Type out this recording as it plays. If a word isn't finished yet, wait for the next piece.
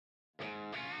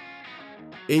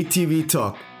ATV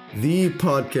Talk, the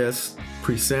podcast,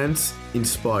 presents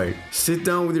Inspired. Sit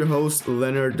down with your host,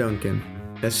 Leonard Duncan,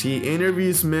 as he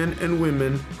interviews men and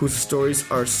women whose stories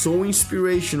are so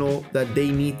inspirational that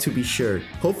they need to be shared.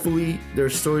 Hopefully, their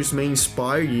stories may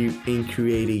inspire you and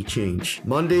create a change.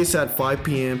 Mondays at 5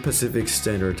 p.m. Pacific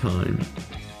Standard Time.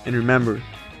 And remember,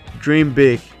 dream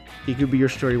big. It could be your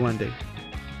story one day.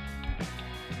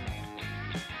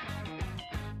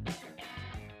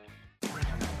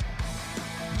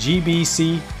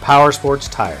 GBC Powersports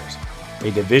Tires,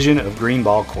 a division of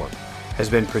Greenball Corp, has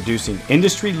been producing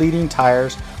industry-leading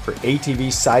tires for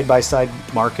ATV side-by-side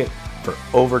market for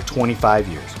over 25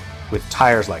 years, with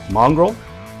tires like Mongrel,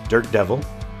 Dirt Devil,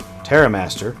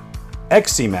 TerraMaster,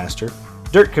 XC Master,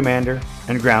 Dirt Commander,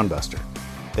 and Groundbuster.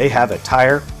 They have a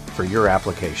tire for your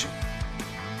application.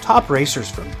 Top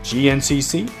racers from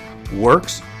GNCC,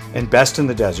 Works, and Best in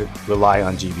the Desert rely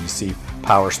on GBC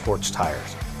Powersports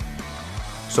Tires.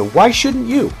 So why shouldn't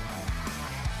you?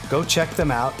 Go check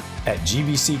them out at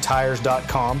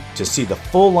gbctires.com to see the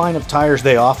full line of tires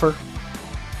they offer.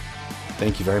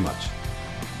 Thank you very much.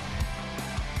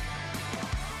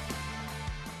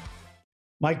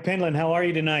 Mike Penland, how are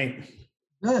you tonight?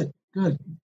 Good. I'm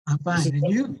fine. And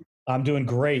you? I'm doing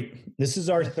great. This is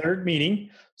our third meeting,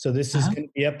 so this is going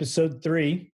to be episode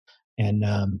 3. And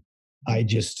I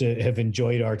just have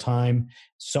enjoyed our time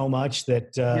so much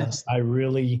that Yes.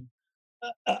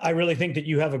 I really think that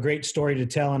you have a great story to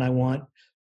tell, and I want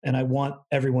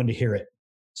everyone to hear it.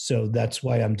 So that's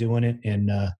why I'm doing it.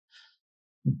 And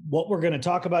what we're going to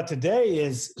talk about today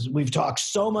is we've talked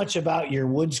so much about your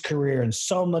woods career and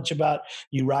so much about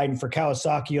you riding for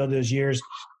Kawasaki all those years.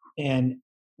 And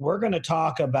we're going to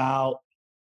talk about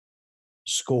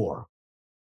SCORE.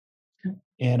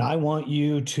 And I want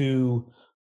you to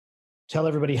tell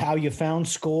everybody how you found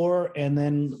SCORE, and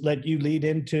then let you lead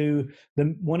into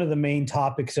one of the main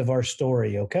topics of our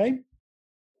story, okay?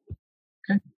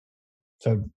 Okay.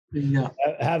 So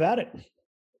have at it.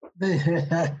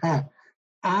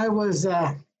 I was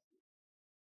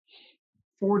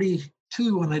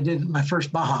 42 when I did my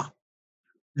first Baja.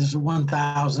 This is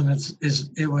 1,000.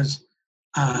 It was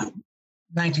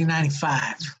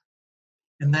 1995,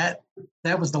 and that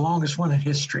was the longest one in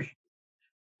history.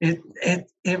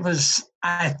 It was,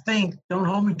 I think, don't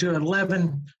hold me to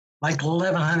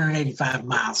 1,185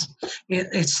 miles.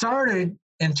 It started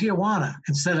in Tijuana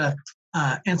instead of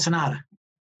Ensenada.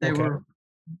 They were,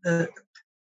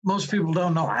 most people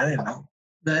don't know, I didn't know,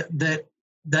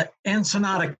 that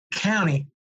Ensenada County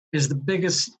is the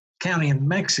biggest county in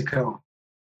Mexico.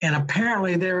 And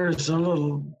apparently there is a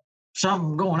little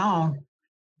something going on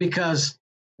because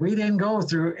we didn't go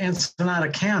through Ensenada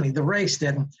County. The race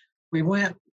didn't. We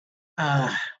went,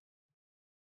 I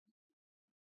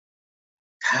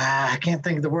can't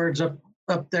think of the words, up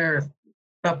there,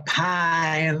 up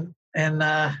high, and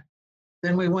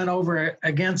then we went over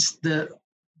against the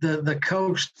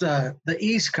coast, the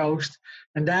East Coast,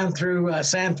 and down through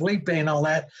San Felipe and all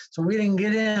that. So we didn't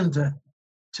get into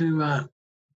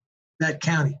that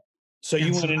county. So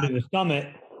you went into the summit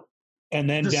and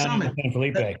then down to San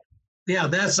Felipe. Yeah,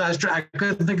 I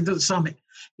couldn't think of the summit.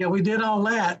 Yeah, we did all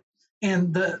that,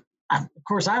 and of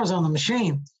course, I was on the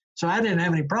machine, so I didn't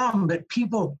have any problem. But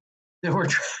people that were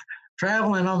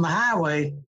traveling on the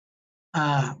highway,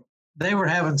 they were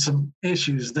having some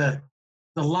issues. The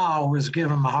law was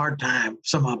giving them a hard time.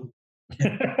 Some of them,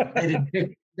 they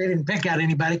didn't pick out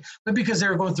anybody, but because they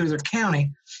were going through their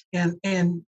county, and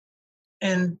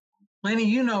Lenny,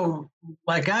 you know,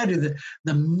 like I do,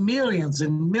 the millions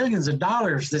and millions of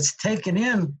dollars that's taken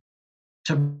in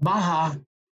to Baja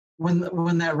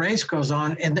when that race goes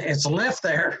on, and it's left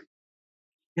there,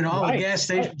 you know, all the gas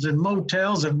stations and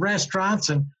motels and restaurants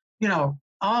and, you know,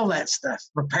 all that stuff,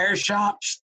 repair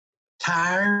shops,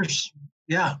 tires,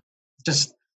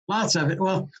 just lots of it.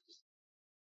 Well,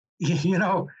 you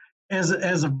know, as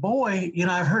a boy, you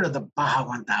know, I've heard of the Baja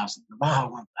 1000, the Baja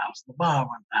 1000, the Baja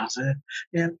 1000,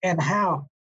 and how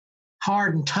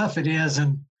hard and tough it is,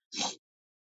 and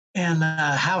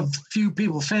how few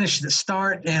people finish the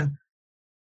start, and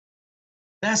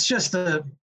that's just a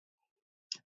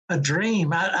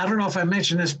dream. I don't know if I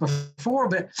mentioned this before,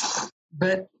 but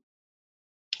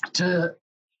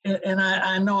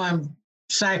I know I'm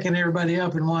sacking everybody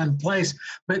up in one place,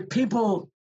 but people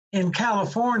in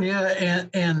California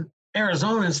and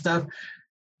Arizona and stuff,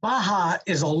 Baja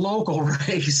is a local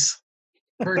race,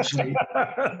 virtually.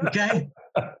 Okay?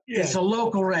 Yeah. It's a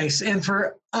local race. And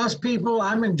for us people,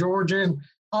 I'm in Georgia, and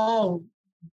all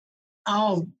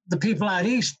the people out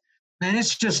east, man,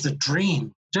 it's just a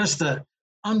dream, just an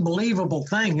unbelievable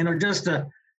thing, you know, just a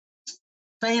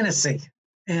fantasy.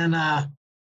 And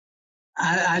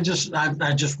I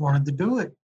just wanted to do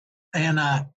it. And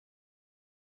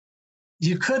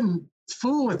you couldn't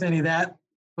fool with any of that,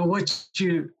 but what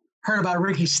you heard about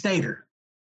Ricky Stater.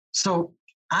 So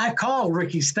I called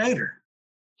Ricky Stater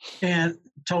and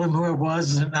told him who it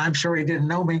was, and I'm sure he didn't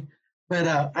know me. But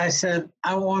I said,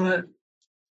 I want to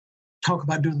talk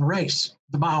about doing the race,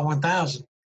 the Baja 1000.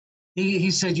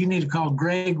 He said, you need to call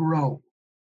Greg Rowe.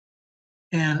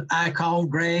 And I called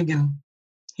Greg, and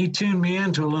he tuned me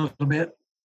into a little bit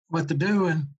what to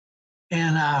do.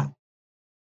 And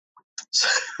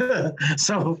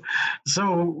so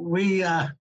we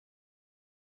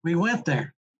went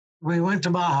there. We went to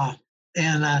Baja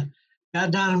and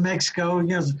got down in Mexico. You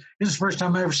know, this is the first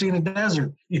time I ever seen a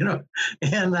desert, you know,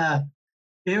 and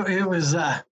it was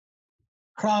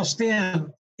crossed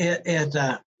in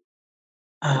at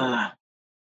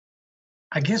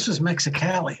I guess it was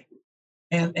Mexicali.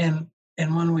 And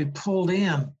when we pulled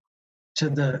in to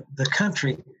the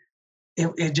country,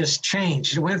 it just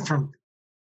changed. It went from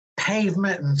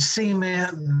pavement and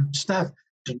cement and stuff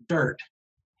to dirt.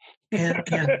 And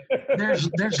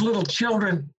there's little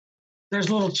children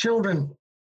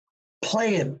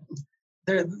playing.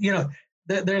 There, you know,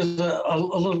 there's a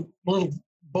little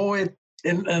boy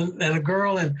and a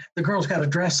girl, and the girl's got a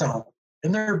dress on,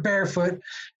 and they're barefoot,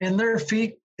 and their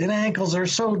feet and ankles are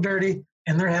so dirty,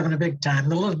 and they're having a big time.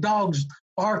 The little dog's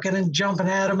barking and jumping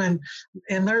at them,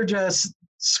 and they're just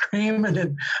screaming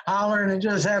and hollering and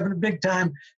just having a big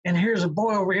time. And here's a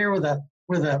boy over here with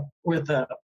a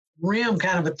rim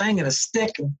kind of a thing and a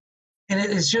stick, and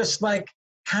it's just like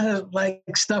kind of like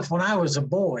stuff when I was a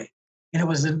boy, and it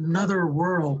was another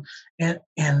world. And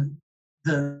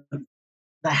the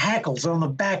hackles on the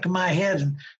back of my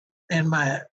head and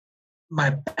my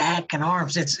back and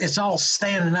arms, it's all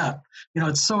standing up. You know,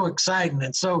 it's so exciting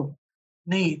and so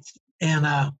neat.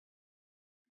 And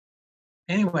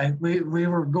anyway, we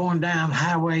were going down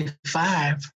Highway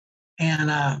 5,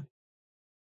 and I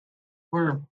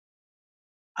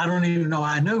don't even know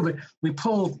I knew, but we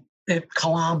pulled at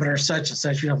kilometer such and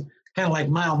such, you know, kind of like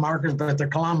mile markers, but they're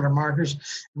kilometer markers.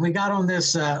 And we got on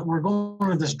this, we're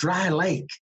going to this dry lake.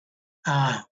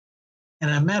 And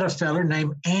I met a feller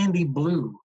named Andy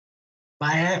Blue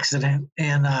by accident.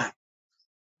 And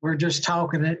we're just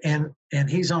talking, and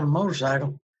he's on a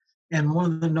motorcycle and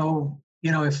wanted to know,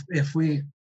 you know, if we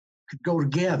could go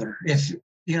together, if,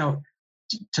 you know,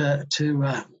 to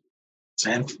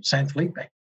San Felipe.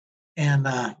 And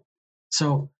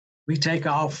so we take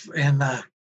off, and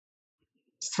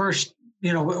first,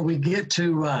 you know, we get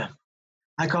to,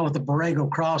 I call it the Borrego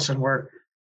Crossing, where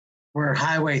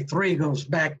Highway 3 goes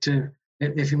back to,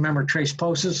 if you remember Tres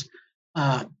Postes,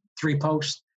 3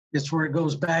 posts, it's where it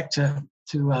goes back to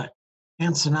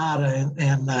Ensenada,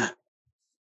 and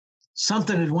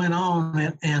something had went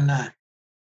on, and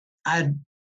I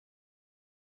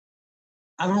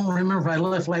don't remember if I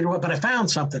left later, but I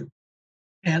found something.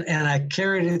 And I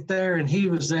carried it there, and he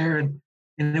was there, and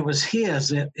it was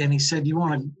his. And he said, "You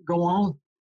want to go on?"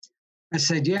 I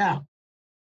said, "Yeah."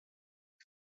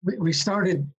 We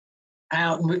started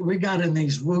out, and we got in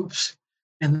these whoops,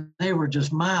 and they were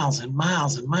just miles and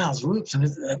miles and miles of whoops. And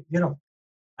you know,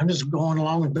 I'm just going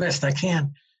along as best I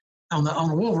can on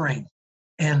the Wolverine,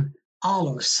 and all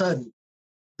of a sudden,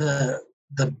 the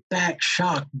back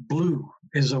shock blew.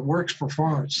 Is a works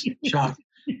performance shock.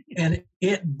 And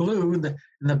it blew, and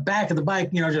the back of the bike,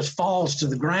 you know, just falls to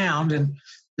the ground, and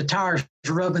the tires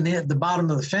rubbing the bottom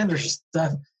of the fender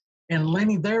stuff. And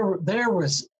Lenny, there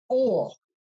was oil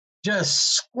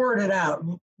just squirted out,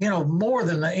 you know, more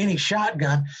than any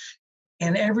shotgun.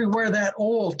 And everywhere that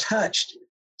oil touched,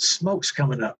 smoke's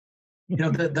coming up. You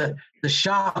know, the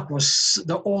shock was,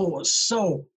 the oil was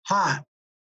so hot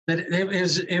that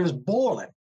it was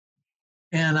boiling.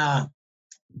 And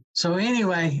so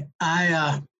anyway,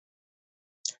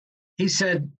 he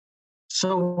said,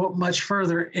 "So much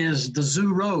further is the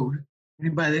Zoo Road."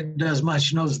 Anybody that does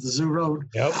much knows the Zoo Road.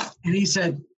 Yep. And he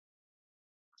said,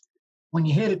 "When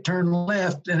you hit it, turn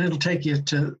left, and it'll take you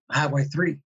to Highway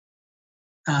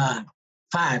 5,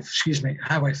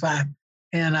 Highway 5.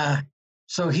 And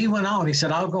so he went on. He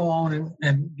said, "I'll go on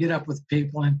and get up with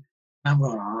people." And I'm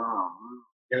going, oh,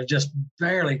 they're just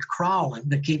barely crawling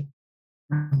to keep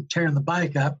tearing the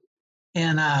bike up.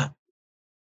 And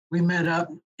we met up,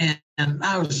 and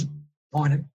I was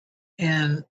appointed.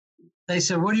 And they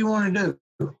said, "What do you want to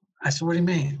do?" I said, "What do you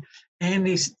mean?"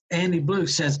 Andy Blue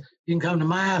says, "You can come to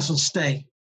my house and stay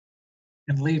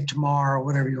and leave tomorrow, or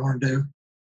whatever you want to do."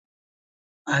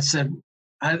 I said,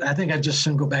 I think I'd just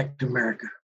soon go back to America.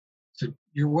 I said,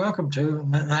 "You're welcome to."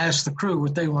 And I asked the crew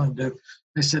what they wanted to do.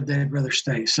 They said they'd rather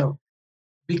stay. So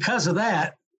because of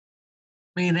that,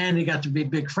 me and Andy got to be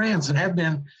big friends and have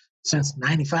been since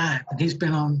 '95, and he's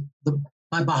been on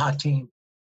my Baja team.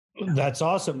 That's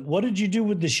awesome. What did you do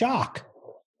with the shock?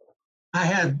 I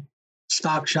had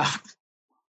stock shock.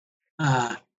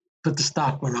 Put the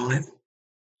stock one on it.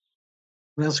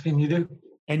 What else can you do?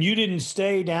 And you didn't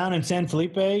stay down in San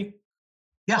Felipe?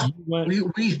 Yeah, You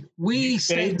went- we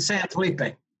stayed in San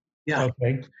Felipe. Yeah.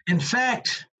 Okay. In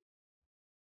fact,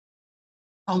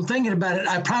 I'm thinking about it.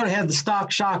 I probably had the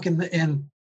stock shock in the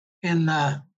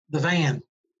van,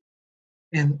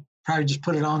 and probably just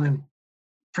put it on and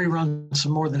pre-run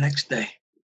some more the next day.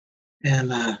 And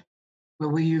but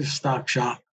we used stock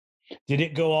shock. Did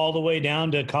it go all the way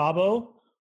down to Cabo?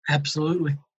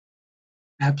 Absolutely.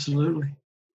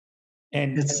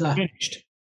 And It's, finished.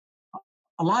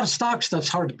 A lot of stock stuff's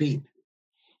hard to beat.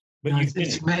 But you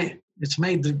it's finished. it's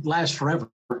made to last forever.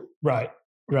 Right.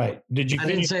 Did you I didn't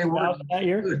finish say a word. that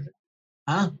year? Good.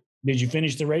 Huh? Did you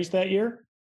finish the race that year?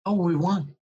 Oh, we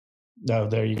won. No,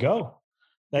 there you go.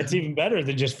 That's even better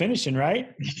than just finishing,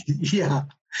 right? Yeah.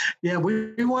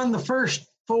 We won the first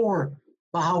 4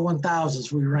 Baja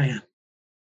 1000s we ran.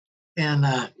 And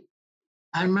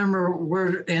I remember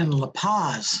we're in La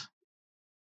Paz,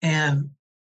 and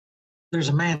there's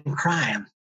a man crying.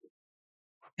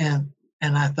 And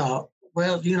I thought,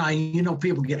 well, you know,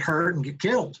 people get hurt and get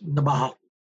killed in the Baja.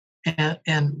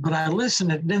 But I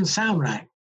listened, it didn't sound right.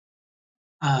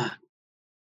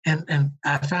 And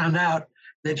I found out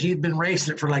that he'd been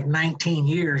racing it for like 19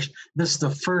 years. This is the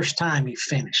first time he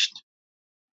finished.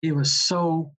 He was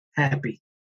so happy.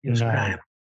 He was crying.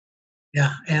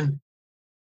 Yeah, and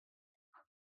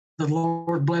the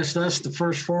Lord blessed us. The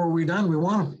first 4 we done, we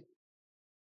won them.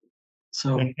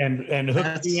 So and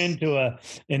hooked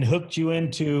you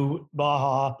into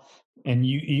Baja, and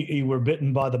you were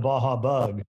bitten by the Baja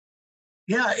bug.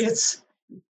 Yeah, it's,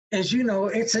 as you know,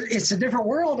 it's a different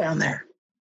world down there,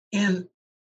 and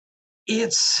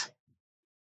it's,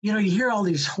 you hear all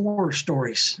these horror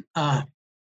stories about,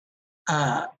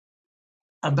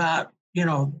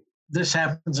 this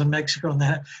happens in Mexico and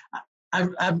that.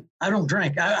 I don't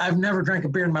drink. I've never drank a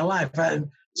beer in my life,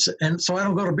 and so I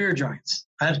don't go to beer joints.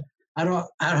 I don't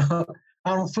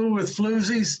fool with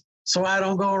floozies, so I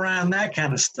don't go around that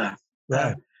kind of stuff.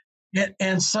 Right.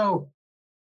 And so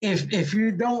if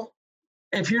you're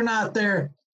not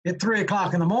there at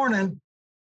 3:00 in the morning,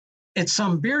 it's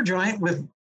some beer joint with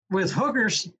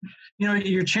hookers,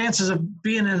 your chances of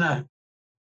being in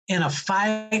a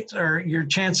fight, or your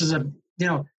chances of,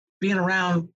 being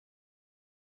around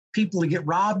people to get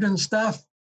robbed and stuff,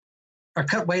 are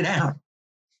cut way down.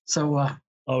 So,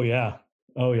 Oh yeah.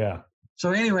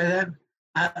 so anyway,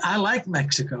 I like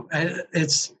Mexico.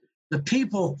 It's the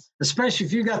people, especially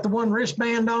if you got the one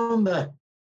wristband on, the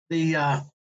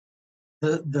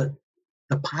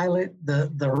pilot,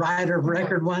 the rider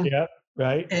record one. Yeah.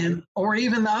 Right. Or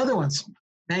even the other ones.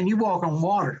 Man, you walk on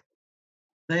water.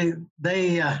 They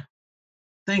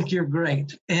think you're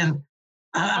great. And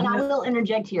I will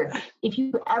interject here. If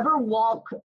you ever walk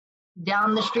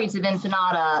down the streets of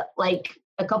Ensenada, like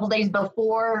a couple days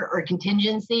before or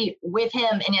contingency, with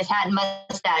him in his hat and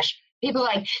mustache, people are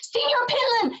like, Senor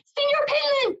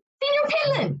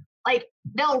Pinland. Like,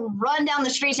 they'll run down the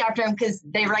streets after him because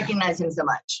they recognize him so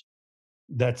much.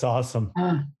 That's awesome.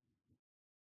 I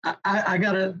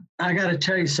gotta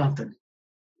tell you something.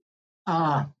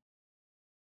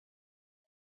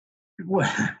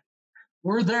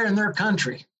 We're there in their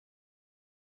country,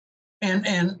 and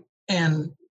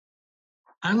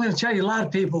I'm going to tell you, a lot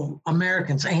of people,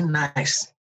 Americans, ain't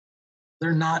nice.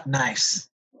 They're not nice,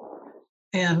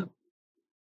 and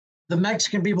the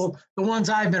Mexican people, the ones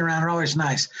I've been around, are always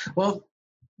nice. Well,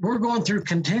 we're going through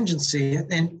contingency,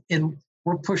 and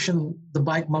we're pushing the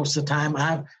bike most of the time.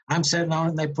 I'm sitting on it,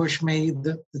 and they push me,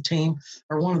 the team,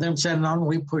 or one of them sitting on it, and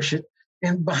we push it.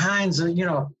 And behind's of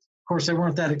course, they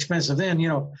weren't that expensive then,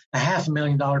 a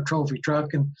 $500,000 trophy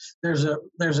truck, and there's a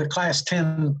class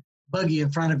 10 buggy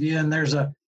in front of you, and there's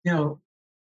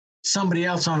somebody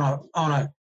else on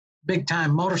a big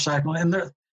time motorcycle, and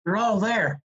they're all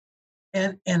there.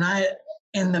 And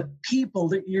the people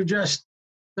that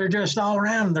they're just all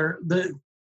around.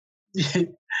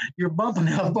 You're bumping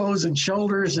elbows and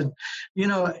shoulders, and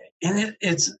and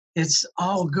it's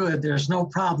all good. There's no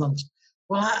problems.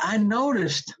 Well, I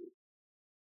noticed.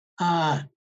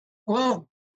 Well,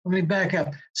 let me back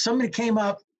up. Somebody came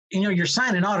up. You're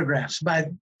signing autographs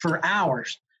for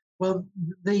hours. Well,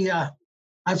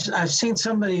 I've seen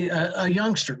somebody, a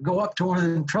youngster, go up to one of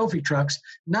them trophy trucks,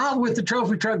 not with the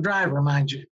trophy truck driver,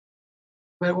 mind you,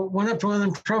 but went up to one of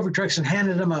them trophy trucks and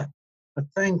handed him a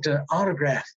thing to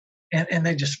autograph, and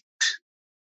they just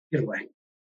get away,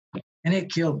 and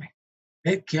it killed me.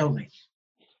 It killed me.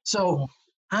 So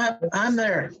I'm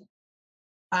there.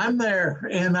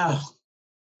 And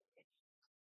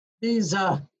these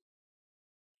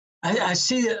I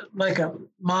see it like a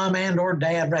mom and or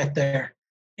dad right there,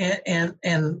 and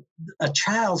a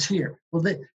child's here. Well,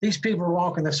 these people are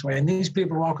walking this way, and these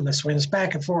people are walking this way, and it's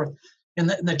back and forth. And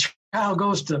the child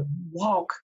goes to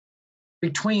walk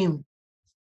between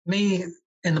me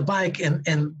and the bike and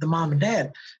the mom and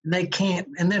dad, and they can't.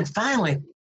 And then finally,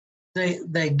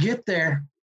 they get there,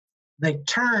 they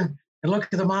turn and look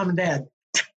at the mom and dad.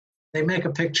 They make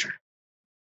a picture.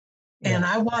 Yeah. And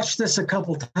I watched this a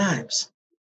couple times.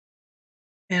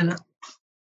 And,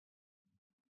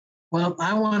 well,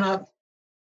 I went up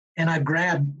and I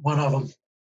grabbed one of them.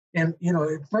 And,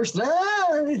 at first,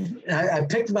 I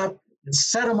picked them up and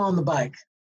set them on the bike.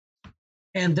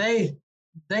 And they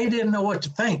didn't know what to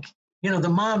think. The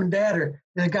mom and dad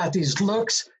they got these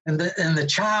looks, and the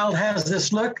child has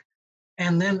this look.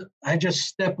 And then I just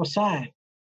step aside.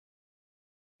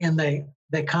 And they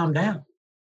calm down.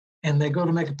 And they go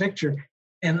to make a picture.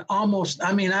 And almost,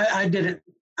 I did it.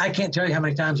 I can't tell you how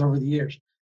many times over the years.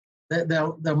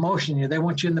 They'll motion you. They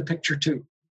want you in the picture too.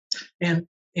 And,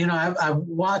 I've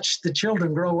watched the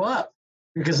children grow up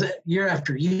because year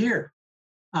after year,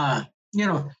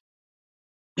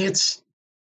 it's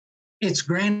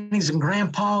grannies and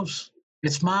grandpas,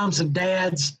 it's moms and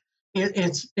dads,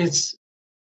 it's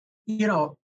a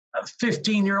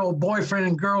 15-year-old boyfriend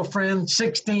and girlfriend,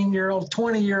 16-year-old,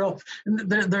 20-year-old.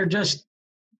 They're just,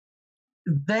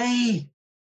 they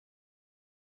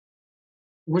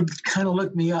would kind of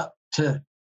look me up to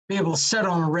be able to sit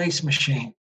on a race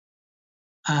machine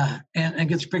and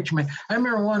get your picture made. I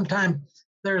remember one time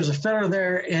there was a fella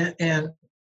there and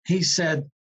he said,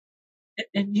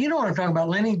 and you know what I'm talking about,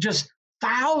 Lenny, just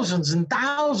thousands and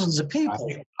thousands of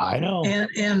people. I know.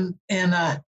 And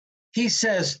he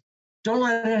says, "Don't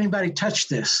let anybody touch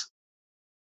this."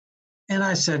 And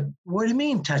I said, "What do you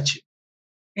mean touch it?"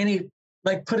 And he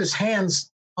put his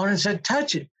hands on it and said,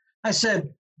 "Touch it." I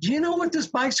said, "Do you know what this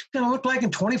bike's going to look like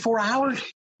in 24 hours?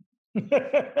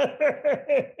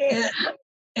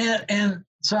 and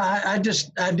so I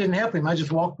didn't help him. I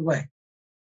just walked away.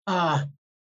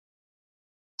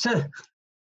 So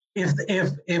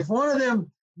if one of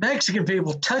them Mexican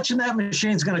people touching that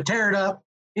machine is going to tear it up,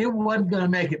 it wasn't going to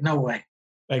make it no way.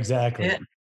 Exactly.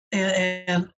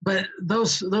 But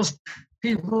those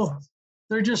people,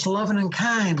 they're just loving and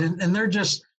kind, and they're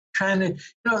just trying to,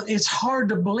 it's hard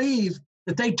to believe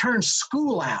that they turned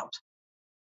school out,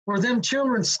 where them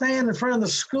children stand in front of the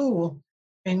school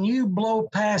and you blow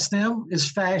past them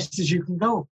as fast as you can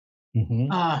go.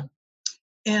 Mm-hmm.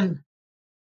 And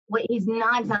what he's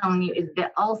not telling you is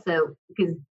that also,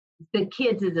 because the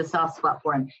kids is a soft spot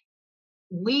for him.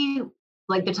 We,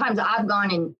 the times I've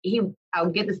gone and I'll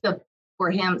get the stuff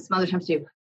for him some other times too.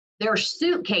 There are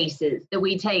suitcases that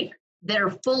we take that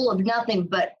are full of nothing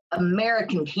but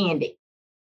American candy.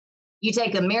 You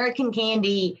take American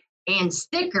candy and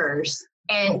stickers,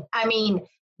 and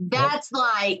that's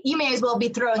you may as well be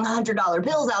throwing $100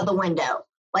 bills out the window.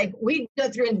 We go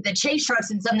through the chase trucks,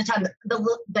 and some of the time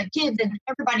the kids and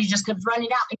everybody just comes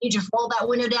running out, and you just roll that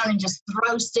window down and just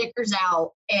throw stickers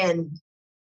out, and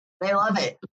they love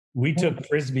it. We took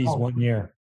Frisbees one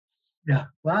year. Yeah.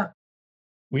 What?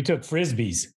 We took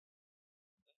Frisbees,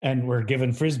 and we're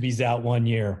giving Frisbees out one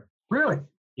year. Really?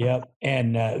 Yep.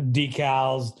 And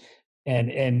decals.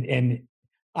 And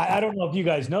I don't know if you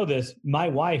guys know this. My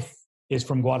wife is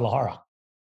from Guadalajara.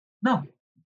 No.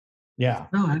 Yeah.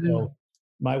 No, I didn't know.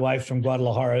 My wife's from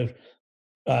Guadalajara.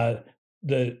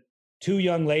 The two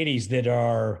young ladies that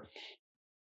are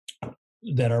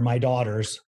my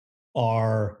daughters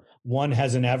are, one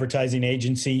has an advertising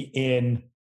agency in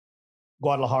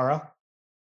Guadalajara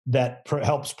that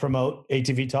helps promote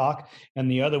ATV Talk, and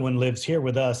the other one lives here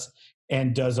with us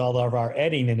and does all of our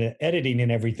editing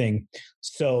and everything.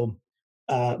 So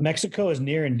Mexico is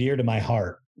near and dear to my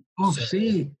heart. Oh,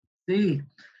 see.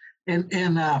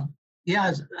 And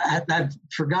yeah, I've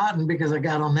forgotten because I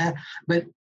got on that. But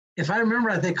if I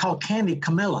remember, they call candy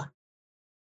Camilla.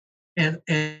 And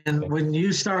when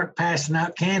you start passing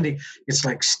out candy, it's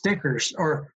like stickers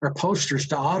or posters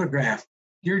to autograph.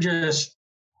 You're just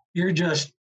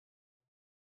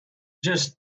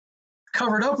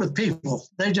covered up with people.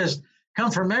 They just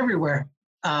come from everywhere.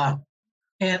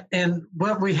 And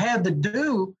what we had to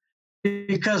do,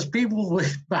 because people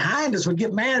behind us would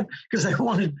get mad because they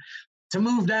wanted to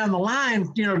move down the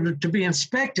line, to be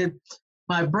inspected.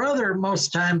 My brother, most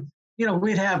of the time,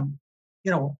 we'd have,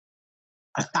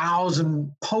 1,000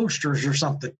 posters or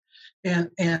something. And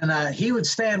he would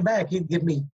stand back. He'd give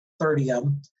me 30 of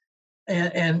them.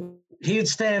 And he'd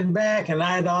stand back and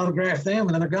I'd autograph them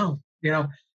and then they're gone,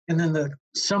 and then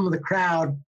some of the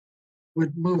crowd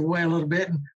would move away a little bit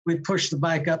and we'd push the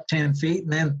bike up 10 feet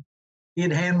and then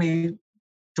he'd hand me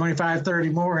 25, 30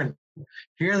 more and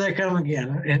here they come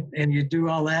again. And you do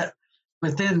all that.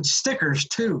 But then stickers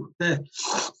too. The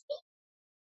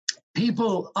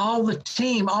people, all the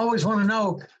team always want to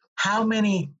know how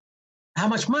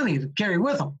much money to carry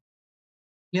with them.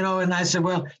 And I said,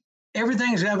 well,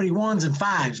 everything's got to be 1s and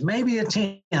 5s, maybe a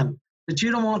 10, but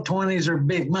you don't want 20s or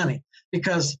big money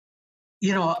because,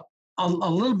 a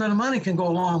little bit of money can go a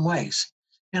long ways.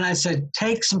 And I said,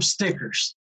 take some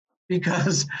stickers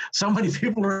because so many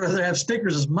people would rather have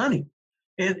stickers as money.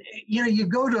 And, you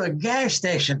go to a gas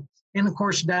station and of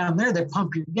course down there, they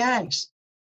pump your gas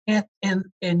and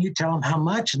you tell them how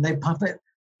much and they pump it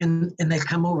and they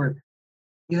come over.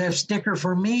 You have sticker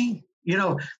for me,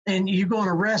 and you go in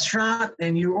a restaurant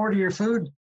and you order your food.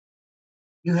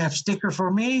 You have sticker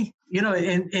for me,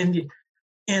 and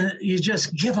you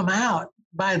just give them out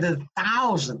by the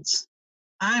thousands.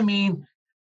 I mean,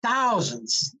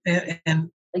 thousands. And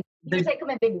like you take them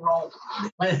in big rolls.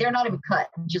 Like they're not even cut,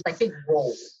 just like big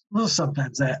rolls. Well,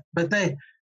 sometimes that, but they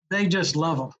just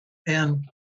love them.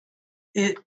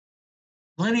 And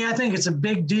Lenny, I think it's a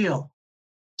big deal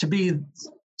to be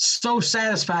so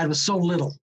satisfied with so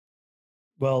little.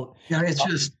 Well, it's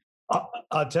just.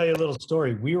 I'll tell you a little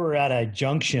story. We were at a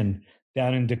junction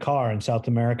down in Dakar in South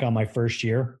America on my first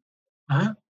year.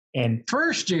 Uh-huh. And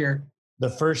first year? The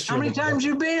first year. How many times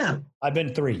you been? I've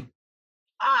been 3.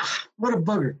 What a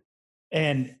bugger.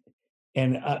 And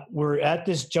we're at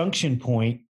this junction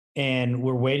point and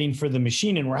we're waiting for the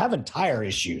machine and we're having tire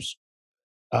issues.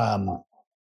 I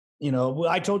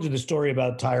told you the story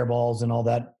about tire balls and all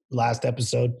that last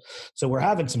episode. So we're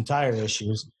having some tire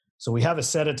issues. So we have a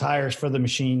set of tires for the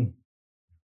machine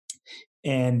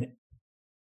and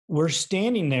we're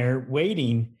standing there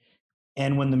waiting.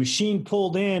 And when the machine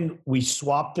pulled in, we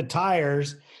swapped the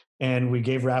tires and we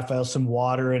gave Raphael some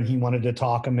water and he wanted to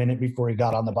talk a minute before he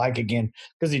got on the bike again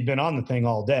because he'd been on the thing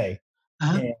all day.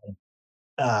 Uh-huh.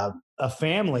 And a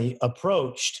family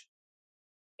approached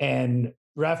and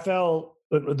Raphael,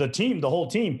 the whole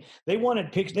team, they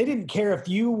wanted pictures. They didn't care if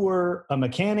you were a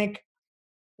mechanic,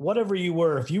 whatever you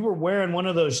were, if you were wearing one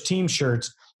of those team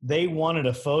shirts, they wanted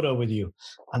a photo with you.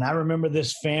 And I remember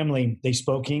this family, they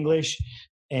spoke English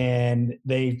and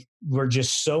they were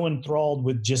just so enthralled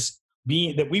with just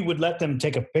being that we would let them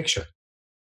take a picture.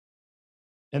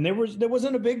 And there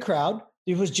wasn't a big crowd.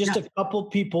 It was just a couple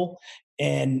people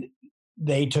and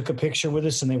they took a picture with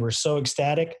us and they were so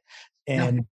ecstatic.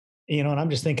 And, and I'm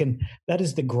just thinking that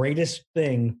is the greatest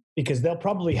thing because they'll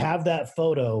probably have that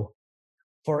photo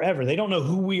forever. They don't know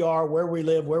who we are, where we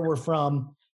live, where we're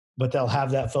from, but they'll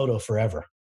have that photo forever.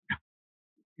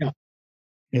 Yeah.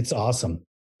 It's awesome.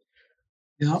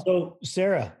 Yeah. So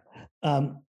Sarah,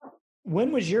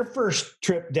 when was your first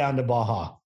trip down to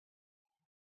Baja?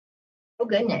 Oh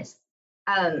goodness.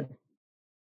 What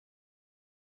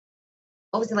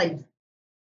was it like?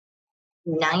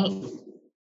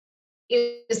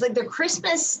 It was like the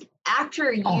Christmas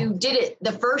after you did it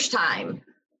the first time.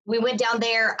 We went down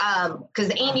there because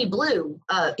Andy Blue,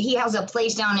 he has a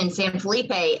place down in San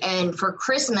Felipe, and for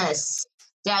Christmas,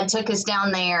 Dad took us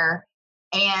down there,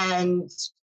 and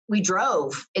we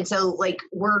drove. And so, like,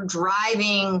 we're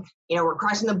driving, we're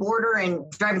crossing the border and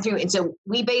driving through, and so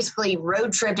we basically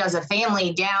road tripped as a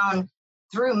family down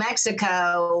through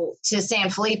Mexico to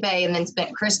San Felipe, and then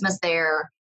spent Christmas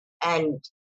there. And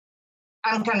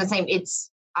I'm kind of the same.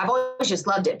 I've always just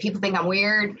loved it. People think I'm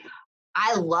weird.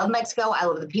 I love Mexico. I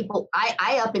love the people.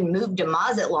 I up and moved to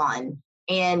Mazatlan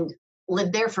and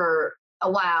lived there for a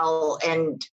while.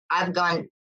 And I've gone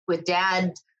with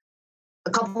Dad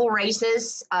a couple of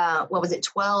races.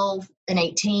 12 and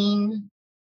 18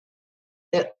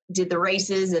 that did the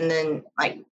races. And then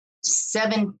like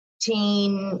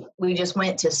 17, we just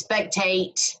went to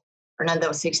spectate, or no, that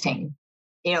was 16,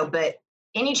 but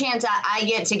any chance I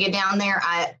get to get down there,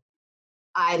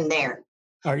 I'm there.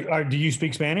 Do you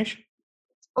speak Spanish?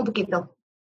 Un poquito.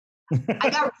 I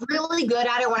got really good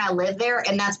at it when I lived there,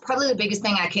 and that's probably the biggest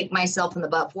thing I kicked myself in the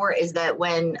butt for is that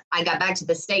when I got back to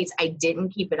the States, I didn't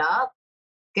keep it up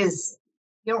because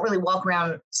you don't really walk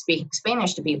around speaking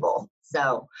Spanish to people.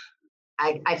 So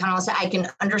I kind of say I can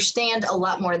understand a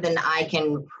lot more than I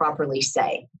can properly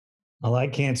say. Well, I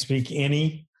can't speak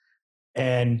any.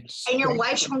 And your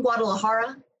wife's from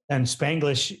Guadalajara? And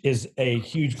Spanglish is a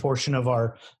huge portion of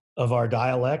our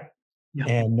dialect. Yeah.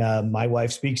 And my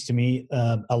wife speaks to me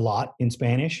a lot in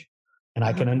Spanish, and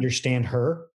I can understand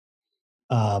her.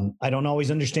 I don't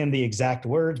always understand the exact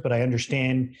words, but I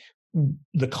understand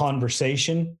the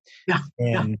conversation. Yeah.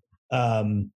 And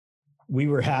we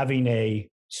were having a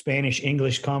Spanish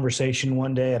English conversation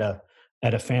one day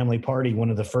at a family party, one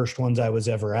of the first ones I was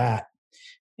ever at.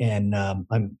 And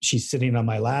she's sitting on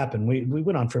my lap, and we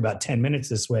went on for about 10 minutes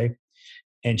this way.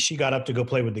 And she got up to go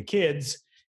play with the kids,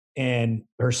 and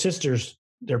her sisters,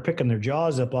 they're picking their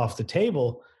jaws up off the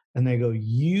table, and they go,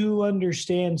 "You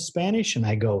understand Spanish?" And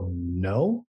I go,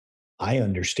 "No, I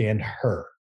understand her."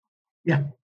 Yeah.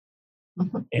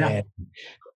 And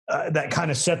that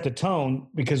kind of set the tone,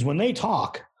 because when they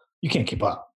talk, you can't keep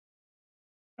up.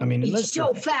 I mean, It's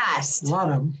so fast. A lot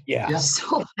of them. yeah.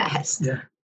 So fast. Yeah.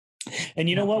 And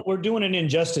you know what? We're doing an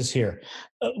injustice here.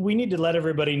 We need to let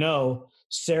everybody know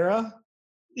Sarah,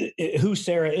 who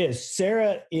Sarah is.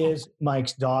 Sarah is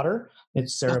Mike's daughter.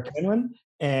 It's Sarah Penguin.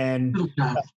 And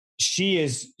she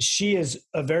is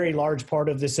a very large part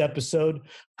of this episode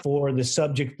for the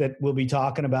subject that we'll be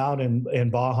talking about in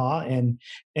Baja. And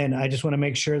I just want to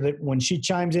make sure that when she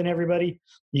chimes in, everybody,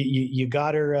 you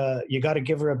got her, you got to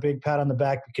give her a big pat on the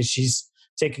back, because she's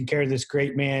taking care of this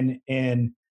great man and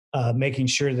making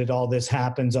sure that all this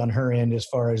happens on her end, as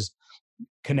far as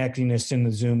connecting us in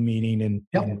the Zoom meeting and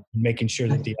making sure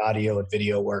that the audio and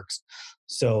video works.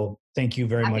 So thank you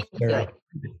very much, Sarah.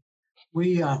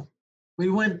 We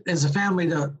went as a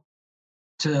family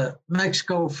to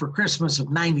Mexico for Christmas of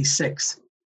 '96.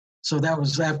 So that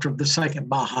was after the second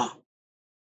Baja.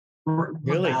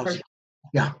 Really?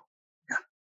 Yeah.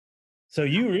 So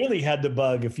you really had the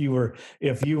bug if you were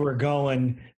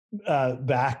going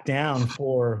back down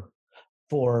for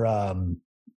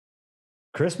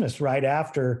Christmas right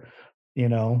after,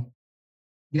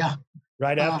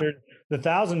 right after the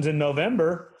thousands in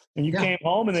November, and you came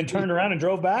home and then turned around and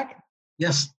drove back.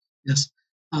 Yes.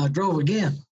 Drove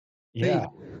again. Yeah.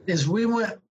 As we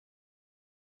went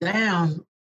down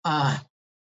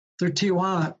through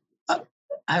Tijuana,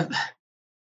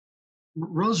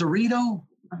 Rosarito,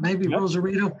 maybe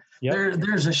Rosarito. Yep.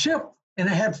 There's a ship, and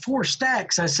it had 4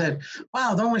 stacks. I said,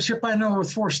 "Wow, the only ship I know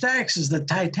with 4 stacks is the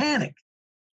Titanic,"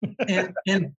 and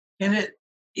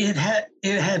it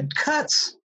had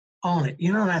cuts on it,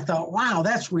 And I thought, "Wow,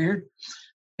 that's weird,"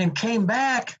 and came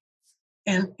back,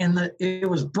 and it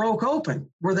was broke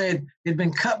open where it'd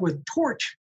been cut with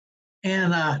torch,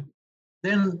 and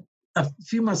then a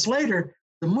few months later,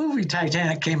 the movie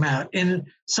Titanic came out,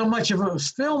 and so much of it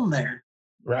was filmed there.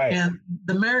 Right. And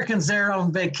the Americans there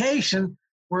on vacation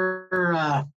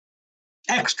were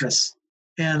extras.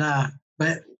 And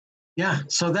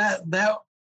so that a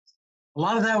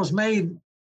lot of that was made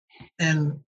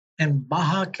in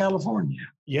Baja California.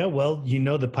 Yeah, well,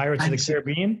 the Pirates of the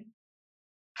Caribbean.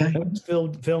 Okay. That was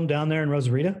filmed down there in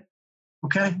Rosarito.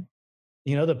 Okay.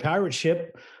 The pirate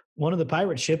ship, one of the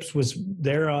pirate ships was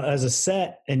there as a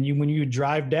set, and when you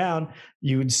drive down,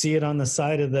 you would see it on the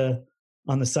side of the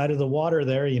water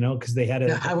there, because they had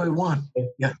Highway 1.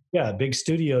 A big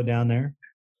studio down there.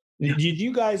 Yeah. Did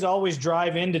you guys always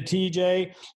drive into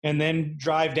TJ and then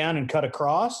drive down and cut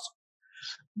across?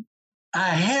 I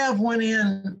have went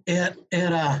in at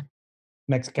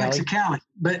Mexicali,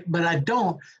 but I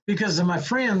don't, because of my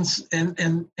friends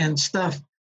and stuff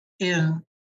in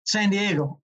San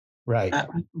Diego. Right.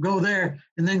 Go there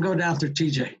and then go down through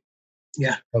TJ.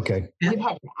 Yeah. Okay. We've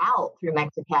headed out through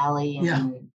Mexicali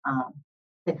and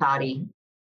Tecate.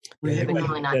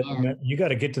 You got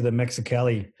to get to the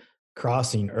Mexicali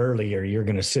crossing early, or you're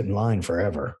going to sit in line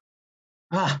forever.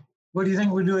 What do you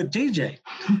think we do at TJ?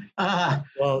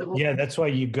 That's why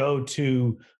you go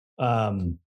to.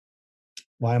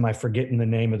 Why am I forgetting the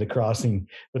name of the crossing?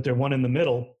 But they're one in the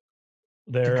middle.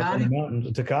 They're up on the mountain,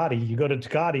 Tecate. You go to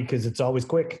Tecate because it's always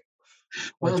quick.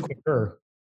 It's quicker.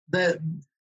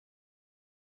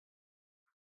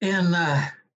 In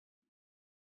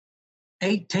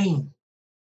 18.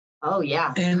 Oh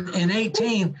yeah. In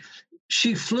 18,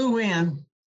 she flew in,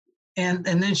 and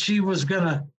then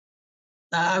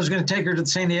I was gonna take her to the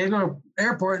San Diego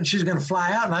airport, and she's gonna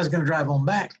fly out, and I was gonna drive on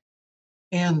back.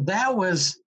 And that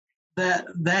was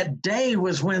that day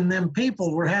was when them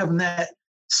people were having that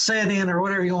set in, or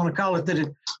whatever you want to call it, that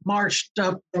it marched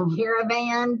up. The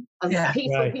caravan of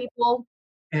peaceful people.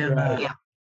 And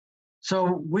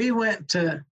so we went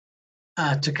to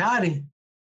Tecate,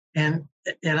 and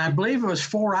I believe it was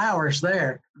 4 hours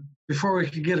there before we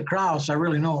could get across. I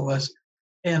really know it was.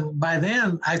 And by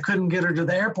then, I couldn't get her to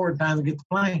the airport in time to get the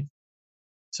plane.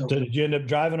 So did you end up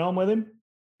driving home with him?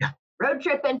 Yeah. Road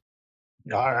tripping.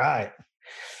 All right.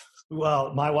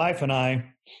 Well, my wife and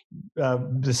I,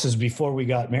 this is before we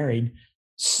got married.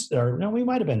 Or no, we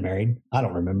might have been married. I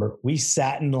don't remember. We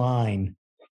sat in line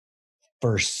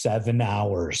for 7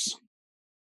 hours.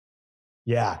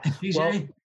 Yeah. TJ?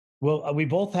 Well, we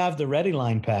both have the Ready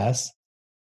Line pass.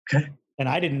 Okay. And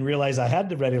I didn't realize I had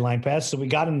the Ready Line pass, so we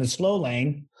got in the slow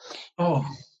lane. Oh,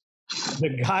 The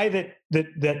guy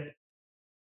that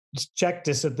checked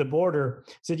us at the border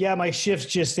said, "Yeah, my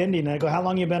shift's just ending." And I go, "How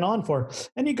long you been on for?"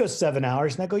 And he goes, 7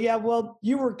 hours. And I go, "Yeah, well,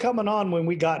 you were coming on when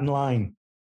we got in line."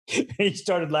 And he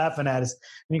started laughing at us.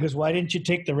 And he goes, "Why didn't you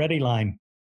take the Ready Line?"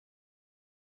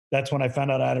 That's when I found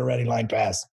out I had a Ready Line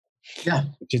pass. yeah.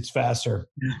 Which it's faster.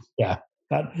 Yeah.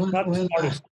 Not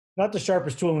the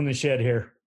sharpest tool in the shed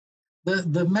here.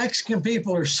 The Mexican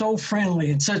people are so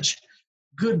friendly and such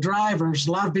good drivers.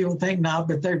 A lot of people think not,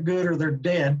 but they're good or they're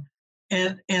dead.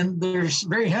 And they're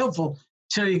very helpful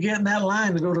till you get in that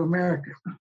line to go to America.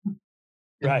 And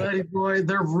Right. buddy boy,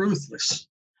 they're ruthless.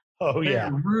 Oh, They're yeah.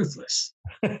 ruthless.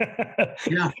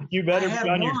 Yeah. You better I be had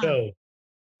on your one. toes.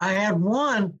 I had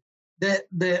one that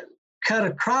cut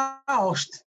across,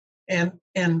 and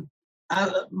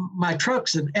my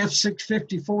truck's an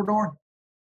F650 4-door,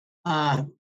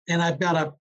 and I've got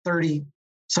a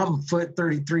 30-something foot,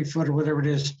 33 foot or whatever it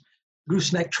is,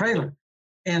 gooseneck trailer,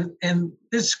 and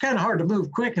it's kind of hard to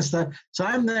move quick and stuff. So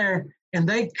I'm there, and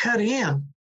they cut in,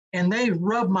 and they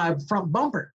rubbed my front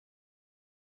bumper,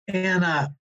 and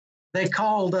they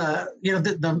called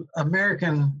the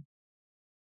American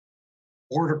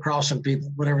border crossing people,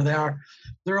 whatever they are.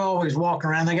 They're always walking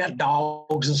around. They got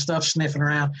dogs and stuff sniffing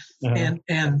around. Uh-huh.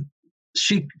 And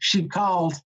she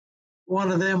called one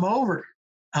of them over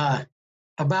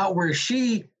about where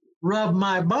she rubbed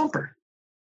my bumper.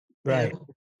 Right. And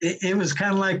it was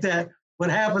kind of like that. What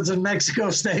happens in Mexico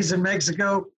stays in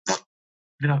Mexico.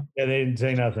 Yeah, they didn't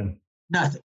say nothing.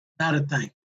 Nothing, not a thing.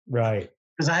 Right.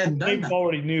 Because I hadn't done They nothing.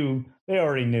 already knew. They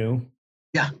already knew.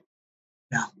 Yeah.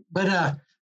 But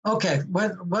okay,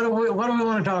 what do we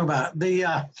want to talk about?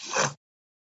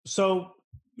 So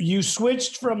you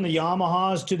switched from the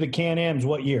Yamahas to the Can-Ams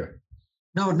what year?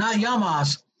 No, not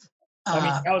Yamahas. I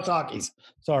mean, Kawasaki's.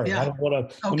 Sorry. yeah. I don't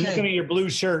want to. I'm Okay. looking at your blue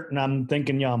shirt and I'm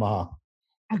thinking Yamaha.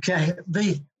 Okay,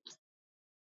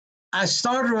 I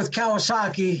started with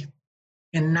Kawasaki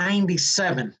in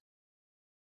 '97,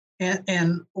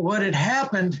 and what had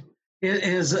happened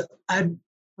is I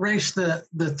raced the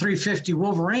 350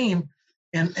 Wolverine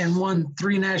and won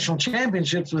 3 national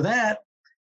championships with that,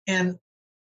 and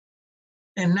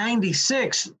in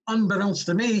 '96, unbeknownst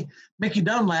to me, Mickey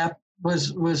Dunlap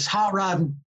was hot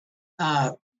rodding.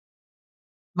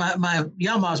 My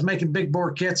Yamaha's making big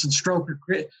bore kits and stroker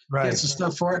kits and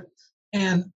stuff for it.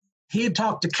 And he had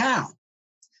talked to Cal.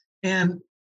 And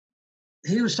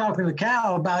he was talking to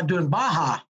Cal about doing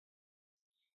Baja.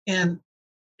 And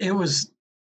it was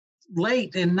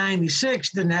late in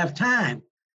 '96, didn't have time.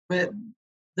 But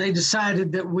they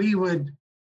decided that we would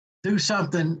do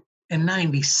something in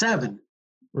 '97.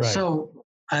 Right. So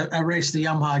I raced the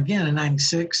Yamaha again in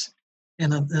 '96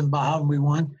 in Baja, and we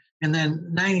won. And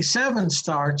then '97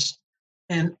 starts,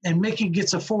 and Mickey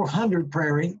gets a 400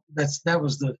 Prairie. That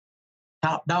was the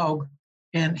top dog,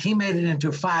 and he made it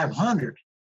into 500.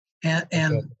 And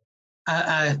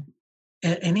okay.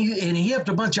 He helped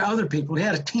a bunch of other people. He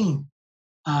had a team.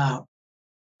 I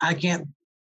can't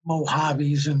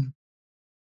Mojaves and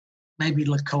maybe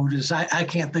Lakotas. I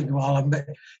can't think of all of them, but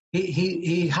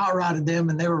he hot rodded them,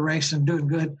 and they were racing, doing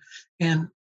good. And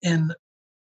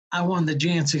I won the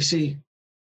GNCC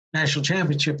national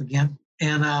championship again.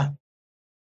 And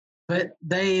but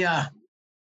I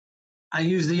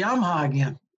used the Yamaha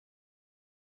again.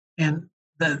 And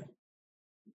I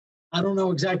don't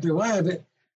know exactly why,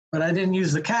 but I didn't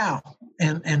use the Cow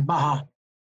and Baja.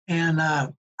 And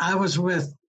I was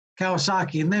with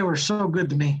Kawasaki, and they were so good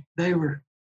to me.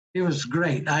 It was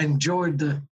great. I enjoyed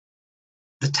the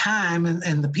time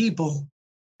and the people.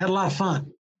 Had a lot of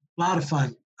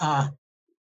fun.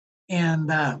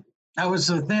 And I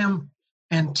was with them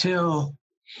until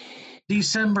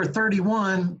December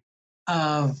 31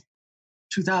 of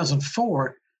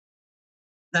 2004.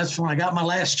 That's when I got my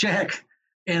last check,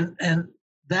 and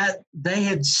that they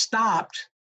had stopped.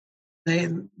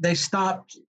 They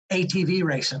stopped ATV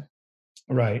racing,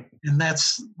 right? And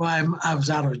that's why I was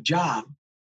out of a job.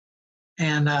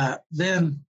 And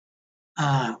then,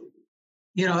 I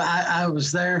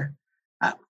was there.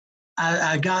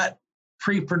 I got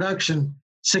pre-production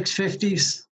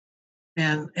 650s,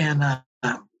 and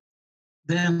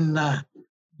then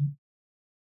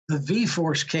the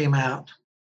V-Force came out,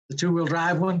 the 2-wheel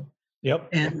drive one. Yep.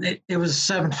 And it was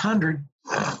 700,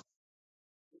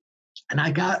 and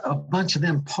I got a bunch of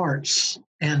them parts.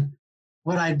 And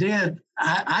what I did,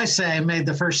 I say I made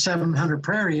the first 700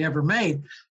 Prairie ever made,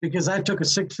 because I took a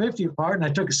 650 apart and I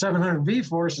took a 700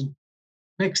 V-Force and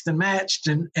mixed and matched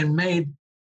and made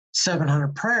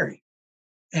 700 Prairie.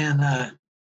 and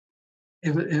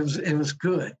it was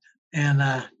good.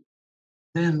 And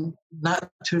then not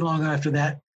too long after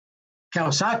that,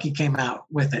 Kawasaki came out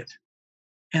with it,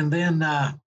 and then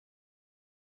I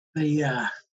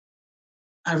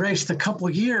raced a couple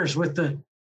of years with the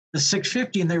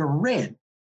 650, and they were red.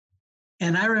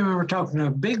 And I remember talking to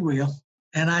a big wheel,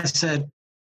 and I said,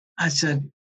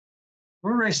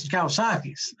 we're racing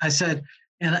Kawasaki's. I said,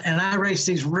 and I race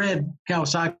these red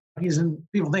Kawasaki's, and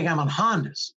people think I'm on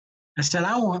Hondas. I said,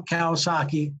 I want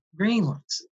Kawasaki green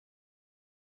ones.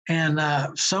 And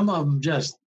some of them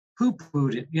just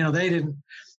poo-pooed it. You know, they didn't.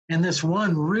 And this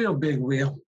one real big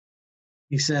wheel,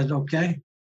 he said, okay.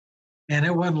 And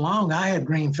it wasn't long, I had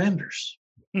green fenders.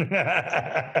 The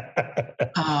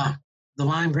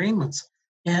lime green ones.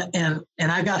 And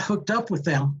I got hooked up with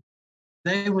them.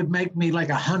 They would make me like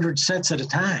 100 sets at a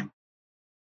time.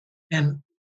 And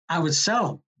I would sell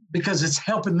them because it's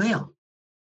helping them.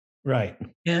 Right.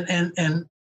 And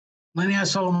Lenny, I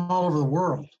sold them all over the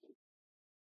world.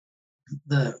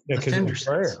 The fender sets.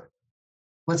 Rare.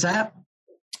 What's that?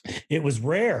 It was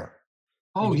rare.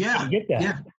 Oh, yeah. Get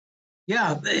that.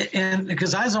 Yeah. And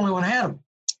because I was the only one who had them,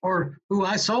 or who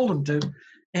I sold them to.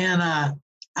 And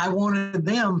I wanted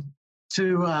them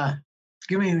to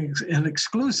give me an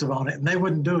exclusive on it, and they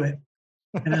wouldn't do it.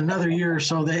 In another year or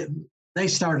so, they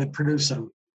started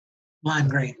producing lime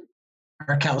green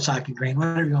or Kawasaki green,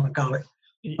 whatever you want to call it.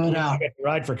 But you got to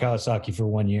ride for Kawasaki for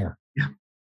 1 year. Yeah,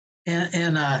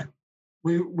 and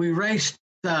we raced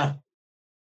the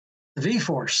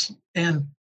V-Force, and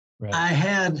right. I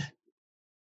had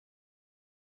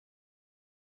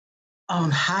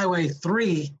on Highway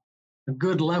 3 a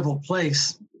good level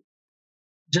place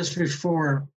just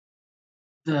before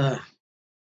the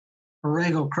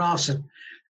Borrego crossing,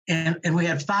 and we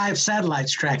had 5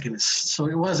 satellites tracking us, so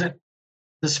it wasn't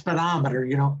the speedometer,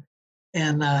 you know,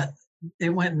 and it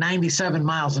went 97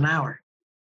 miles an hour,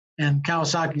 and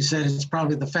Kawasaki said it's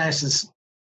probably the fastest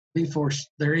V-Force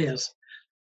there is,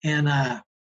 and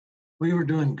we were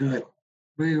doing good.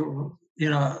 We were, you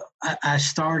know, I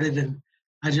started and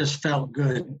I just felt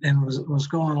good and was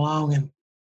going along and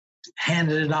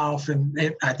handed it off, and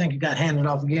I think it got handed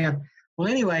off again. Well,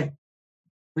 anyway,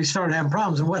 we started having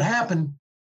problems. And what happened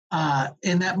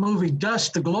in that movie,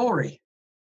 Dust to Glory,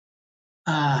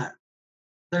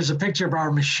 there's a picture of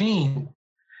our machine.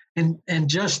 And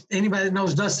just anybody that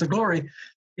knows Dust to Glory,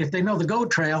 if they know the GO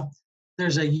Trail,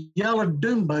 there's a yellow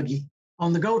dune buggy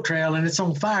on the GO Trail, and it's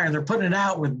on fire, and they're putting it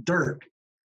out with dirt.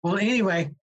 Well,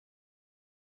 anyway,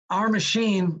 our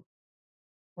machine,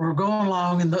 we're going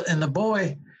along, and the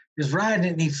boy is riding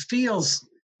it, and he feels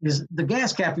the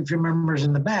gas cap, if you remember, is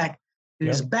in the back. And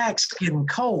his back's getting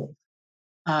cold.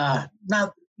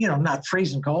 Not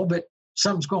freezing cold, but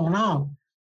something's going on.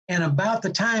 And about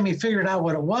the time he figured out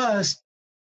what it was,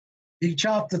 he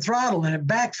chopped the throttle, and it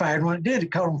backfired. When it did,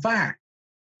 it caught on fire.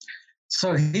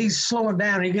 So he's slowing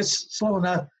down. He gets slow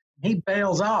enough. He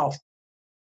bails off.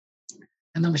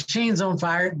 And the machine's on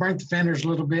fire. It burnt the fenders a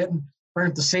little bit and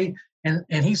burnt the seat. And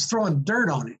he's throwing dirt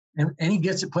on it. And he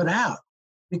gets it put out.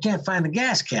 He can't find the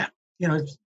gas cap. You know,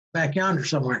 it's back yonder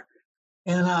somewhere.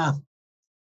 And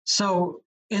so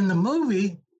in the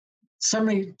movie,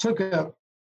 somebody took a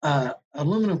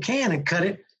aluminum can and cut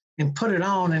it and put it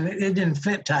on, and it didn't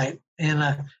fit tight.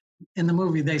 And in the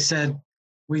movie, they said,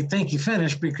 we think he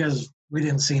finished because we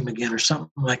didn't see him again or something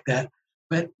like that.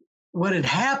 But what had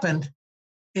happened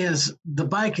is the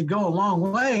bike could go a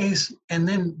long ways, and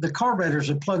then the carburetors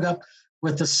would plug up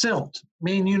with the silt.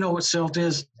 Me and you know what silt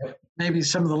is. Maybe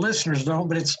some of the listeners don't,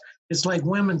 but it's like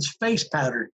women's face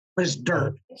powder, but it's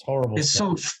dirt. It's horrible. It's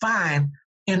so fine,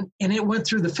 and it went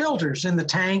through the filters in the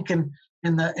tank and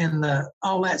the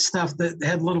all that stuff that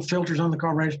had little filters on the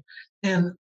carburetors,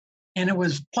 and it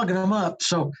was plugging them up.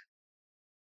 So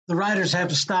the riders have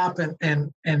to stop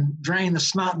and drain the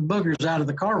snot and boogers out of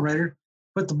the carburetor,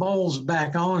 put the bowls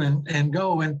back on and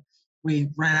go. And we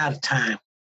ran out of time.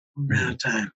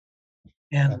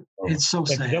 And it's so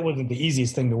sad. That wasn't the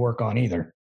easiest thing to work on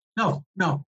either. No.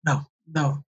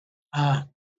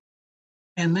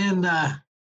 And then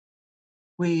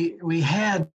we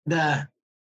had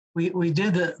we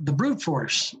did the brute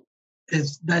force.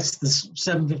 That's the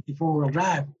 750 4-wheel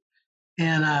drive,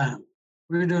 and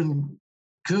we were doing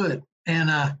good. And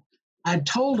I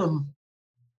told them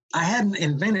I hadn't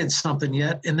invented something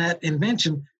yet, and that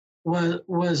invention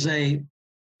was a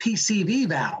PCV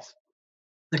valve.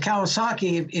 The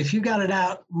Kawasaki, if you got it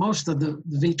out, most of the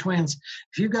V-twins,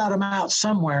 if you got them out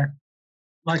somewhere,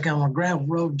 like on a gravel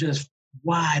road just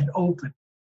wide open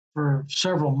for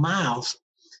several miles,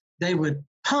 they would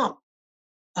pump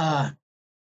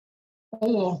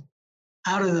oil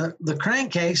out of the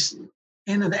crankcase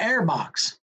into the air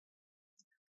box.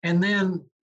 And then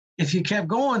if you kept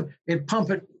going, it'd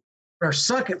pump it or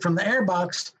suck it from the air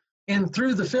box in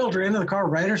through the filter into the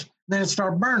carburetors, then it'd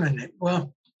start burning it.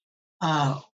 Well,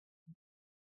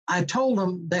 I told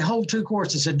them they hold 2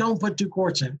 quarts. I said, don't put 2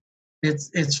 quarts in.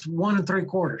 It's 1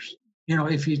 3/4. You know,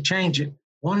 if you change it,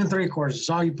 1 3/4 is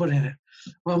all you put in it.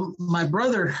 Well, my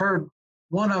brother heard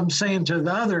one of them saying to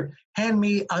the other, hand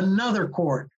me another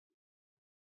quart.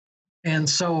 And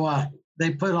so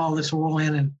they put all this oil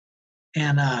in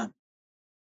and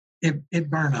it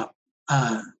burned up.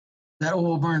 That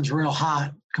oil burns real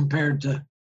hot compared to,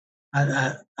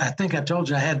 I think I told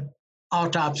you I had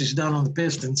autopsies done on the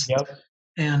pistons. Yep.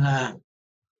 And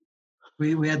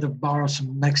we had to borrow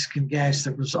some Mexican gas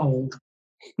that was old.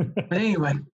 But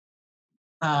anyway,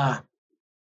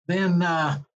 then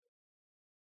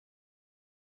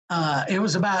it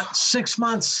was about 6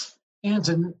 months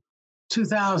into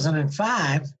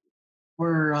 2005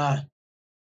 where I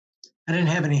didn't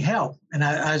have any help, and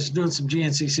I was doing some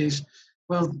GNCCs.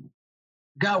 Well,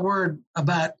 got word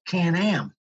about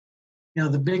Can-Am. You know,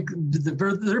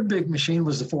 their big machine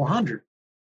was the 400,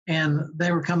 and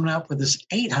they were coming up with this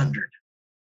 800,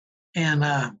 and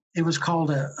it was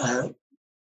called a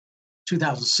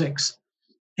 2006.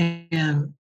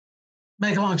 And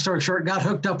make a long story short, got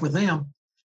hooked up with them,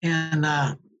 and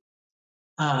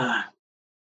I'm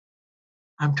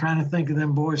trying to think of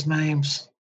them boys' names.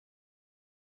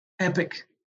 Epic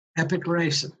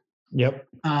Racing. Yep.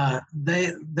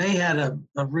 They had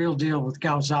a real deal with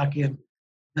Kawasaki, and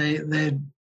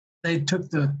they took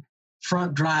the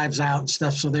front drives out and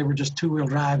stuff, so they were just 2-wheel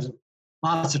drives and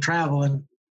lots of travel. And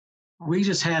we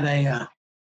just had a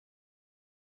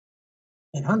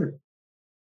 800,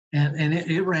 and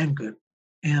it ran good.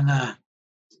 And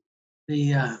they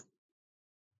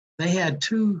had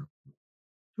 2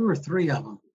 or 3 of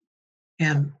them,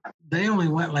 and they only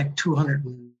went like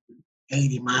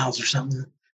 280 miles or something.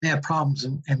 They had problems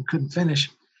and couldn't finish,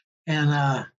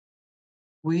 and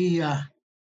we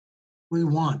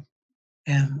won,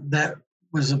 and that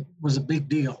was a big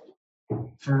deal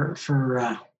for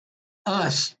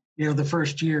us. You know, the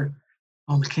first year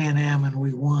on the Can-Am, and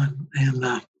we won, and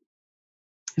it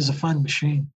was a fun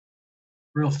machine,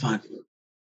 real fun,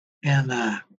 and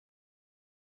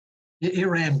it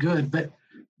ran good. But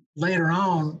later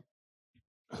on,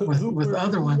 with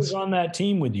other ones, who was on that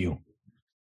team with you?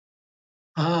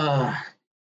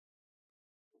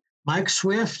 Mike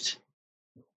Swift.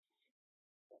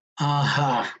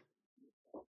 I've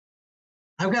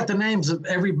got the names of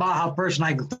every Baja person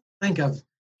I can think of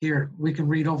here. We can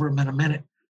read over them in a minute.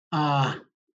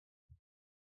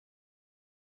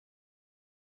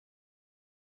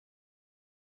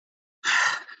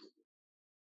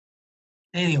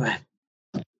 Anyway,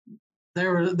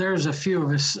 there's a few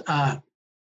of us.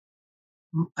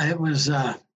 It was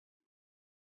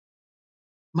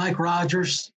Mike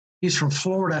Rogers. He's from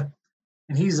Florida,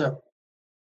 and you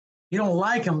don't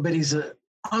like him, but he's an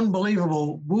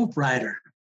unbelievable whoop rider.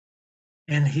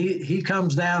 And he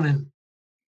comes down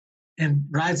and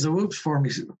rides the whoops for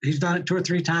me. He's done it 2 or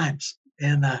 3 times,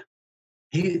 and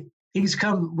he's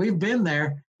come. We've been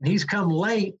there, and he's come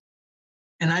late,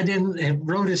 and I didn't and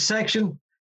rode his section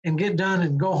and get done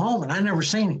and go home, and I never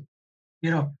seen him,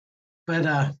 you know.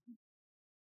 But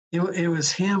it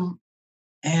was him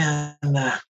and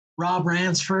Rob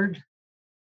Ransford.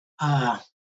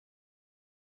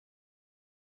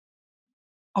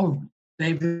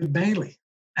 David Bailey.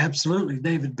 Absolutely,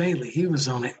 David Bailey. He was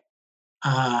on it.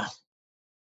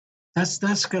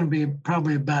 That's going to be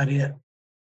probably about it.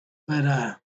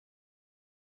 But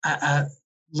I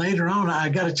later on, I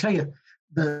got to tell you,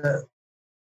 the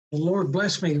Lord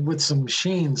blessed me with some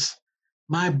machines.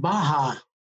 My Baja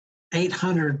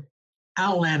 800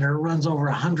 Outlander runs over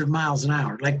 100 miles an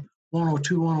hour, like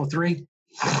 102, 103.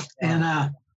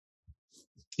 And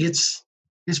it's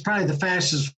probably the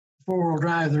fastest 4-wheel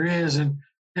drive there is, and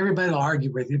everybody will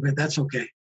argue with you, but that's okay.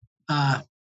 I've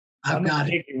got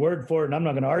it. Take your word for it, and I'm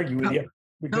not going to argue with you.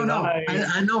 No.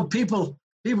 I know people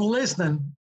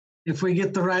listening. If we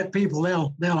get the right people,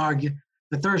 they'll argue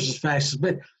that theirs is fastest.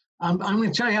 But I'm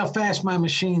going to tell you how fast my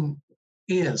machine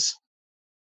is.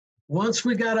 Once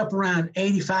we got up around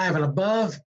 85 and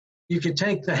above, you could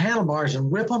take the handlebars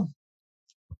and whip them,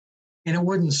 and it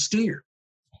wouldn't steer.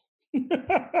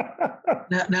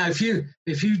 Now, if you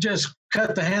just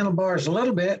cut the handlebars a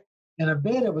little bit and a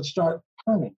bit, it would start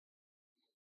turning.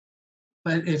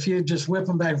 But if you just whip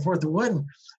them back and forth, it wouldn't.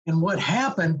 And what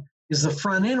happened is the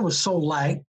front end was so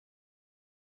light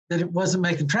that it wasn't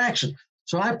making traction.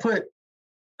 So I put,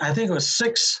 I think it was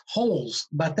 6 holes,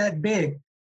 about that big,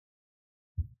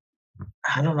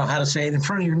 I don't know how to say it, in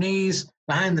front of your knees,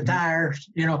 behind the tires,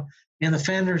 in the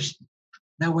fenders.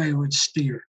 That way it would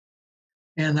steer.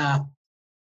 And I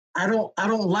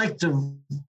don't like to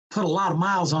put a lot of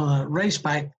miles on a race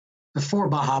bike before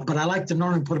Baja, but I like to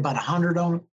normally put about 100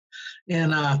 on it.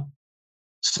 And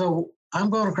so I'm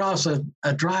going across a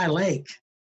dry lake,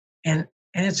 and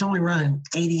it's only running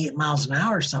 88 miles an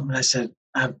hour or something. I said,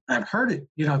 I've heard it.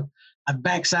 I've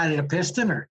backsided a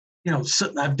piston, or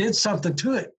I did something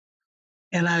to it.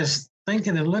 And I was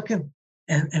thinking and looking,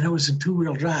 and it was a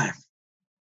 2-wheel drive.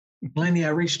 Lenny, I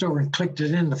reached over and clicked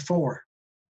it into 4.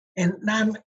 And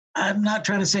I'm not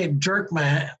trying to say jerk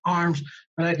my arms,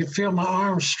 but I could feel my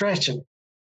arms stretching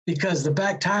because the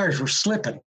back tires were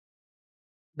slipping.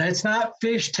 That's not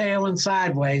fishtailing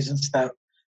sideways and stuff,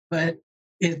 but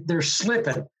they're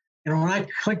slipping. And when I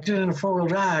clicked it into 4-wheel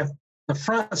drive, the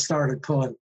front started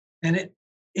pulling. And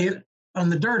it on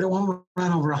the dirt, it won't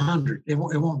run over 100. It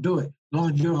won't do it. It'll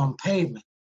only do it on pavement,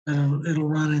 but it'll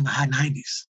run in the high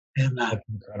 90s. And that's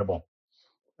incredible.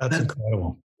 That's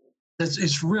incredible.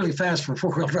 It's really fast for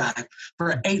 4-wheel drive for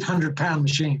an 800-pound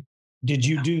machine. Did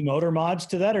you do motor mods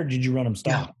to that, or did you run them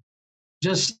stock? Yeah.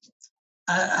 Just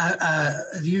I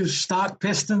use stock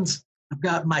pistons. I've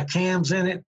got my cams in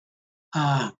it.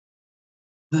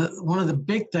 One of the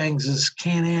big things is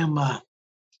Can-Am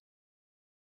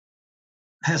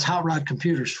has hot rod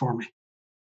computers for me.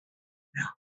 Yeah,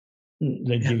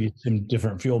 they give you some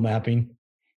different fuel mapping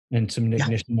and some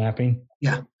ignition mapping.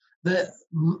 Yeah,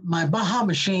 my Baja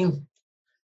machine.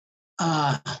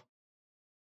 How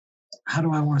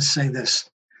do I want to say this?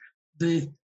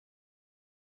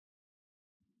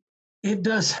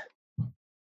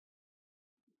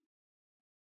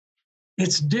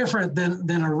 It's different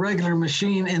than a regular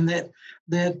machine in that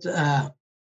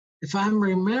if I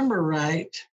remember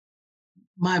right,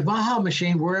 my Baja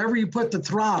machine, wherever you put the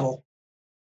throttle,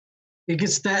 it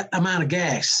gets that amount of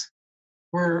gas.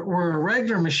 Where a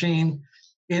regular machine,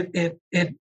 it's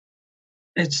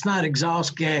not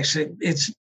exhaust gas. If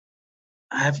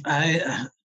I'd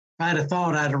have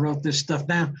thought, I'd have wrote this stuff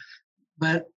down,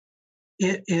 but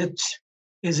it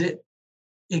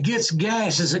gets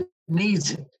gas as it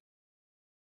needs it.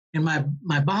 In my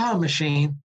Baja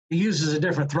machine, it uses a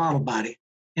different throttle body,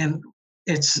 and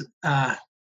it's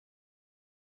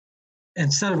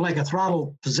instead of like a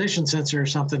throttle position sensor or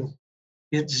something,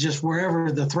 it's just wherever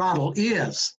the throttle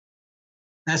is,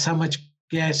 that's how much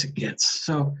gas it gets.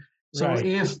 So right.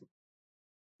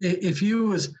 if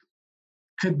you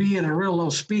could be at a real low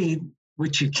speed,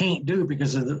 which you can't do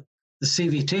because of the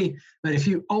CVT, but if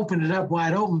you open it up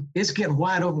wide open, it's getting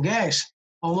wide open gas,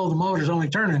 although the motor's only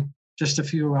turning just a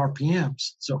few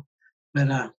RPMs. So,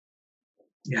 but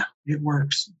it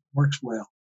works well.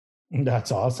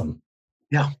 That's awesome.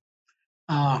 Yeah.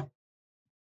 I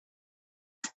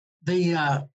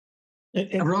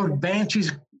rode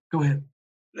Banshees. Go ahead.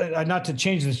 Not to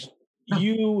change this. No.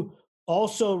 You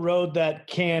also rode that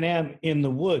Can-Am in the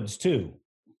woods too.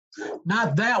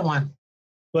 Not that one.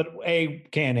 But a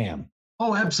Can-Am.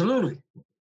 Oh, absolutely.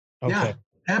 Okay. Yeah,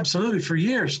 absolutely. For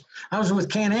years. I was with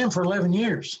Can-Am for 11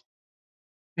 years.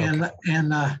 And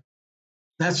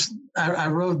that's I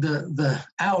rode the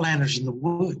Outlanders in the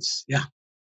woods. Yeah.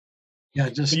 Yeah,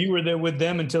 so you were there with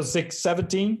them until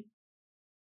 17?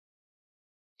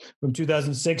 From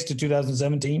 2006 to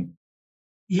 2017?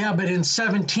 Yeah, but in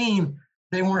 17,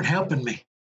 they weren't helping me.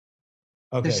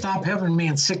 Okay. They stopped helping me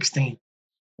in 16.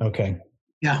 Okay.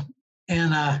 Yeah.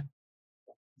 And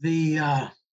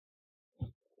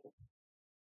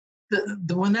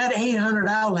when that 800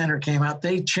 Outlander came out,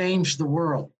 they changed the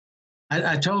world.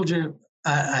 I told you,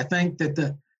 I think that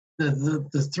the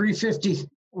 350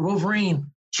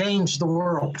 Wolverine changed the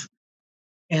world.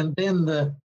 And then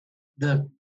the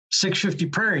 650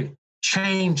 Prairie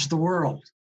changed the world.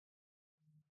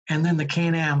 And then the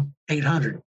Can-Am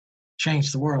 800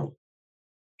 changed the world.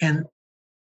 And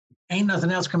ain't nothing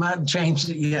else come out and changed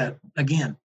it yet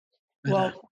again.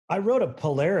 Well, I wrote a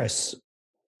Polaris.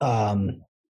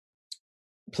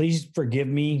 Please forgive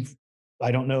me.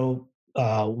 I don't know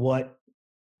what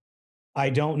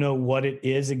it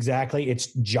is exactly. It's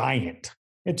giant.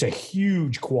 It's a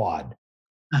huge quad,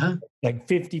 like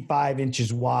 55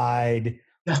 inches wide.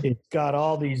 Yeah. It's got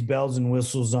all these bells and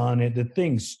whistles on it. The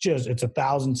thing's it's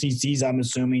 1,000 cc's, I'm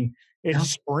assuming. It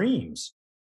screams.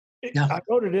 I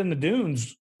rode it in the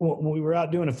dunes when we were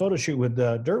out doing a photo shoot with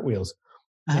Dirt Wheels.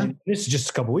 And this is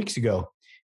just a couple weeks ago.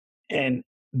 And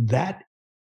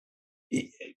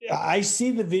I see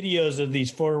the videos of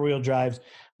these 4-wheel drives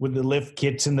with the lift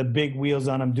kits and the big wheels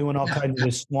on them, doing all kinds of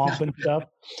this swamp and stuff.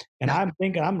 And I'm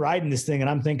thinking, I'm riding this thing and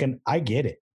I'm thinking, I get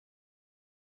it.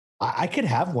 I could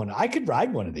have one. I could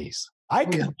ride one of these. I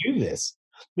could do this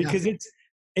because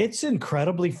it's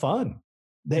incredibly fun.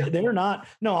 They're not.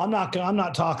 No, I'm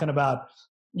not talking about.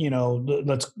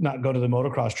 Let's not go to the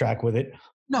motocross track with it.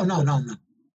 No.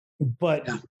 But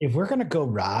if we're going to go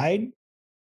ride,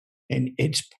 and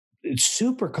it's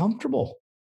super comfortable.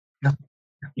 Yeah.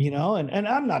 And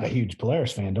I'm not a huge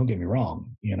Polaris fan. Don't get me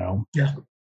wrong. Yeah.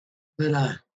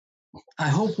 But I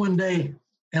hope one day,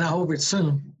 and I hope it's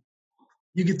soon,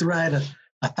 you get to ride a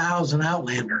 1,000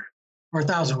 Outlander or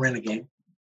 1,000 Renegade.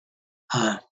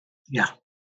 Yeah.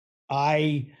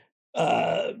 If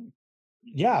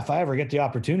I ever get the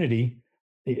opportunity,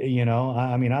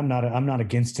 I'm not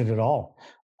against it at all.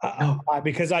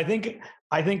 Because I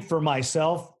think for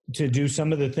myself to do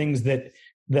some of the things that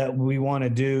we want to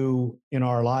do in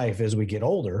our life as we get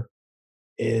older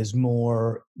is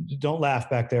more. Don't laugh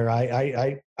back there.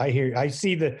 I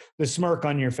see the smirk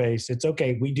on your face. It's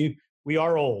okay. We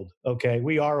are old. Okay.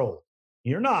 We are old.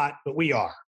 You're not, but we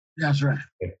are. That's right.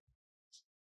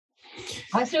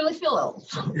 I certainly feel old.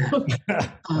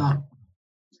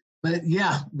 But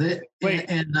yeah,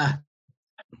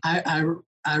 I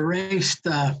raced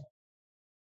a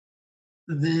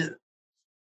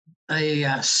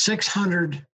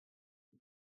 600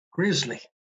 Grizzly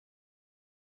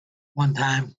one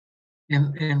time,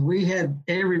 and we had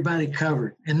everybody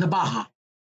covered in the Baja.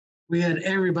 We had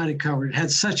everybody covered. It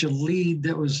had such a lead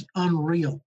that was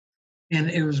unreal, and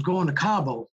it was going to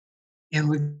Cabo, and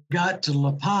we got to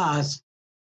La Paz,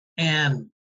 and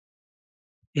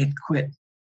it quit.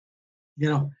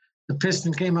 The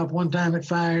piston came up one time, it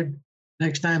fired.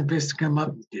 Next time, piston come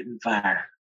up, it didn't fire.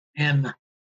 And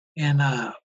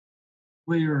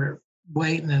we were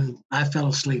waiting, and I fell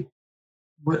asleep.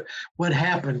 What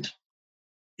happened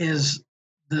is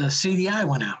the CDI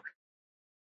went out,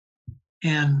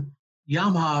 and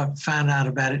Yamaha found out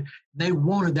about it. They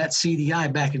wanted that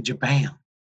CDI back in Japan.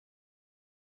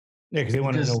 Yeah, because they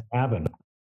wanted to know what happened.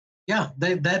 Yeah,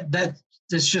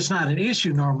 that's just not an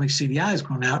issue normally. CDI is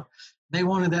going out. They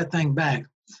wanted that thing back.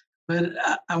 But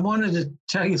I wanted to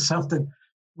tell you something.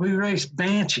 We raced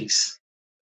Banshees,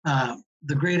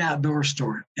 the Great Outdoor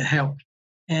Store. It helped,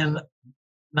 and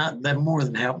not that more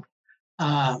than helped.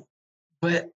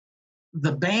 But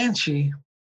the Banshee,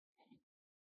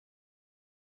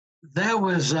 that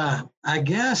was, I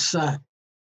guess, the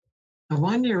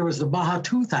one year was the Baja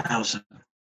 2000,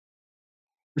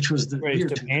 which was the year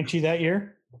the Banshee that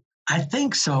year. I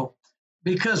think so,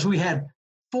 because we had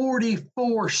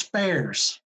 44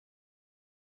 spares.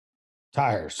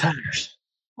 Tires.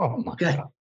 Oh my God.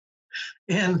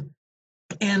 And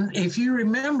if you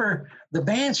remember, the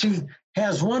Banshee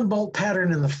has one bolt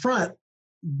pattern in the front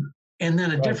and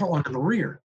then a different one in the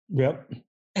rear. Yep.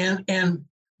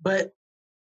 But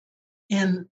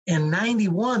in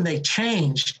 91 they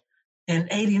changed, and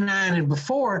 89 and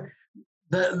before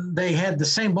they had the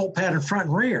same bolt pattern front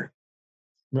and rear.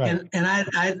 Right. And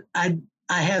I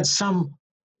had some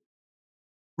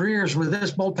rears with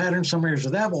this bolt pattern, some rears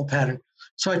with that bolt pattern.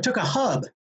 So I took a hub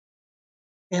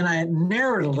and I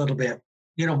narrowed it a little bit,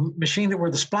 machined it where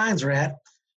the splines are at.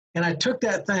 And I took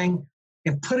that thing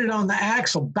and put it on the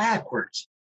axle backwards.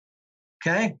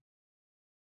 Okay.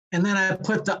 And then I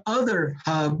put the other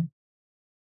hub,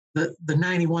 the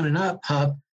 91 and up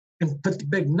hub, and put the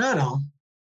big nut on,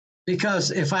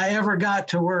 because if I ever got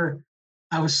to where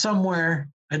I was somewhere,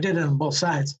 I did it on both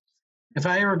sides. If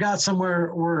I ever got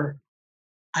somewhere where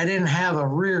I didn't have a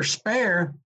rear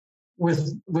spare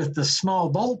with the small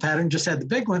bolt pattern, just had the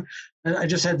big one, I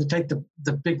just had to take the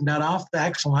big nut off, the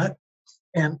axle nut,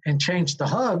 and change the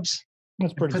hubs.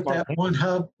 That's pretty put smart. That one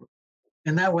hub,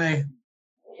 and that way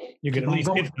you can at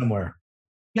least get somewhere.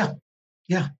 Yeah,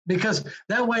 because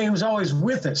that way it was always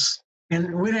with us,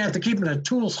 and we didn't have to keep it in a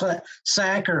tool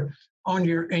sack or in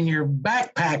your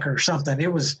backpack or something.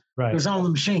 It was It was on the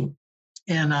machine,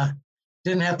 and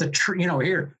didn't have to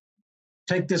here,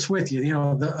 take this with you.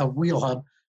 A wheel hub,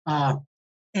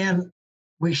 and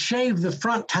we shaved the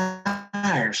front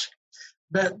tires.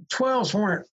 The 12s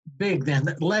weren't big then;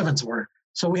 the 11s were.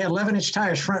 So we had 11-inch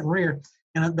tires front and rear,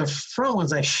 and the front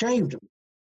ones I shaved them,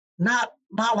 not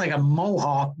like a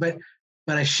mohawk, but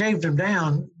I shaved them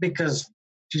down because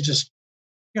you just,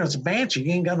 it's a Banshee.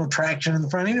 You ain't got no traction in the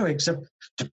front anyway, except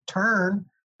to turn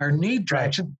or need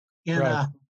traction. And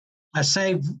I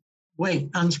saved weight,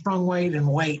 unsprung weight, and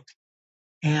weight,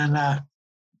 and I'm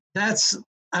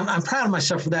proud of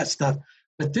myself for that stuff.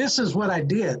 But this is what I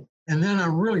did, and then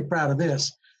I'm really proud of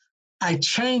this. I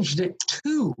changed it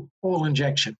to oil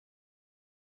injection.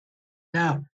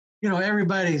 Now,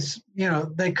 everybody's,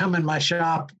 they come in my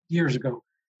shop years ago,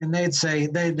 and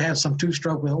they'd have some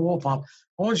two-stroke with an oil pump.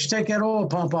 Why don't you take that oil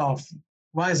pump off?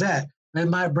 Why is that? It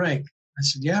might break. I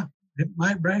said, yeah, it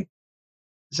might break.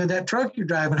 I said, that truck you're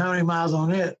driving, how many miles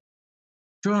on it?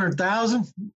 200,000?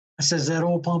 I said, is that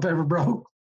oil pump ever broke?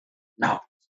 No.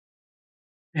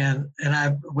 And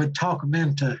I would talk them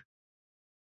into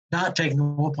not taking the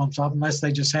oil pumps off unless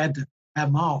they just had to have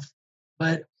them off.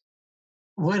 But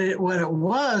what it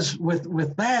was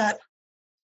with that,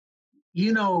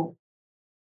 you know,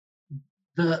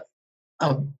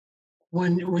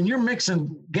 when you're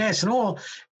mixing gas and oil,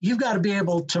 you've got to be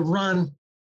able to run,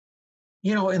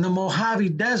 you know, in the Mojave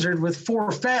Desert with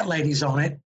 4 fat ladies on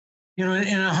it, you know,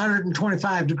 in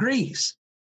 125 degrees.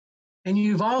 And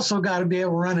you've also got to be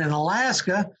able to run in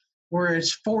Alaska where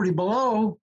it's 40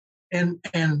 below, and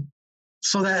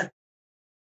so that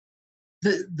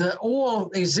the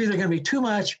oil is either going to be too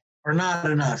much or not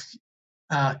enough.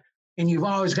 And you've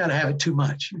always got to have it too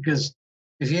much, because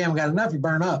if you haven't got enough, you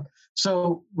burn up.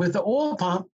 So with the oil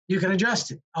pump, you can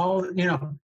adjust it.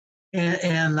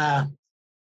 And I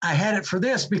had it for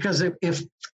this because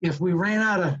if we ran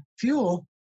out of fuel,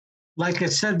 like I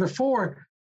said before,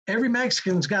 every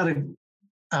Mexican's got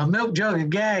a milk jug of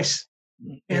gas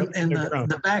in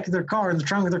the back of their car, in the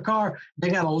trunk of their car. They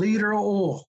got a liter of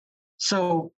oil.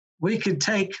 So we could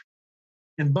take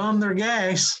and bum their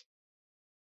gas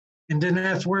and didn't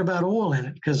have to worry about oil in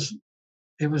it because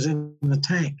it was in the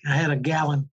tank. I had a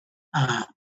gallon. It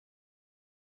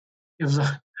was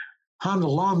a Honda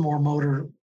lawnmower motor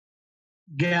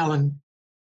gallon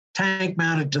tank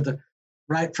mounted to the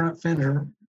right front fender,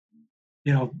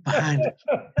 you know, behind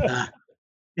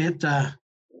it.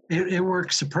 It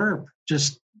works superb,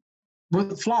 just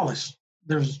with flawless.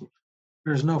 There's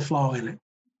no flaw in it,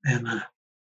 and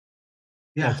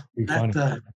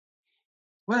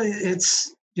well,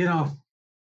 it's, you know,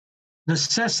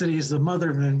 necessity is the mother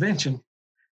of invention,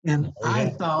 and I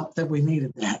thought that we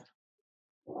needed that,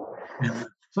 and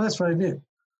so that's what I did.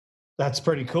 That's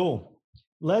pretty cool.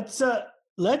 Let's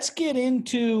get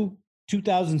into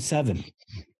 2007.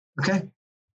 Okay.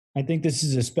 I think this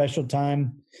is a special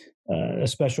time, a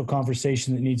special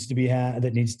conversation that needs to be had.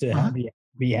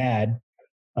 Be had.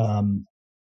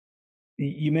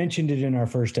 You mentioned it in our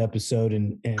first episode,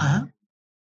 and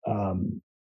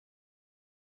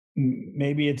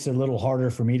maybe it's a little harder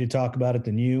for me to talk about it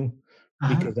than you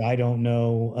because I don't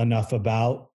know enough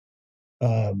about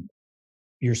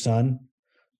your son.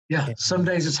 Yeah, some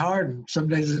days it's hard, and some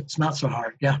days it's not so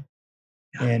hard. Yeah.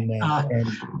 And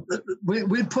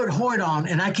we put Hoyt on,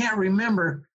 and I can't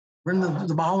remember. We're in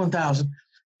the Baja 1000,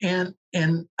 and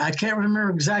I can't remember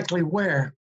exactly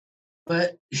where,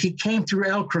 but he came through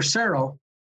El Crucero,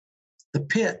 the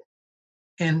pit,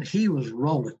 and he was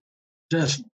rolling.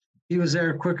 He was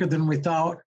there quicker than we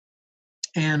thought,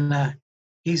 and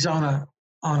he's on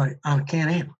a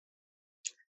Can-Am,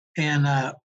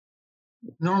 and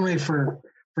normally for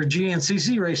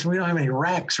GNCC racing we don't have any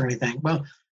racks or anything. Well,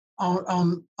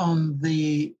 on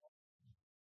the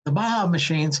Baja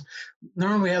machines,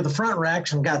 normally we have the front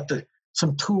racks and got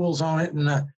some tools on it and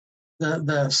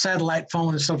the satellite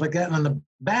phone and stuff like that. And on the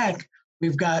back,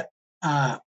 we've got,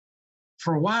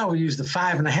 for a while, we used the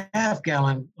 5.5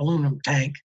 gallon aluminum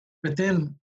tank, but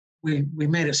then we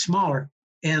made it smaller.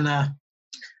 And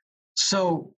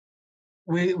so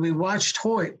we watched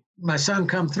Hoyt, my son,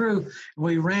 come through.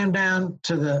 We ran down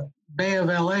to the Bay of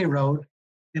LA road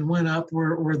and went up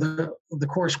where the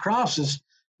course crosses.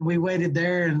 We waited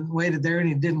there, and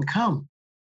he didn't come.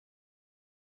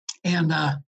 And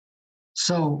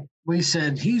so we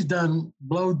said, he's done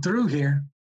blowed through here.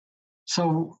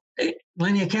 So,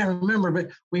 Lenny, I can't remember, but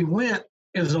we went.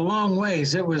 It was a long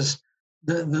ways. It was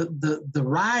the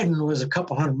riding was a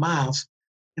couple hundred miles,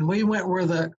 and we went where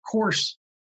the course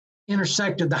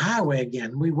intersected the highway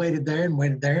again. We waited there,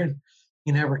 and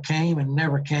he never came, and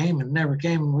never came, and never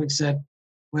came. And we said,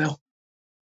 well,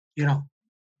 you know,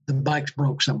 the bike's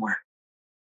broke somewhere.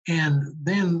 And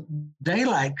then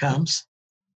daylight comes,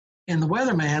 and the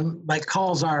weatherman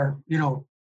calls our, you know,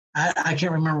 I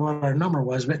can't remember what our number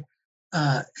was, but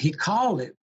he called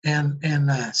it and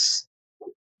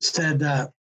said,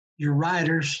 your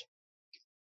rider's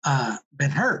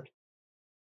been hurt.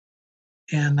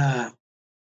 And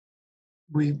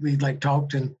we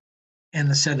talked and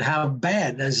they said, how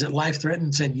bad? Is it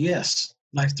life-threatening? Said, yes,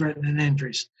 life-threatening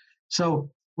injuries. So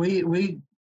we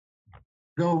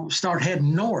go start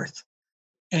heading north,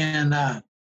 and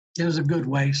it was a good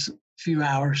ways, a few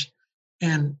hours,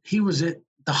 and he was at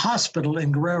the hospital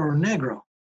in Guerrero Negro.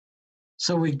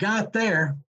 So we got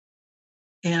there,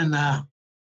 and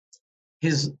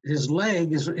his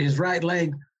leg, his right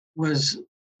leg was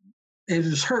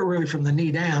hurt really from the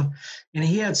knee down, and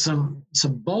he had some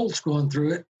bolts going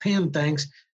through it, pin things,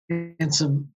 and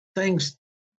some things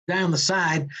down the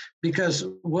side, because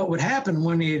what would happen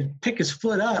when he'd pick his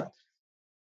foot up,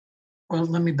 well,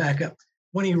 let me back up.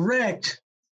 When he wrecked,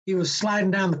 he was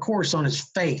sliding down the course on his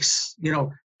face,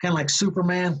 kind of like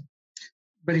Superman,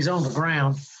 but he's on the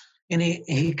ground. And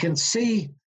he can see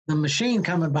the machine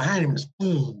coming behind him. It's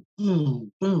boom,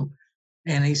 boom, boom.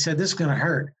 And he said, this is going to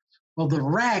hurt. Well, the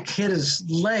rack hit his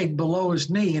leg below his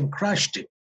knee and crushed it.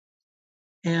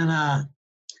 And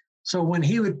so when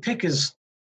he would pick his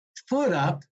foot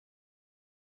up,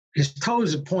 his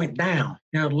toes would point down,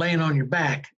 laying on your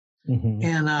back. Mm-hmm.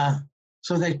 And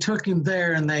so they took him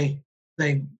there and they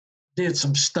did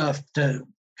some stuff to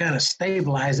kind of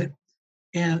stabilize it.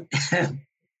 And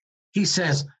he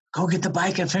says, go get the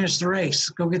bike and finish the race.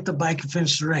 Go get the bike and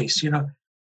finish the race.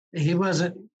 He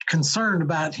wasn't concerned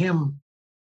about him.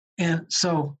 And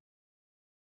so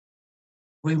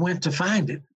we went to find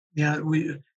it.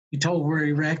 He told where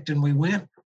he wrecked, and we went,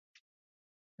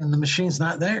 and the machine's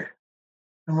not there.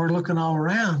 And we're looking all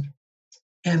around,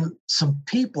 and some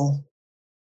people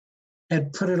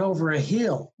had put it over a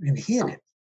hill and hid it.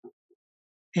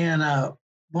 And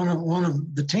one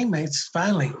of the teammates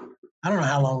finally, I don't know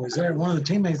how long it was there, one of the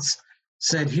teammates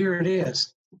said, here it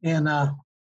is. And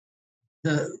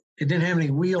it didn't have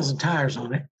any wheels and tires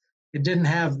on it. It didn't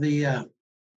have the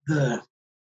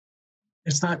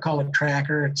it's not called a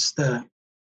tracker, it's the,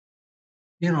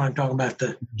 what I'm talking about,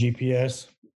 the GPS.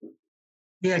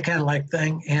 Yeah, kind of like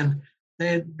thing. And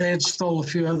they had stole a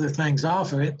few other things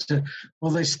off of it.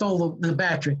 They stole the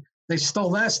battery. They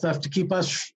stole that stuff to keep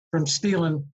us from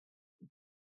stealing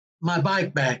my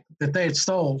bike back that they had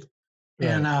stole. Right.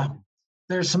 And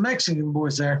there's some Mexican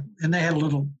boys there, and they had a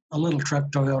little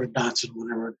truck, Toyota Datsun,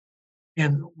 whatever.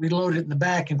 And we loaded it in the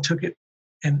back and took it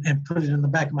and put it in the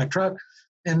back of my truck.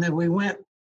 And then we went,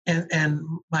 and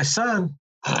my son,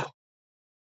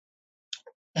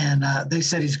 and they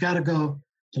said he's got to go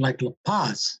to like La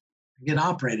Paz and get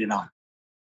operated on.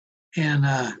 And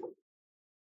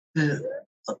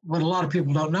what a lot of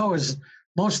people don't know is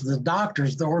most of the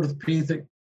doctors, the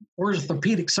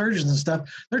orthopedic surgeons and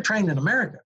stuff, they're trained in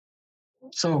America.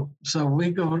 So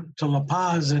we go to La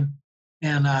Paz, and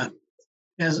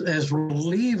as we're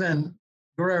leaving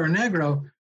Guerrero Negro,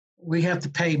 we have to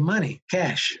pay money,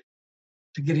 cash,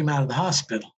 to get him out of the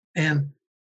hospital. And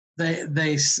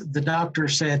the doctor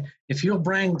said, if you'll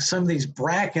bring some of these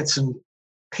brackets and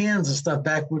pins and stuff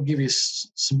back, we'll give you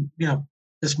some,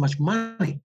 this much money.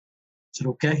 I said,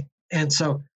 okay. And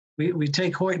so we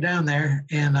take Hoyt down there,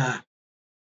 and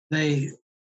they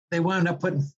wound up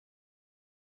putting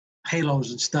halos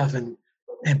and stuff and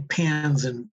pins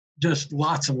and just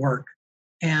lots of work.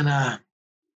 And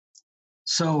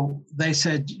so they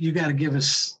said, you got to give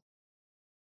us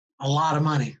a lot of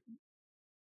money,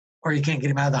 or you can't get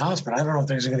him out of the hospital. I don't know if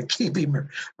they're going to keep him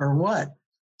or what.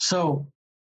 So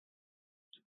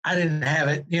I didn't have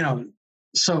it,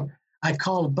 So I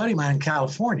called a buddy of mine in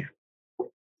California,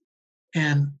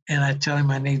 and I tell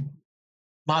him I need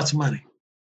lots of money.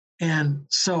 And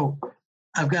so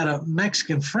I've got a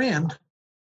Mexican friend,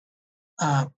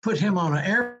 put him on an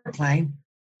airplane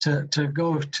to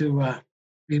go to,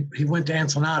 he went to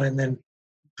Ensenada and then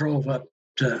drove up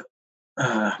to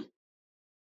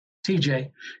TJ.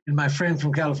 And my friend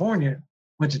from California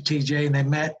went to TJ, and they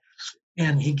met,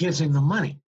 and he gives him the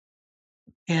money.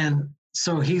 And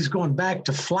so he's going back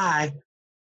to fly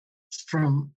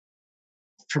from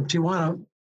Tijuana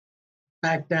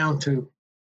back down to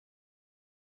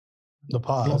La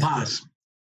Paz.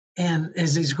 And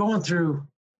as he's going through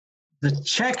the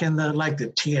check-in,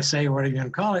 the TSA or whatever you're going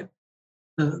to call it,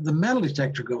 the metal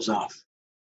detector goes off.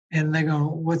 And they go,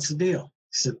 what's the deal?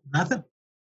 He said, nothing.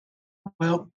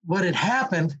 Well, what had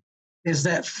happened is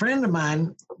that friend of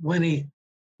mine, when he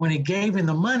gave him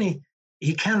the money,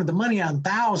 he counted the money on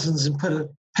thousands and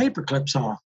put paper clips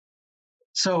on.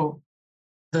 So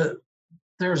there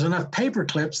was enough paper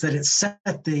clips that it set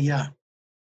the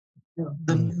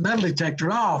metal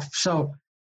detector off. So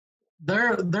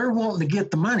they're wanting to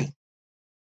get the money.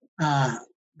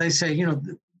 They say,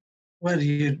 what, are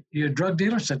you a drug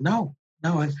dealer? I said, no.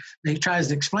 And he tries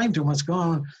to explain to them what's going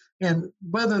on. And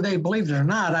whether they believed it or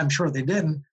not, I'm sure they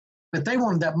didn't, but they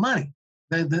wanted that money.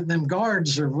 Them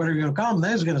guards, or whatever you're going to call them,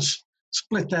 they was going to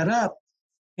split that up.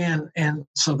 And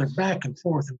so they're back and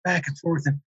forth.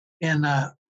 And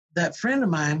that friend of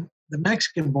mine, the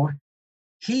Mexican boy,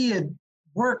 he had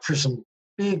worked for some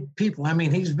big people. I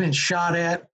mean, he's been shot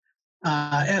at,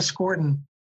 escorting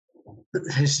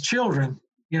his children.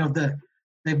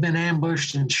 They've been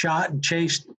ambushed and shot and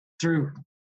chased through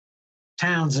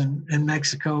towns in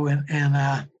Mexico. And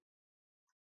in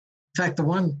fact, the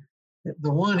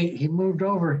one he moved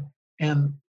over,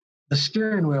 and the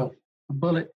steering wheel, a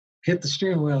bullet hit the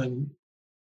steering wheel and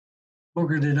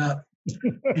boogered it up.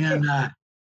 And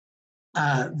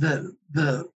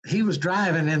he was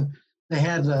driving, and they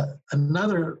had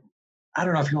another, I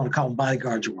don't know if you want to call them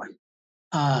bodyguards or what,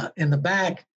 in the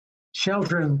back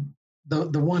sheltering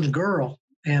the one girl,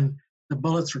 and the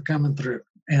bullets were coming through,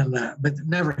 and but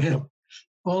never hit them.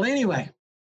 Well, anyway,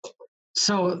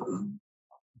 so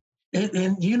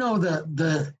and you know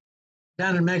the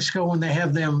down in Mexico when they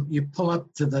have them, you pull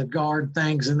up to the guard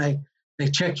things and they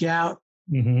check you out.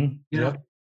 Mm-hmm. You know,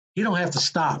 you don't have to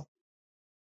stop.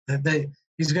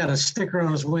 He's got a sticker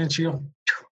on his windshield.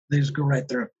 They just go right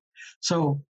through.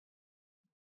 So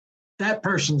that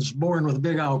person's born with a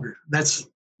big auger. That's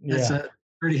a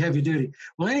pretty heavy duty.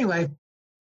 Well, anyway,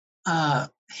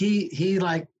 he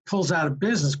like pulls out a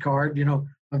business card, you know,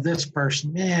 of this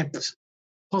person.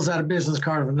 Pulls out a business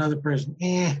card of another person.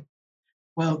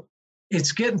 Well,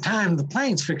 it's getting time. The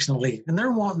plane's fixing to leave, and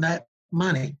they're wanting that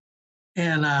money.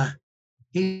 And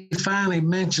he finally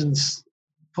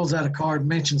pulls out a card,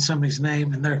 mentions somebody's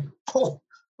name, and they're,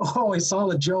 he saw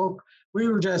the joke. We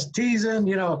were just teasing,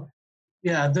 you know.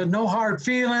 Yeah, there's no hard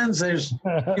feelings. There's,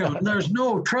 there's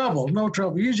no trouble.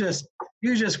 You just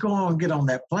go on and get on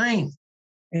that plane.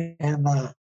 And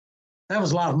that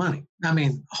was a lot of money. I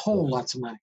mean, whole lots of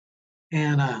money.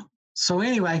 And so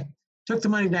anyway, took the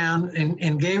money down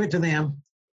and gave it to them,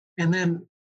 and then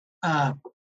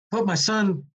put my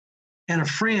son and a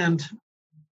friend,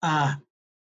 and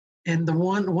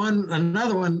another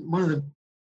one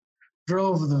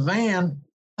drove the van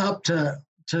up to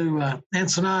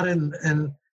Ensenada,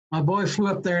 and my boy flew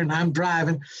up there, and I'm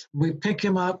driving. We pick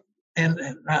him up, and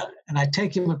I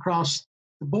take him across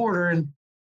the border, and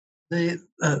the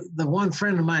one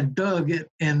friend of mine, Doug,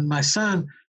 and my son,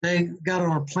 they got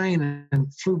on a plane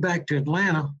and flew back to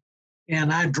Atlanta,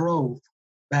 and I drove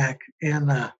back.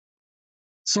 And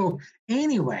so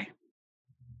anyway,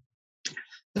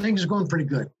 things are going pretty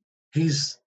good.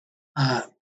 He's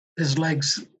his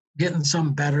legs getting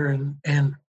some better,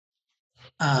 and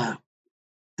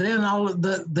then all of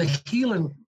the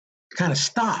healing kind of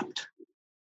stopped,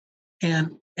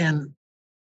 and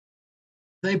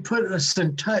they put us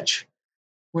in touch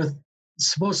with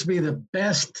supposed to be the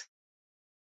best,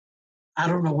 I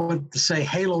don't know what to say,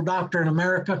 halo doctor in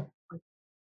America,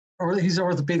 or he's an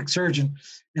orthopedic surgeon,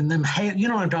 and them, you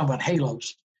know what I'm talking about,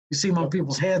 halos. You see them on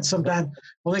people's heads sometimes.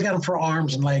 Well, they got them for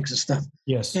arms and legs and stuff.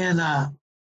 Yes. And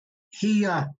he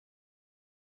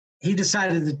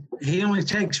decided that he only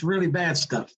takes really bad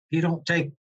stuff. He don't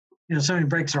take, somebody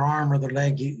breaks their arm or their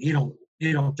leg, he don't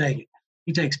take it.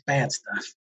 He takes bad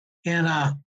stuff.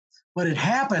 And what had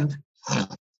happened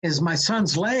is my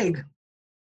son's leg,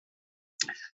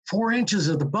 4 inches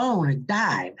of the bone had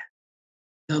died.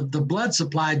 The blood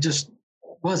supply just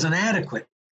wasn't adequate.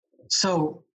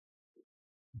 So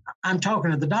I'm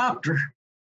talking to the doctor,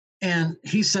 and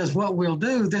he says, what we'll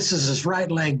do, this is his right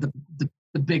leg,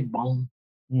 the big bone.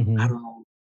 Mm-hmm. I don't know,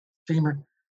 femur.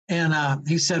 And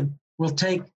he said, we'll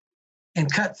take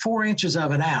and cut 4 inches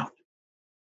of it out.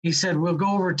 He said, we'll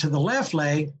go over to the left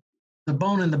leg, the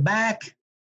bone in the back,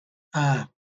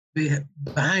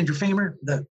 behind your femur.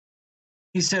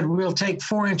 He said, we'll take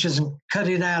 4 inches and cut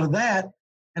it out of that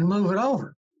and move it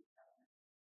over.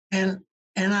 And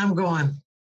I'm going,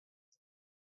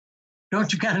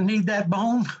 don't you kind of need that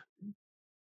bone?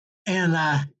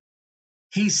 And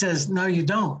he says, no, you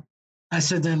don't. I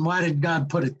said, then why did God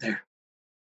put it there?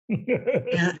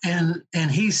 and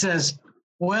he says,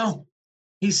 well,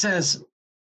 he says,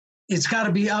 it's got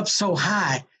to be up so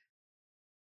high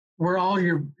where all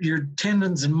your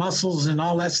tendons and muscles and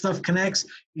all that stuff connects.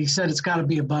 He said, it's got to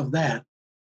be above that.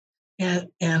 And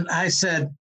I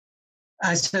said,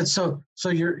 so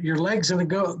your leg's going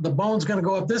to go, the bone's going to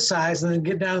go up this size and then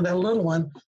get down to that little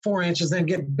one, 4 inches, then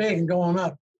get big and go on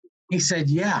up. He said,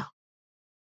 yeah.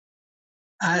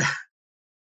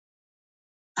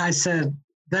 I said,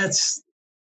 that's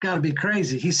got to be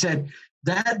crazy. He said,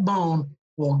 that bone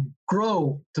will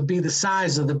grow to be the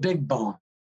size of the big bone.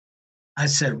 I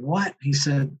said, what? He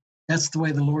said, that's the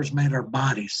way the Lord's made our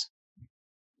bodies.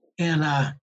 And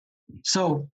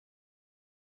so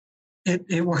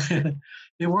it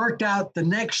worked out the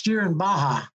next year in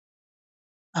Baja,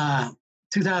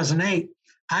 2008.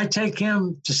 I take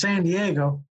him to San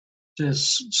Diego, to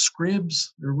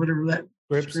Scripps or whatever that.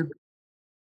 Scripps.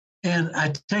 And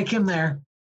I take him there.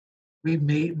 We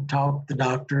meet and talk with the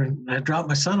doctor, and I drop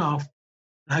my son off.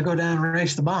 I go down and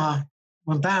race the Baja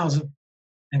 1000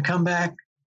 and come back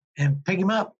and pick him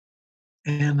up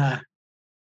and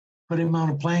put him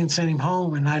on a plane, sent him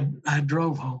home, and I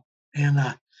drove home. And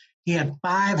he had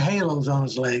 5 halos on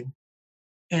his leg,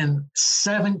 and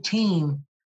 17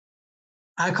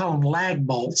 I call them lag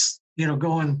bolts,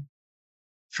 going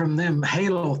from them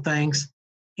halo things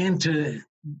into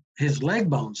his leg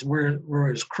bones where it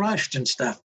was crushed and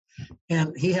stuff.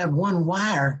 And he had one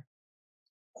wire,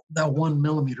 the 1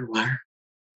 millimeter wire,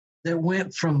 that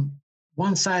went from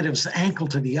one side of his ankle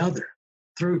to the other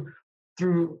through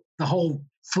the whole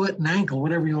foot and ankle,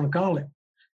 whatever you want to call it.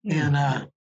 And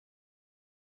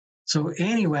so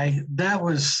anyway, it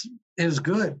was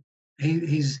good.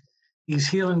 He's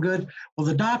healing good. Well,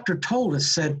 the doctor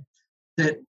said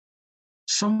that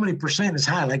so many percent is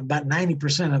high, like about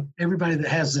 90% of everybody that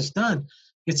has this done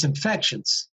gets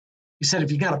infections. He said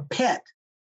if you got a pet,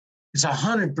 it's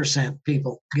 100%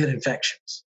 people get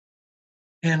infections.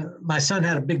 And my son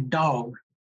had a big dog,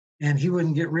 and he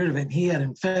wouldn't get rid of it. He had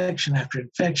infection after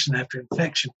infection after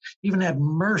infection. Even had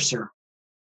MRSA,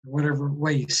 whatever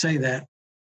way you say that.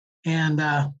 And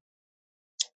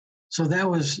so that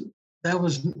was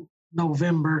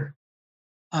November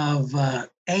of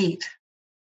 8,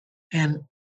 and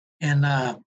in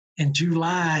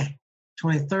July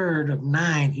 23rd of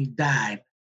 9 he died,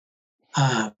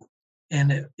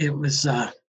 and it was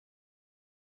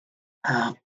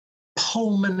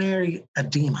pulmonary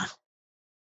edema,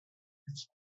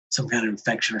 some kind of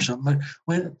infection or something.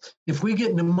 But if we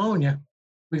get pneumonia,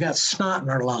 we got snot in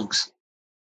our lungs.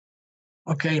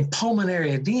 Okay, and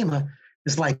pulmonary edema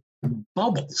is like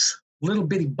bubbles, little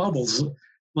bitty bubbles,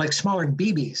 like smaller than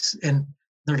BBs, and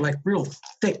they're like real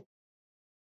thick.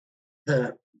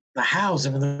 The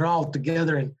housing, and they're all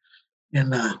together,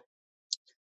 and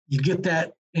you get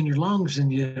that in your lungs,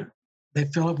 and they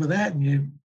fill up with that,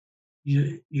 and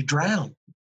you drown.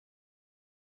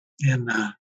 And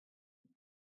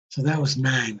so that was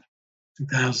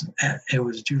 2000. It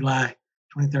was July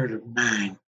 23rd of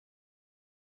 9.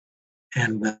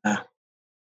 And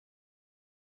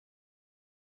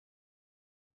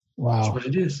wow, that's what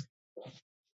it is.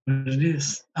 What it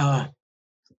is. But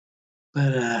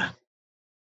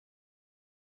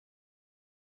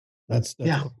that's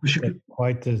yeah,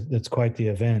 that's quite the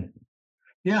event.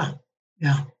 Yeah.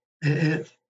 The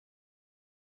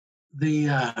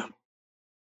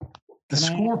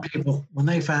SCORE people, when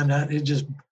they found out, it just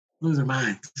blew their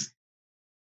minds.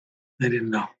 They didn't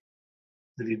know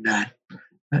that he died.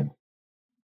 But,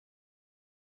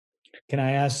 can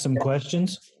I ask some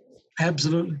questions?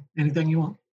 Absolutely. Anything you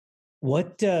want.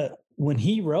 What when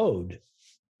he rode,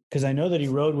 because I know that he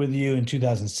rode with you in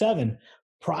 2007.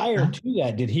 Prior to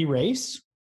that, did he race?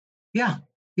 Yeah.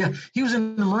 He was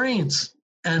in the Marines,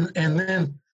 and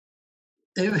then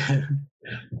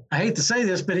I hate to say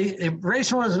this, but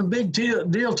racing wasn't a big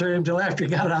deal to him until after he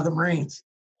got out of the Marines.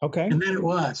 Okay. And then it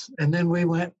was, and then we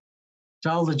went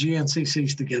to all the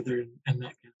GNCCs together and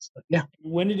that kind of stuff. Yeah.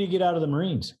 When did he get out of the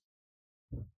Marines?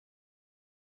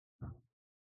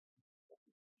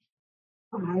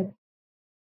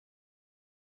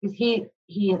 He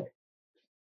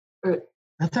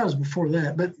I thought it was before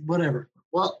that, but whatever.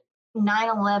 Well,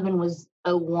 9/11 was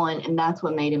 01, and that's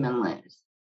what made him enlist.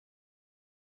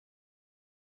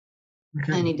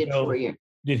 Okay. And he did 4 years.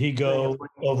 Did he go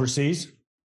overseas?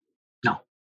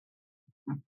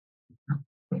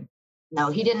 No,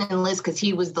 he didn't enlist because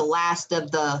he was the last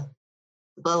of the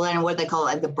bloodline, what they call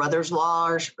it, like the brothers'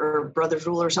 law or brothers'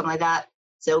 rule or something like that.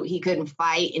 So he couldn't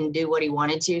fight and do what he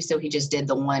wanted to. So he just did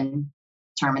the one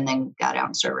term and then got out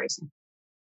and started racing.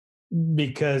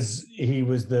 Because he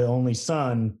was the only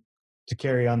son to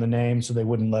carry on the name, so they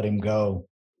wouldn't let him go.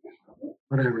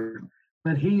 Whatever.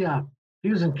 But he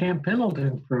was in Camp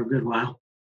Pendleton for a good while.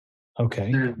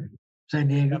 Okay. There in San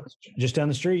Diego. Just down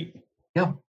the street.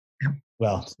 Yeah.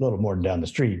 Well, it's a little more than down the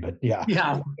street, but yeah.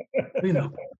 Yeah. We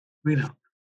know. But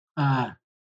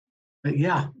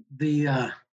yeah,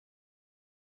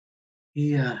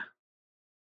 he had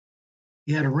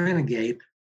a Renegade,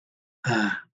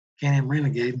 Can-Am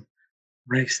Renegade,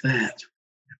 raced that.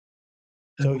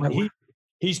 So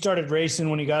he started racing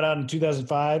when he got out in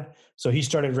 2005. So he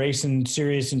started racing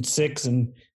serious in 6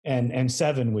 and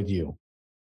 7 with you.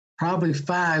 Probably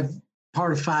 5,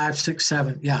 part of 5, 6,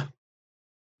 7. Yeah.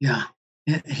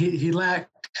 He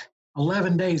lacked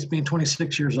 11 days being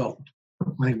 26 years old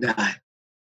when he died.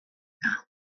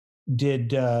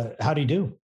 Yeah. How'd he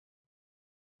do?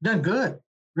 Done good,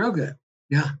 real good.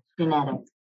 Yeah.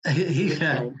 Genetics.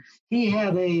 He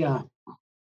had a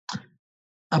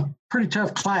pretty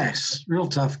tough class, real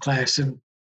tough class, and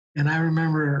I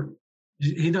remember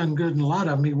he done good in a lot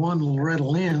of them. He won Loretta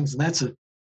Lynn's, and that's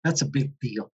a big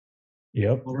deal.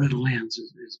 Yep. Loretta Lynn's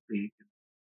is big.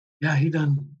 Yeah, he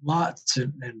done lots,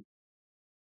 and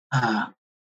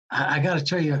I got to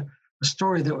tell you a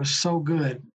story that was so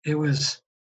good. It was,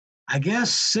 I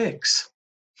guess, 6.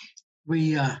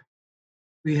 We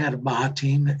we had a Baja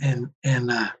team, and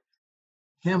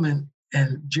him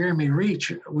and Jeremy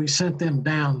Reach, we sent them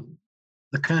down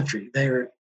the country. They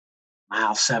were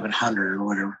mile 700 or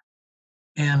whatever,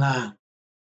 and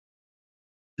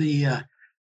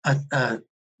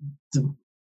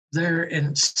there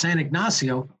in San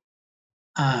Ignacio,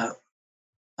 a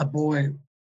boy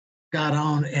got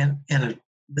on and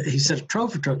he said a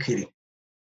trophy truck hit him,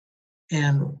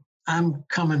 and I'm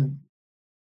coming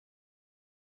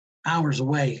hours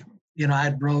away.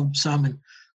 I'd rode some and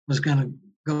was going to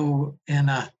go and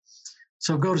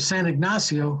so go to San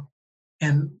Ignacio,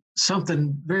 and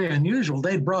something very unusual.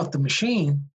 They'd brought the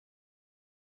machine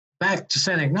back to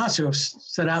San Ignacio,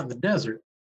 set out in the desert,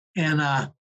 and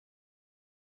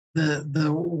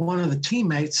the one of the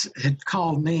teammates had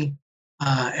called me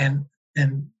and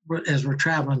as we're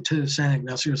traveling to San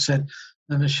Ignacio, said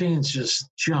the machine's just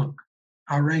junk.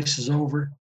 Our race is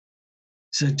over.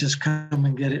 Said just come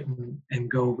and get it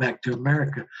and go back to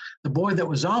America. The boy that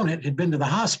was on it had been to the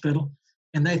hospital,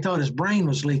 and they thought his brain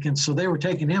was leaking, so they were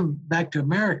taking him back to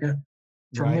America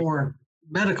for more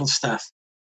medical stuff.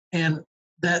 And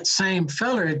that same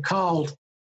feller had called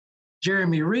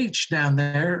Jeremy Reach down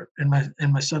there and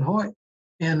my son Hoyt,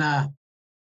 and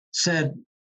said,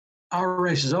 our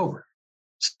race is over.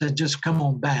 Said, just come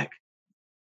on back.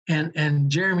 And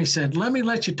Jeremy said, let me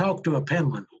let you talk to a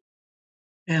penman,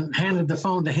 and handed the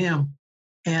phone to him.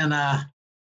 And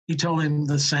he told him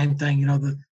the same thing,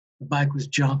 the bike was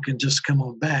junk and just come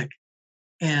on back.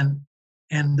 And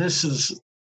this is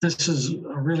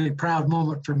a really proud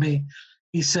moment for me.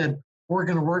 He said, we're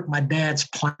going to work my dad's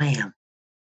plan.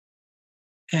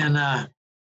 And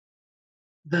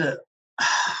the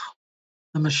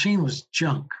machine was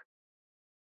junk.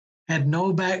 Had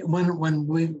no back when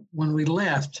we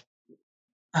left.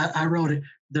 I wrote it.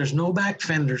 There's no back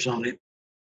fenders on it.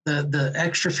 The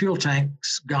extra fuel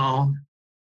tank's gone.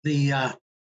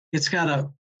 It's got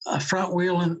a front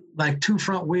wheel and like two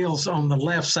front wheels on the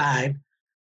left side,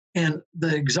 and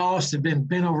the exhaust had been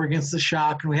bent over against the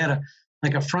shock, and we had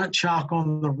a front shock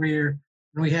on the rear,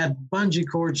 and we had bungee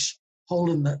cords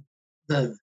holding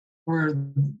the where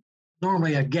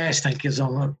normally a gas tank is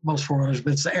on most four-wheelers,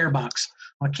 but it's the airbox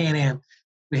on a Can-Am.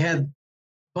 We had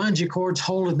bungee cords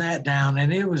holding that down,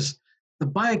 and the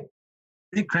bike,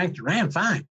 it cranked, it ran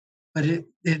fine, but it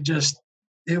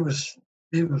was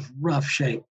rough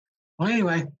shape. Well,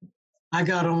 anyway, I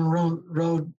got on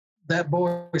rode that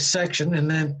boy's section, and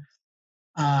then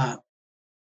I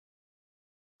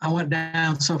went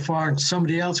down so far, and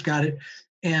somebody else got it,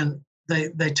 and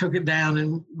they took it down,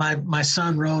 and my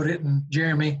son rode it, and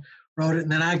Jeremy rode it,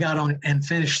 and then I got on and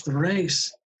finished the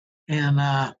race, and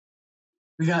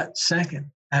we got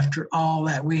second. After all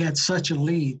that, we had such a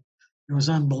lead; it was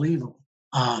unbelievable.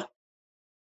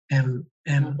 And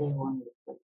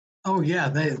oh yeah,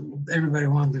 everybody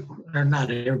wanted to, or not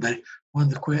everybody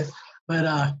wanted to quit,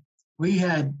 but we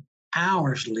had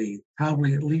hours lead,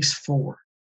 probably at least 4,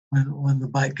 when the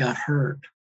bike got hurt.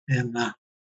 And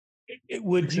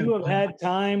would you have had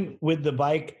time with the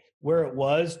bike where it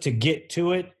was to get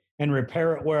to it and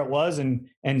repair it where it was and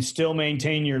still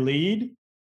maintain your lead?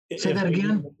 Say that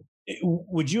again.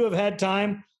 Would you have had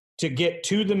time to get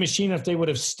to the machine if they would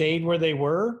have stayed where they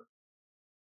were?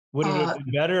 Would it have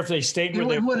been better if they stayed where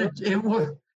they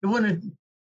were? It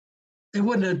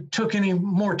wouldn't have took any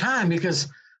more time because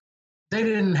they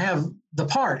didn't have the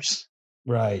parts.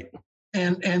 Right.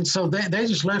 And so they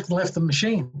just left the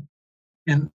machine.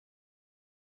 And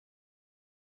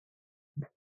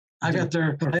I got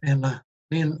there, and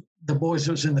me and the boys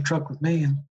that was in the truck with me,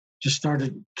 and just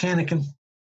started canicking,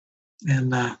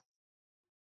 and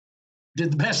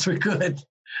did the best we could.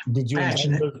 Did you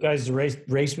invite those guys to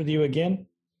race with you again?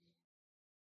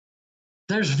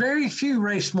 There's very few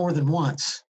raced more than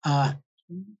once.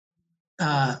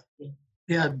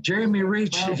 Yeah, Jeremy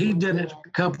Reach, he did it a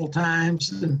couple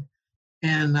times,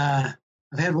 and I've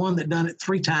had one that done it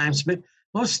 3 times, but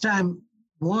most of the time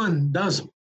one does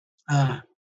them.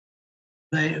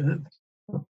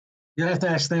 You have to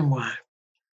ask them why.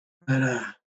 But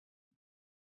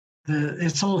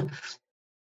it's all.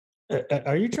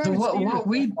 Are you trying to say you're a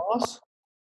tough boss?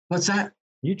 What's that? Are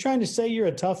you trying to say you're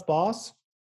a tough boss?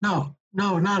 No,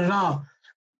 not at all.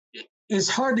 It's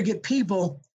hard to get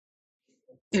people.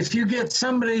 If you get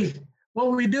somebody,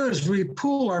 what we do is we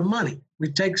pool our money.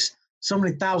 We take so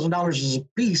many $1,000 as a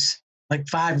piece, like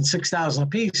 $5,000 and $6,000 a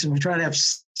piece, and we try to have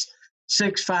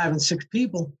 6, 5, and 6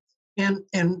 people. And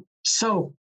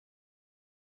so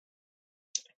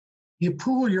you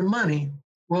pool your money.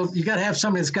 Well, you got to have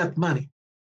somebody that's got the money,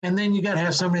 and then you got to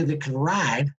have somebody that can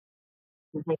ride.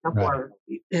 Make up work.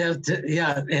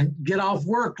 Yeah, and get off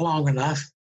work long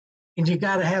enough and you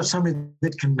got to have somebody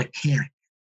that can mechanic.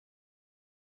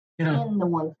 You know, And the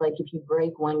ones like if you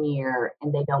break 1 year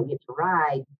and they don't get to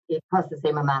ride, it costs the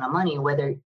same amount of money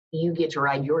whether you get to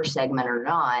ride your segment or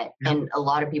not. Yeah. And a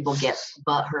lot of people get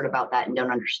butthurt about that and don't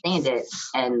understand it.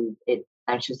 And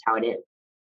that's just how it is.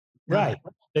 Right.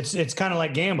 It's kind of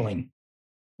like gambling.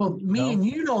 well, me and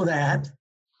you know that,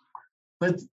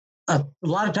 but a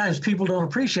lot of times people don't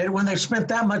appreciate it when they spent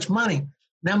that much money,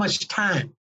 that much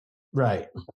time, Right.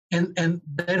 and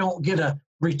they don't get a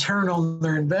return on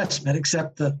their investment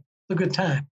except the good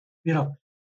time. You know,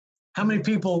 how many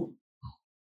people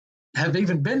have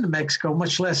even been to Mexico,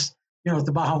 much less,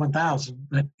 the Baja 1000?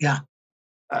 But yeah.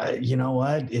 You know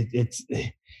what? It's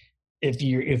if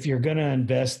you're going to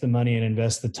invest the money and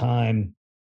invest the time,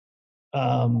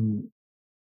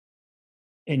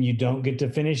 and you don't get to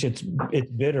finish, it's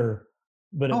bitter,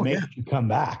 but it makes you come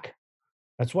back.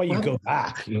 That's why you go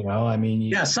back. I mean,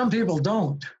 yeah. Some people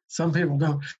don't. Some people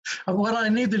don't. What I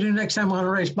need to do next time I want to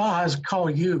race Baja is call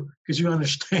you because you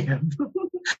understand.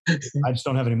 I just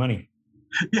don't have any money.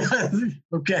 Yeah.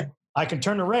 Okay. I can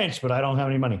turn the wrench, but I don't have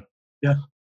any money. Yeah.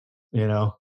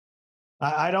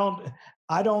 I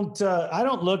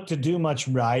don't look to do much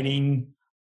riding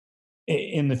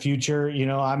in the future.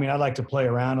 I mean, I like to play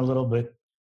around a little bit.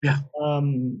 Yeah.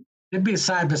 It'd be a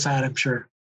side by side, I'm sure.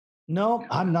 No,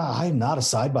 I'm not a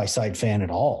side by side fan at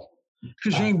all.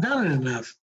 Because you ain't done it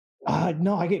enough.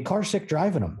 No, I get car sick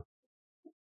driving them.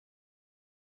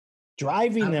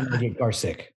 Driving them, I get car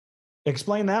sick.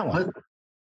 Explain that one.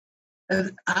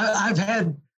 I've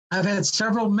had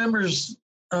several members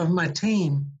of my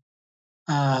team,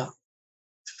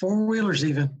 four-wheelers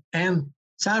even, and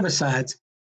side-by-sides,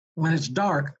 when it's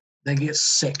dark, they get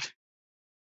sick.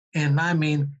 And I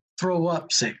mean, throw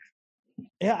up sick.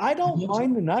 Yeah, I don't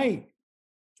mind the night.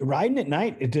 Riding at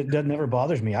night, it never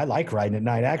bothers me. I like riding at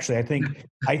night. Actually, I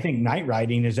think night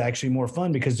riding is actually more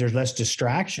fun because there's less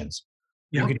distractions.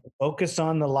 Yep. You get to focus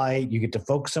on the light. You get to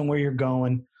focus on where you're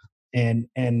going. And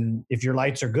if your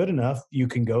lights are good enough, you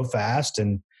can go fast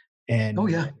and oh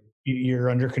yeah, you're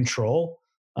under control.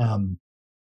 I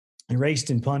raced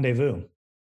in Pondezvous.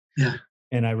 Yeah.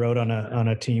 And I rode on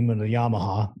a team with a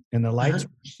Yamaha, and the lights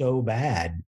were so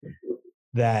bad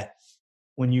that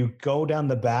when you go down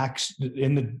the backs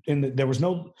there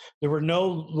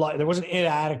wasn't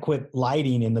inadequate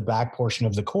lighting in the back portion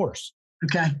of the course.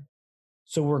 Okay.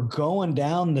 So we're going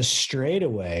down the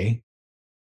straightaway,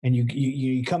 and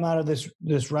you come out of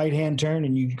this right-hand turn,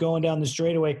 and you're going down the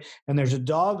straightaway, and there's a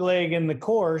dog leg in the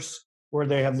course where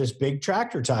they have this big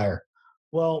tractor tire.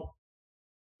 Well,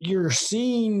 you're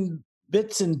seeing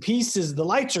bits and pieces. The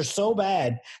lights are so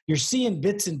bad. You're seeing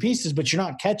bits and pieces, but you're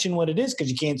not catching what it is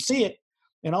because you can't see it.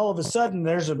 And all of a sudden,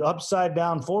 there's an upside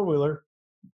down four-wheeler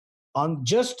on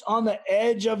the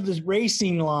edge of the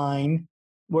racing line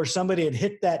where somebody had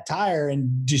hit that tire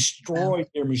and destroyed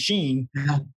their machine.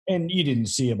 Yeah. And you didn't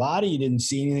see a body. You didn't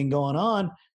see anything going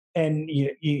on. And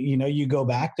you go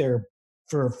back there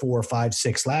for 4, 5,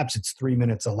 6 laps. It's 3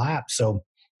 minutes a lap. So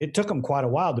it took them quite a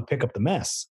while to pick up the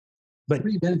mess. But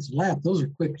 3 minutes a lap, those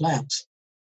are quick laps.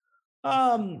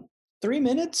 3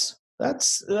 minutes?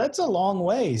 That's a long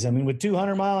ways. I mean, with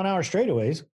 200-mile-an-hour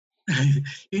straightaways.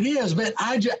 It is, but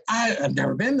I've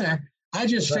never been there. I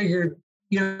just figured,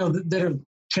 that are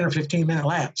 10 or 15-minute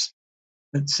laps.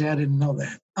 But see, I didn't know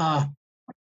that. I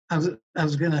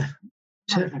was gonna.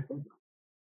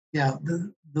 Yeah,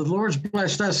 the Lord's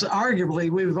blessed us. Arguably,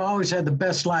 we've always had the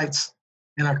best lights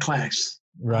in our class.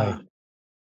 Right.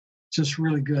 Just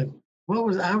really good.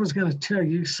 I was going to tell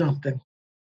you something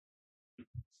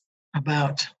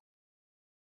about.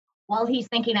 While he's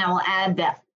thinking, I will add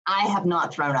that I have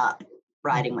not thrown up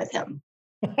riding with him.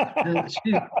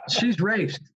 She's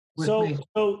raced with me.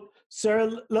 So,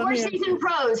 Sarah, Four seasoned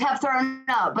pros have thrown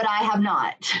up, but I have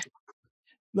not.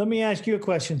 Let me ask you a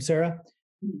question, Sarah.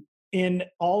 In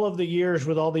all of the years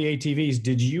with all the ATVs,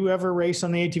 did you ever race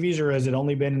on the ATVs, or has it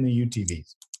only been in the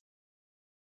UTVs?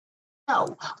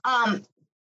 No.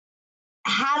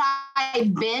 Had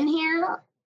I been here,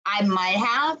 I might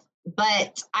have,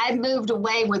 but I moved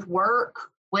away with work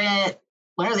when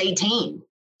I was 18.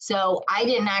 So I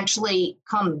didn't actually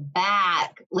come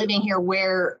back living here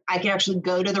where I could actually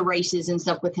go to the races and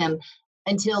stuff with him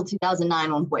until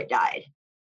 2009 when Hoyt died.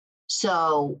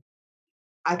 So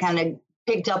I kind of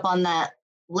picked up on that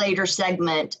later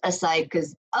segment aside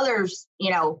because others,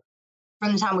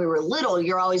 from the time we were little,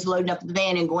 you're always loading up the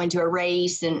van and going to a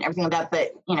race and everything like that.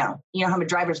 But, you don't have a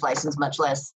driver's license, much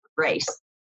less race.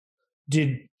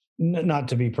 Not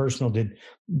to be personal,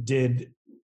 did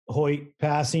Hoyt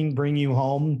passing bring you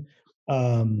home?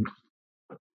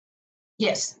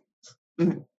 Yes.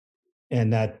 Mm-hmm.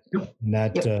 And that,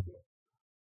 Yep.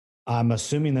 I'm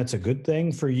assuming that's a good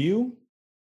thing for you.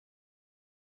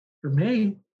 For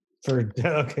me,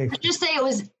 Okay. Let's just say it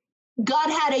was, God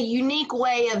had a unique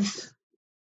way of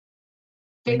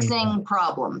fixing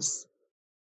problems.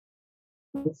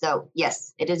 So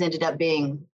yes, it has ended up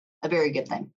being a very good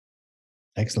thing.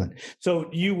 Excellent. So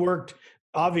you worked,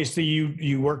 obviously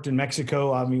you worked in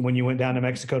Mexico. I mean, when you went down to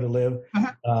Mexico to live,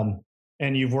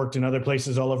 and you've worked in other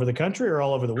places all over the country or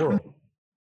all over the world?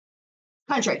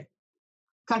 Country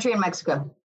in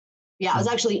Mexico. Yeah, I was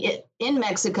actually in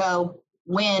Mexico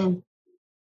when,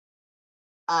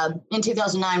 in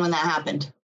 2009 when that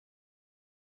happened,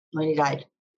 when he died.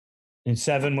 In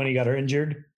 2007 when he got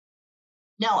injured?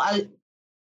 No, I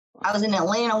was in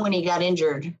Atlanta when he got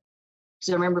injured.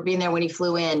 So I remember being there when he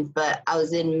flew in, but I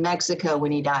was in Mexico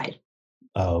when he died.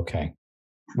 Oh, okay.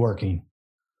 Working.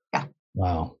 Yeah.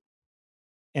 Wow.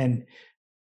 And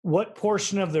what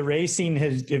portion of the racing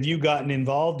have you gotten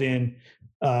involved in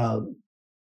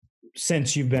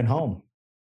since you've been home?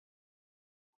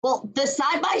 Well, the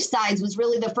side-by-sides was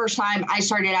really the first time I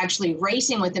started actually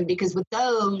racing with them, because with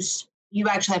those, you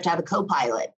actually have to have a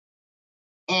co-pilot.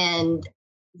 And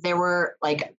there were,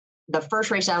 like, the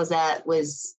first race I was at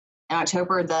was in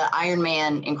October, the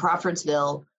Ironman in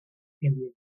Crawfordsville.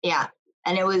 Yeah.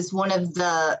 And it was one of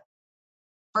the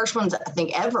first ones, I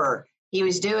think, ever he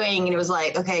was doing. And it was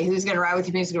like, okay, who's going to ride with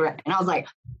you? Who's going to ride? And I was like,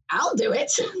 I'll do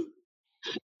it.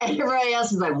 And everybody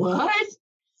else was like, what? I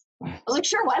was like,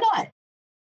 sure, why not?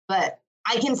 But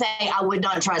I can say I would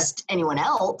not trust anyone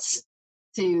else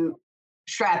to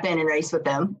strap in and race with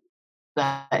them.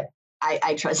 But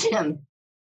I trust him.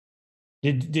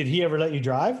 Did he ever let you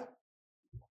drive?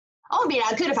 Oh, I mean,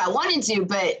 I could if I wanted to,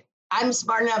 but I'm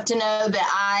smart enough to know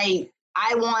that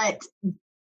I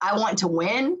want to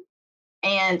win,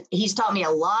 and he's taught me a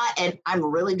lot, and I'm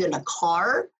really good in a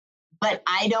car, but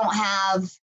I don't have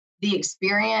the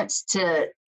experience to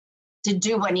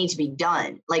do what needs to be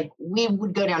done. Like, we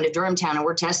would go down to Durhamtown and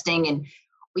we're testing, and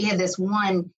we had this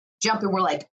one jump and we're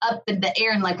like up in the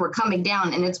air and like we're coming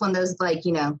down, and it's one of those, like,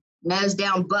 you know, nose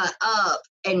down, butt up,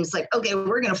 and it's like, okay,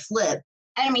 we're gonna flip.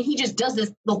 And I mean, he just does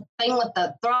this little thing with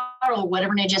the throttle or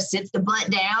whatever, and it just sits the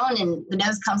butt down and the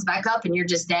nose comes back up and you're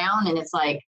just down. And it's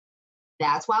like,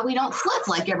 that's why we don't flip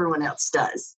like everyone else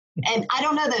does. And I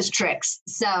don't know those tricks.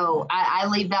 So I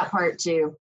leave that part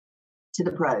to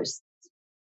the pros.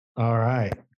 All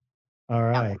right.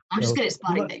 I'm just good at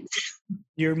spotting things.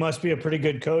 You must be a pretty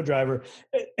good co-driver.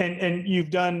 And you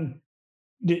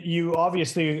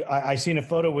obviously, I seen a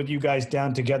photo with you guys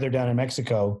down together down in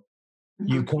Mexico.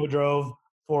 Mm-hmm. You co-drove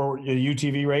for a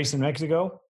UTV race in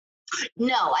Mexico?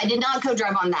 No, I did not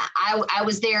co-drive on that. I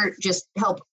was there just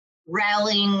help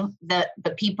rallying the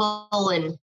people.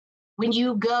 And when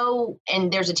you go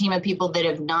and there's a team of people that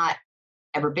have not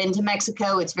ever been to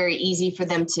Mexico, it's very easy for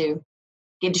them to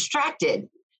get distracted.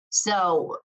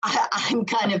 So I'm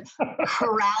kind of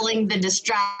corralling the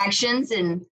distractions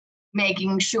and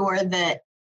making sure that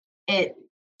it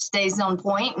stays on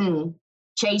point and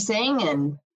chasing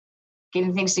and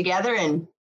getting things together and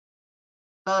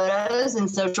photos and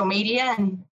social media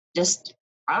and just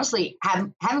honestly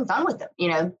having fun with them. You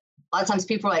know, a lot of times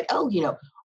people are like, oh, you know,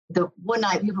 the one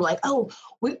night people were like, oh,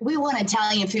 we want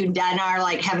Italian food. And Dad and I are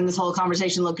like having this whole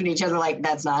conversation, looking at each other like,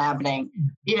 that's not happening.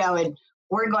 You know, and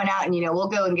we're going out and, you know, we'll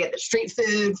go and get the street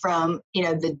food from, you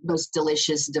know, the most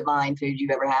delicious, divine food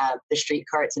you've ever had, the street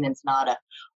carts in Ensenada.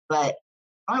 But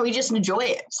I don't know, we just enjoy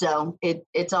it. So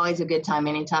it's always a good time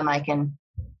anytime I can.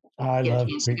 I love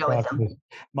street tacos.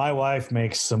 My wife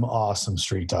makes some awesome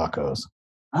street tacos.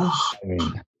 Oh, I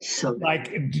mean, so good.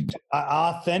 Like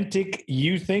authentic.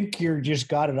 You think you're just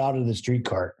got it out of the street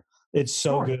cart. It's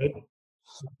so good.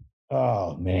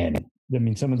 Oh man. I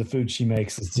mean, some of the food she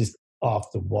makes is just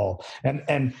off the wall.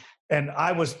 And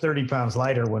I was 30 pounds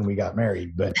lighter when we got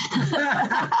married, but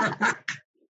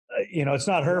you know, it's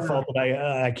not her fault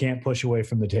that I can't push away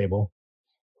from the table.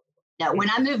 No, when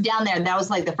I moved down there, that was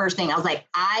like the first thing. I was like,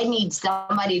 I need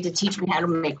somebody to teach me how to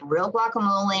make real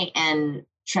guacamole and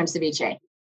shrimp ceviche.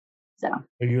 So.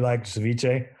 You like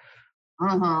ceviche?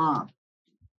 Uh-huh.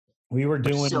 We were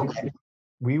doing. So good.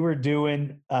 We were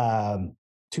doing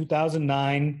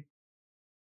 2009,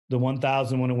 the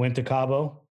 1000 when it went to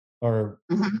Cabo, or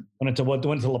when it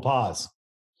went to La Paz.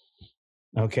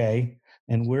 Okay,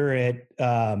 and we're at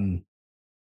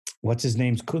what's his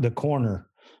name's the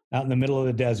corner out in the middle of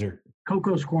the desert.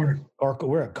 Coco's Corner. Or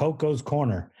we're at Coco's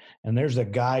Corner, and there's a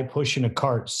guy pushing a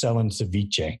cart selling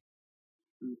ceviche,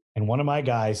 and one of my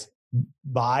guys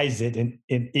buys it and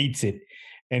eats it,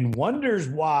 and wonders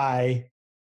why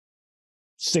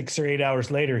 6 or 8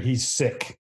 hours later he's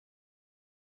sick.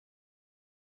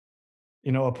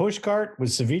 You know, a push cart with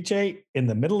ceviche in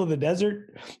the middle of the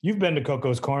desert. You've been to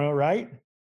Coco's Corner, right?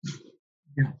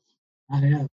 Yeah, I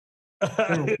have.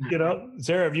 You know,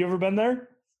 Sarah, have you ever been there?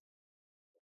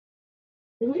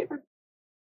 I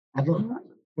don't know.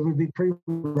 It would be pretty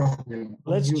rough.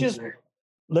 Let's just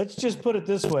put it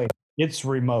this way. It's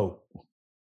remote.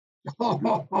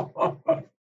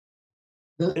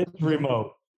 It's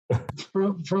remote.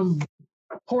 From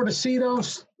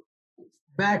Portocitos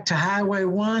back to Highway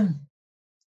 1,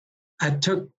 I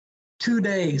took 2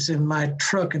 days in my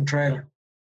truck and trailer.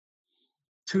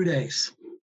 2 days.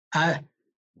 I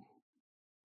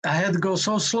had to go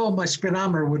so slow my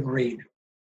speedometer wouldn't read.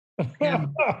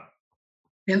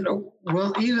 And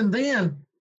well, even then,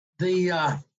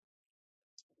 it's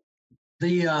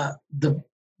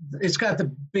got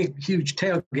the big, huge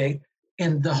tailgate,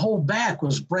 and the whole back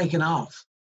was breaking off.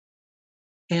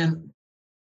 And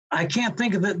I can't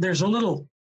think of it. There's a little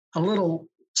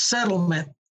settlement.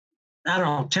 I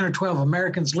don't know, 10 or 12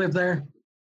 Americans live there.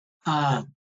 And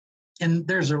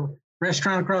there's a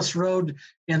restaurant across the road,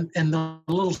 and the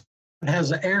little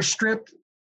has an airstrip.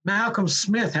 Malcolm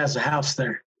Smith has a house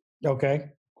there.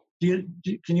 Okay. Can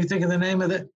you think of the name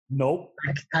of it? Nope.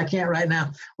 I can't right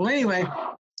now. Well, anyway,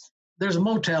 there's a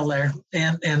motel there,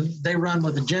 and they run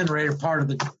with a generator part of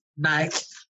the night.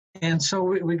 And so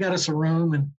we got us a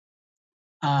room, and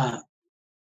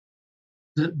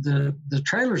the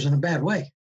trailer's in a bad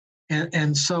way.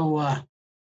 And so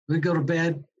we go to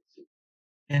bed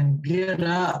and get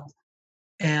up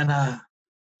and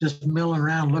just milling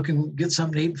around looking, get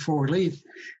something to eat before we leave.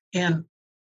 And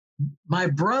my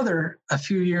brother, a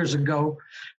few years ago,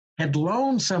 had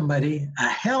loaned somebody a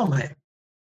helmet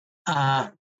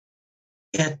at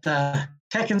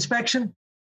Tech Inspection,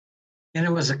 and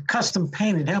it was a custom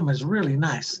painted helmet. It was really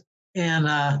nice.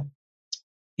 And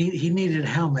he needed a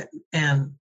helmet.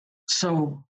 And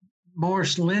so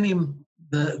Morris lent him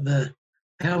the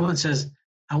helmet and says,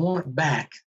 I want it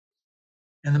back.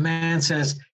 And the man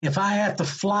says, if I have to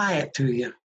fly it to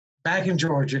you back in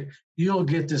Georgia, you'll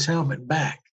get this helmet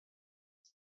back.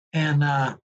 And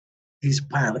he's a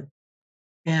pilot.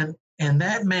 And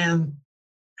that man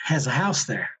has a house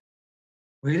there.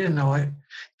 We didn't know it.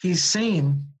 He's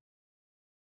seen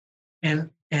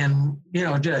and you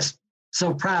know, just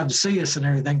so proud to see us and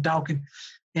everything, talking,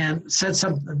 and said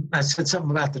something. I said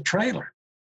something about the trailer.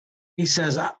 He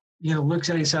says, looks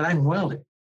at it, he said, I can weld it.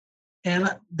 And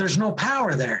there's no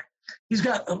power there. He's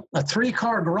got a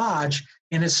 3-car garage,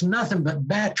 and it's nothing but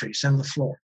batteries in the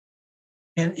floor.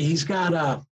 And he's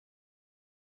got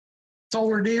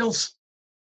solar deals,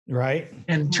 right?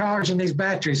 And charging these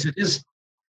batteries.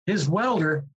 His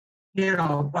welder,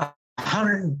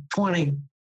 120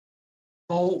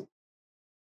 volt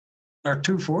or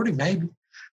 240 maybe.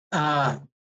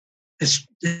 It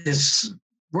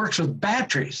works with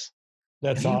batteries.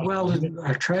 That's awesome. He welded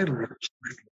our trailer.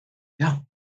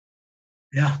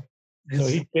 Yeah. So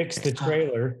he fixed the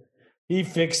trailer.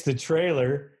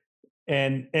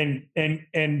 And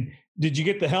did you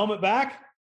get the helmet back?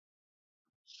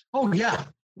 Oh yeah.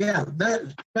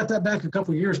 That got that back a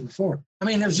couple of years before. I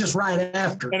mean, it was just right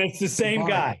after. And it's the same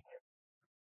guy.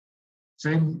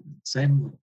 Same.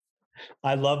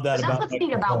 I love that. That's the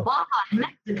thing about Baja and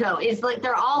Mexico is like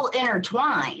they're all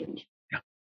intertwined.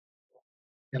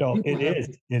 No, it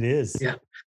is. Yeah.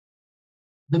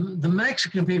 The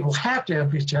Mexican people have to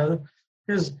help each other,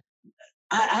 because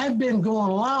I've been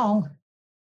going along,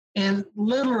 and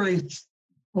literally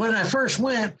when I first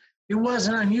went, it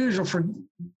wasn't unusual for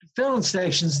filling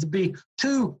stations to be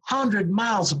 200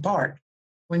 miles apart.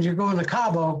 When you're going to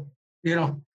Cabo,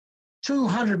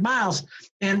 200 miles.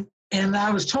 And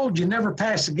I was told you never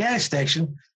pass the gas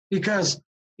station, because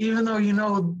even though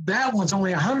that one's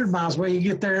only 100 miles away, you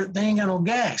get there, they ain't got no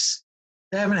gas.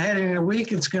 They haven't had it in a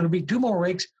week. It's going to be 2 more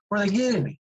weeks before they get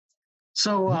any.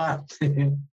 So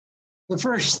the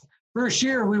first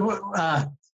year we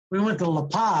went to La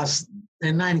Paz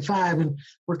in '95, and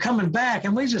we're coming back,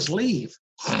 and we just leave.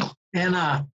 And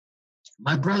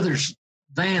my brother's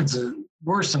van's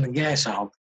worse than a gas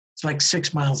hog. It's like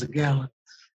 6 miles a gallon.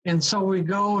 And so we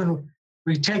go and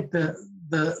we take the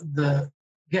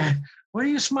what are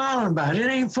you smiling about?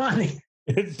 It ain't funny.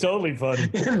 It's totally funny.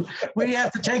 And we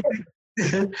have to take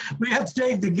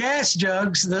the gas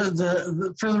jugs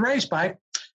the for the race bike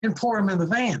and pour them in the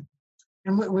van.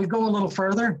 And we go a little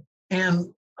further,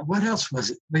 and what else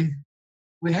was it?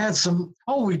 We had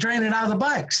we drained it out of the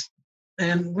bikes,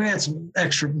 and we had some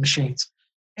extra machines.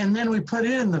 And then we put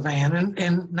it in the van,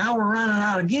 and now we're running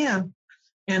out again.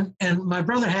 And my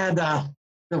brother had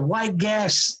the white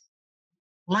gas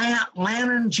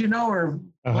lanterns, or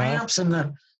lamps, and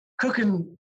the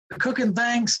cooking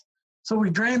things. So we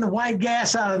drained the white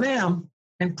gas out of them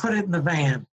and put it in the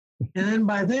van. And then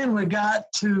by then we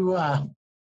got to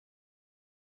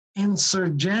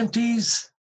Insurgentes,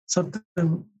 something.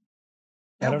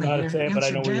 I don't know how to say it, but I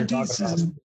know what you're talking about.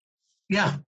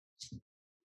 Yeah.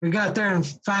 We got there and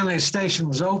finally a station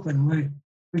was open.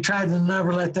 We tried to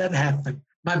never let that happen.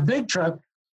 My big truck,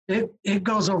 it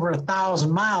goes over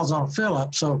 1,000 miles on fill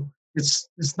up, so it's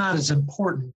not as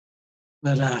important.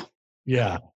 But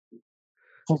yeah,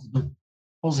 holds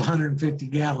 150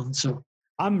 gallons. So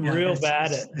I'm real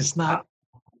bad at it's not.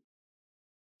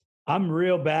 I'm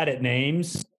real bad at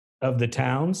names of the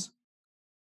towns.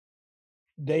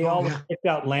 They always picked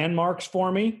out landmarks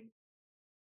for me,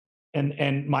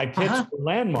 and my pits were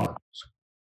landmarks.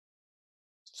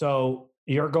 So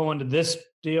you're going to this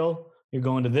deal, you're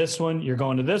going to this one, you're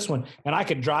going to this one, and I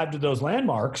could drive to those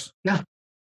landmarks. Yeah,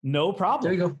 no problem.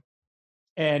 There you go.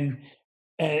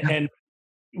 And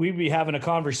we'd be having a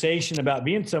conversation about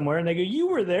being somewhere, and they go, "You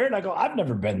were there," and I go, "I've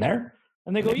never been there."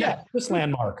 And they go, "Yeah, this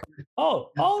landmark."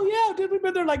 Oh yeah, dude, we've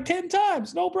been there like 10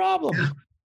 times, no problem. Yeah.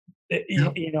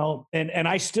 You know, and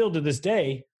I still to this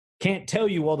day can't tell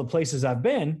you all the places I've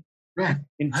been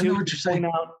until you point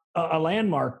out a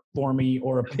landmark for me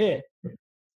or a pit.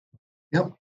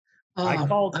 Yep. I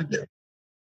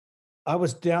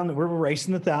was down, we were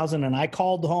racing the 1,000, and I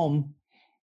called home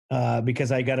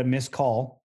because I got a missed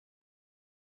call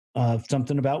of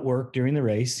something about work during the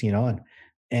race, you know,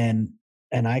 and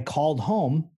I called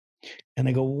home and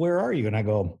they go, "Where are you?" And I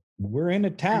go, "We're in a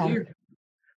town."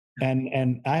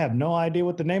 And I have no idea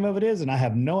what the name of it is, and I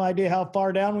have no idea how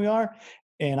far down we are,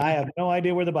 and I have no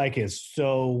idea where the bike is.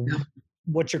 So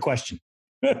what's your question?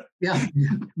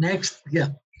 Next. Yeah.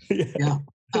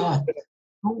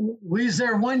 We was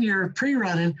there one year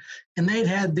pre-running, and they'd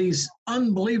had these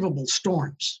unbelievable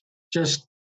storms.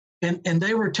 And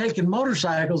they were taking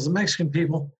motorcycles, the Mexican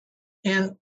people,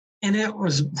 and it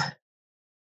was,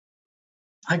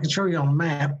 I can show you on a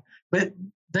map, but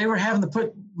they were having to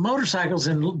put motorcycles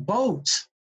in boats,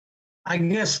 I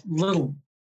guess little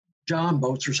John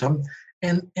boats or something,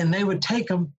 and they would take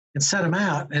them and set them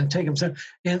out and take them.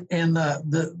 And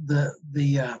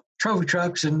the trophy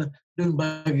trucks and the dune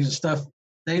buggies and stuff,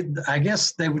 I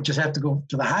guess they would just have to go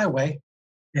to the highway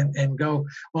and go.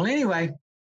 Well, anyway,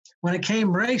 when it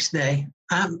came race day,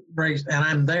 I'm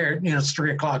there, you know, it's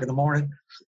 3:00 in the morning,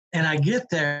 and I get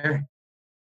there,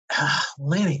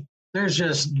 Lenny, there's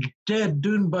just dead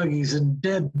dune buggies and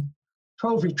dead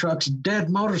trophy trucks, and dead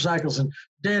motorcycles and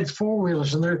dead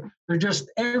four-wheelers, and they're just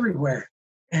everywhere.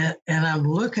 And I'm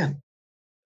looking,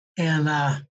 and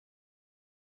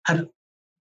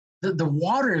the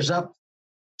water is up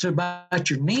to about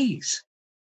your knees,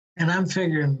 and I'm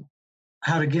figuring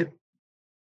how to get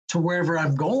to wherever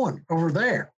I'm going over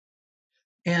there.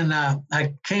 And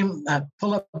I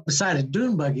pull up beside a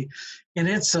dune buggy, and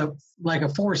it's like a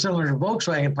 4-cylinder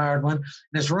Volkswagen powered one, and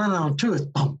it's running on two. It's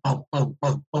bum, bum, bum,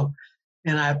 bum, bum.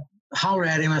 And I holler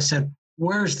at him. I said,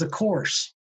 "Where's the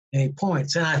course?" And he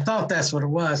points. And I thought that's what it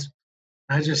was.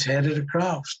 I just headed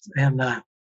across, and I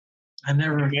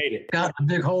never got a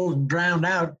big hole and drowned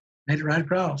out. Made it right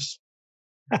across.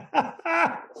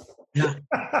 Yeah.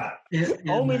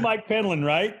 Only Mike Penland,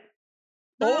 right?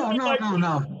 No.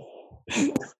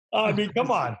 I mean,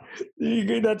 come on.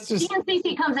 That's just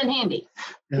CNCC comes in handy.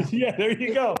 Yeah, there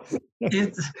you go.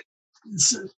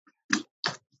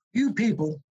 You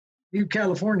people, you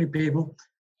California people,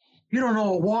 you don't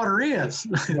know what water is.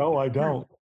 No, I don't.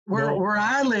 Where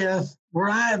I live, where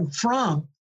I am from,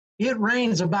 it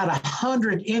rains about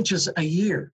 100 inches a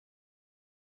year.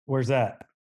 Where's that?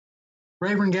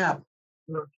 Rayburn Gap.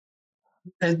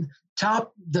 And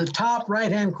the top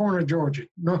right-hand corner of Georgia,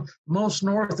 most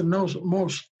north and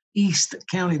most east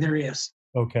county there is.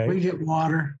 Okay. We get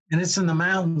water, and it's in the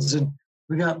mountains, and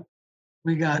we got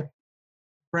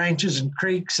branches and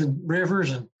creeks and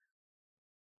rivers and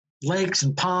lakes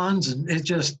and ponds, and it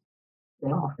just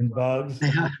and bugs.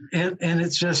 Yeah, and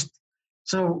it's just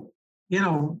so, you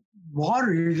know,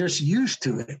 water, you're just used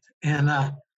to it, and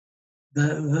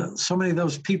the so many of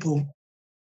those people,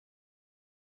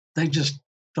 they just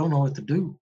don't know what to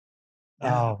do.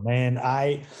 Oh man,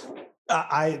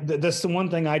 that's the one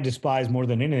thing I despise more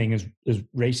than anything is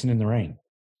racing in the rain.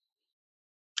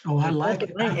 Oh, I like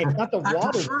it. It's not the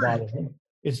water.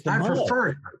 It's the mud. I prefer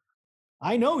it.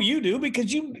 I know you do, because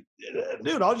dude,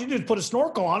 all you do is put a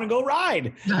snorkel on and go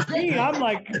ride. Me,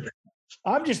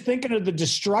 I'm just thinking of the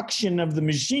destruction of the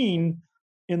machine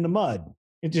in the mud.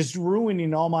 It's just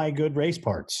ruining all my good race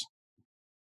parts.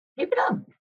 Keep it up.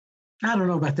 I don't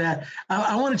know about that.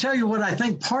 I want to tell you what I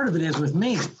think part of it is with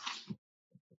me.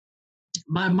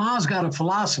 My mom's got a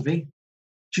philosophy,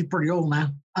 she's pretty old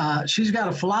now. She's got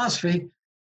a philosophy,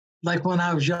 like when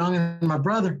I was young, and my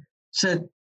brother said,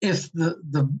 if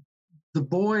the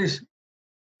boys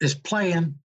is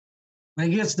playing, when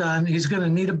he gets done, he's going to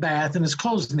need a bath and his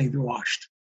clothes need to be washed.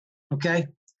 Okay?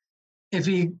 If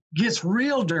he gets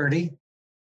real dirty,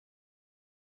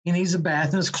 he needs a bath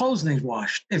and his clothes need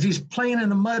washed. If he's playing in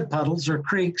the mud puddles or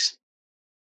creeks,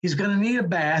 he's going to need a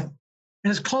bath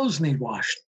and his clothes need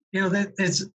washed. You know, that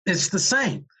it's the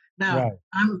same. Now,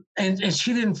 right. And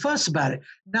she didn't fuss about it.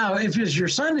 Now, if it's your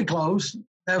Sunday clothes,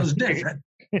 that was different.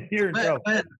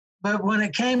 but when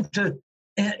it came to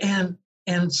and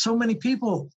so many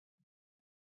people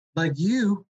like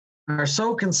you are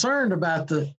so concerned about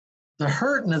the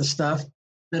hurting of the stuff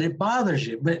that it bothers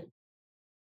you. But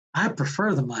I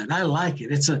prefer the mud. I like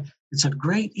it. It's a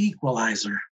great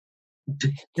equalizer.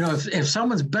 You know, if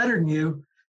someone's better than you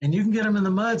and you can get them in the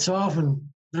mud so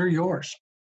often, they're yours.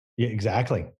 Yeah,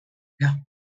 exactly. Yeah.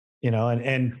 You know,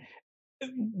 and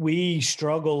we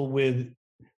struggle with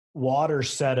water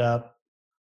setup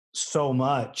so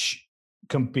much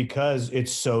because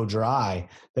it's so dry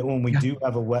that when we do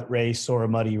have a wet race or a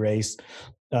muddy race,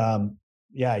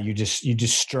 you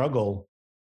just struggle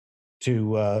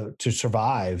to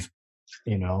survive.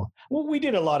 You know, well, we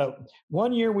did a lot of,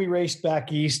 one year we raced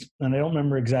back east, and I don't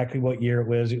remember exactly what year it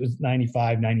was. It was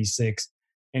 95, 96,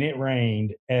 and it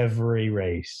rained every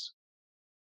race.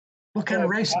 What kind of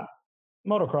race?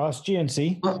 Motocross,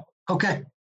 GNC. Oh, okay.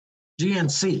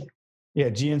 GNC. Yeah,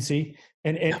 GNC.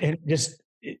 And just,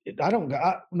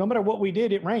 no matter what we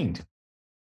did, it rained.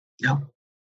 Yeah.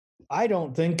 I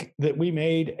don't think that we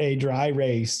made a dry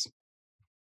race.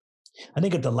 I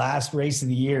think at the last race of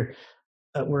the year,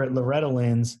 we're at Loretta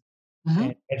Lynn's,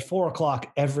 and at 4:00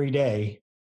 every day,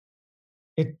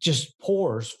 it just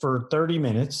pours for 30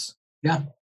 minutes. Yeah.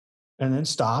 And then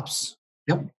stops.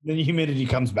 Yep. Then the humidity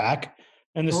comes back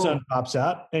and the sun pops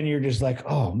out, and you're just like,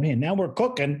 oh man, now we're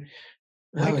cooking.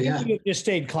 It just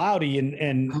stayed cloudy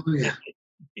and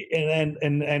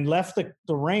left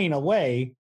the rain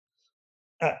away.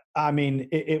 I mean,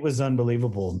 it was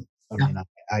unbelievable. I mean,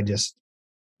 I just,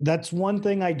 that's one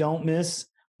thing I don't miss,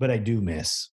 but I do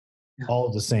miss all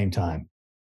at the same time.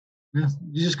 Yeah,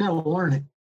 you just got to learn it.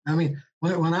 I mean,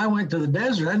 when I went to the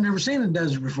desert, I'd never seen a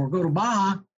desert before. Go to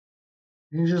Baja,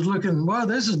 you're just looking, well,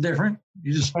 this is different.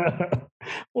 You just,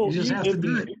 well, you have to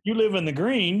do it. You live in the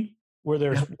green where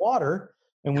there's water,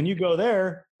 and when you go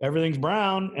there, everything's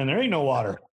brown and there ain't no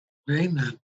water. There ain't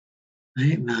none.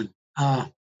 Let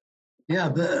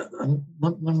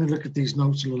me look at these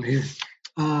notes a little here.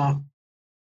 I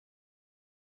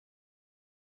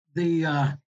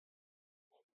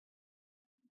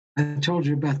told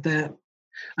you about that.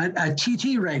 I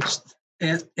TT raced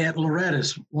at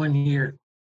Loretta's one year,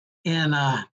 and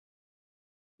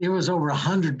it was over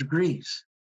 100 degrees,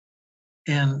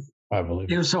 and I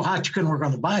believe it was so hot you couldn't work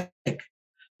on the bike.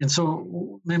 And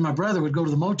so me and my brother would go to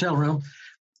the motel room,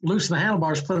 loosen the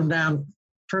handlebars, put them down,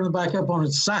 turn the bike up on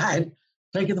its side,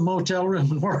 take it to the motel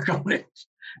room and work on it.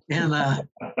 And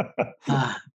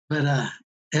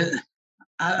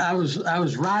I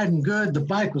was riding good. The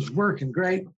bike was working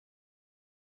great,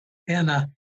 and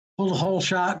pulled a whole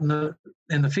shot in the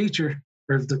feature,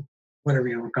 or the whatever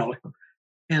you want to call it,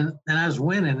 and I was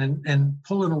winning and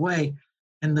pulling away,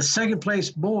 and the second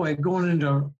place boy going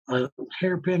into a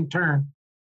hairpin turn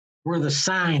where the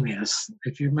sign is,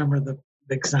 if you remember the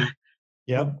big sign.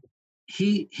 Yep.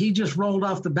 He just rolled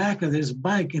off the back of his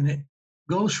bike and it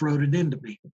ghost rode it into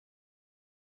me.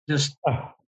 Just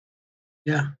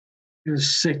yeah. It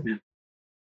was sickening.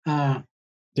 Take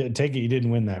it you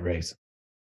didn't win that race.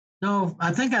 No,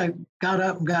 I think I got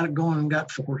up and got it going and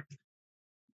got fourth.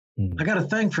 I got a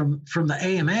thing from the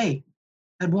AMA.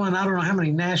 I'd won I don't know how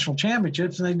many national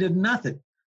championships and they did nothing.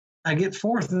 I get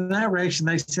fourth in that race and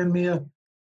they send me a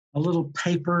little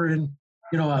paper and,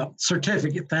 you know, a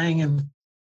certificate thing and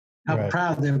how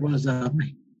proud they was of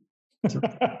me. So,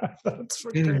 that's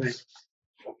anyway.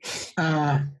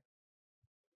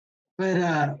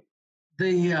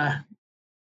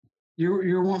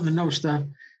 You're wanting to know stuff.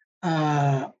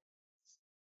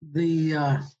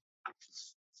 The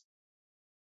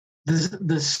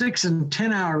 6 and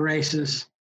 10 hour races,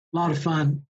 a lot of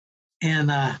fun,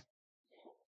 and I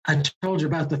told you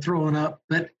about the throwing up,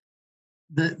 but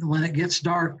when it gets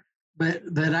dark. But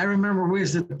that I remember we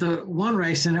was at the one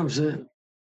race and it was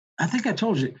I think I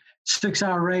told you 6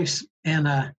 hour race,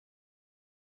 and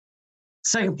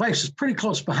second place was pretty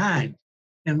close behind.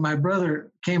 And my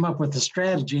brother came up with the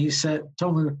strategy. He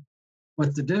told me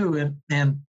what to do.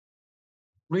 And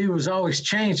we was always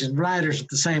changing riders at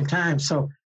the same time. So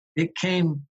it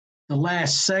came the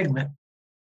last segment.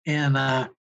 And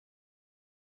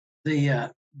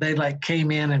they like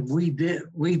came in and we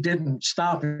didn't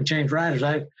stop and change riders.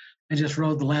 I just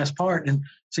rode the last part, and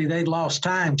see, they lost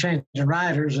time changing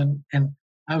riders, and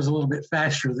I was a little bit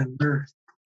faster than their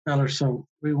fellas, so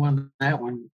we won that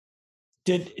one.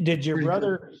 Did your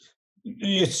brother?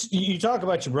 You talk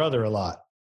about your brother a lot.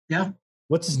 Yeah.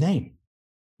 What's his name?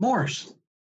 Morris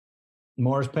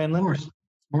Penland.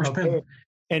 Morris Penland.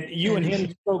 And you and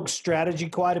him spoke strategy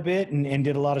quite a bit and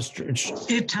did a lot of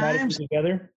at times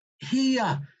together. He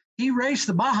raced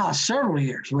the Baja several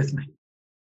years with me,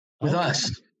 with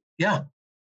us. Yeah.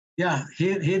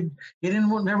 He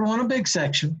didn't never won a big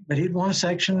section, but he'd won a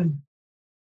section and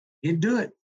he'd do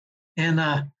it. And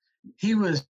he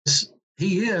is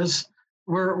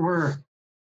where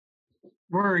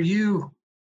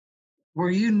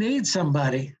you need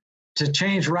somebody to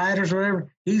change riders or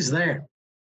whatever, he's there.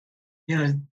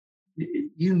 You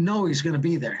know he's going to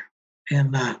be there.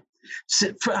 And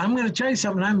I'm going to tell you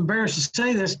something. I'm embarrassed to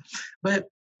say this, but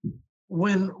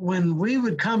when we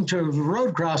would come to a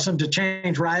road crossing to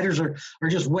change riders or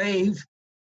just wave,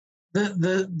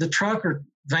 the truck or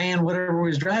van, whatever he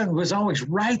was driving, was always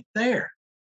right there.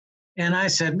 And I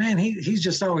said, man, he's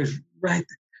just always right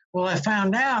there. Well, I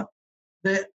found out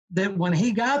that when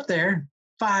he got there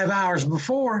 5 hours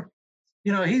before,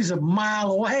 he's a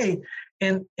mile away,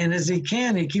 and as he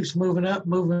keeps moving up.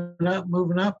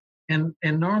 And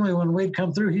normally when we'd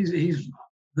come through, he's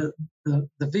the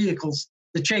vehicles,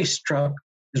 the chase truck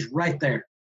is right there.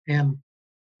 And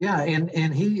yeah,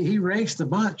 and he raced a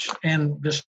bunch and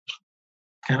just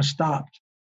kind of stopped.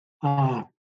 How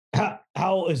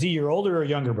is he, your older or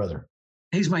younger brother?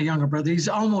 He's my younger brother. He's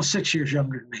almost 6 years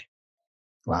younger than me.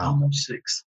 Wow. Almost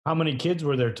 6. How many kids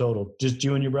were there total? Just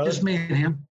you and your brother? Just me and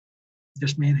him.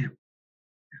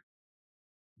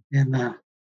 And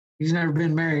he's never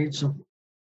been married, so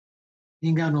he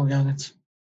ain't got no youngins.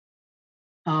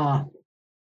 What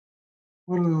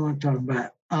do we want to talk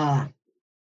about?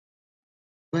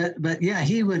 But yeah,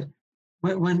 he would,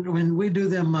 when we do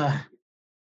them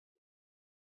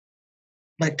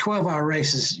like 12-hour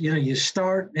races, you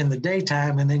start in the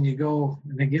daytime and then you go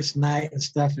and it gets night and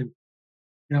stuff. And,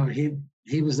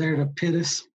 he was there to pit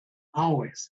us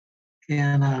always.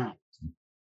 And I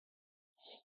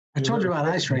told you about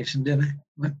ice racing, didn't I?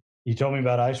 What? You told me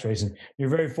about ice racing. You're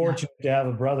very fortunate to have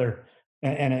a brother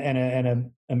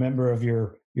and a member of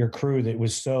your crew that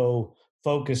was so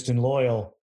focused and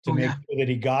loyal to make sure that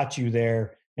he got you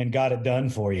there and got it done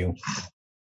for you.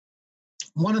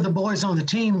 One of the boys on the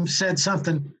team said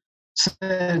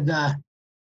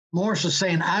Morris was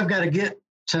saying, I've got to get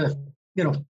to,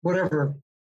 whatever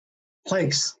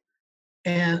place.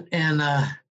 And the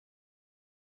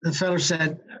fella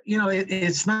said,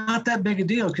 it's not that big a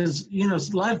deal because,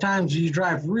 a lot of times you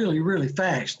drive really, really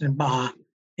fast in Baja.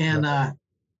 And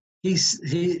he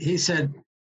said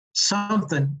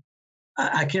something,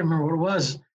 I can't remember what it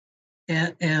was.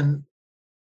 And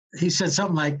he said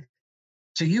something like,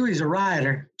 to you, he's a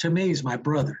rider. To me, he's my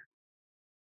brother.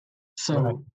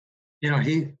 So,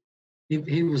 he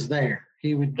was there.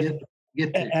 He would get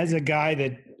there. As a guy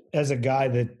that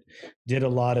did a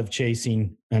lot of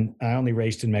chasing, and I only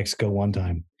raced in Mexico one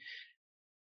time.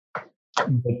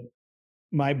 But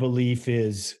my belief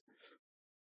is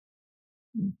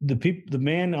the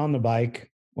man on the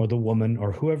bike or the woman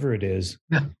or whoever it is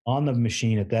on the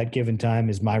machine at that given time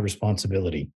is my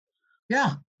responsibility.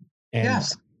 Yeah. And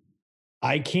yes.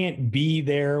 I can't be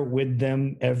there with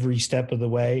them every step of the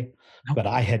way, but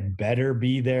I had better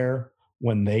be there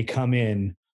when they come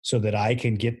in so that I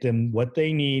can get them what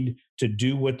they need to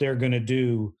do what they're going to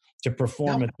do to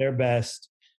perform at their best.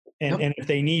 And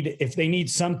if they need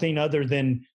something other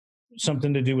than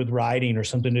something to do with riding or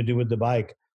something to do with the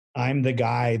bike, I'm the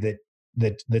guy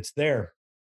that's there.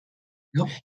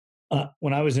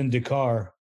 When I was in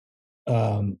Dakar,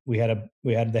 they had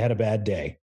a bad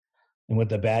day. And what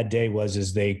the bad day was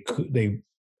is they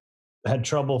had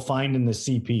trouble finding the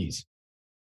CPs.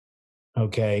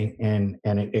 Okay. And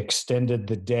it extended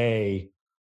the day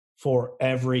for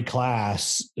every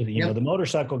class. The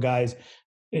motorcycle guys,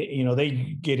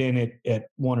 they get in at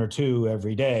 1 or 2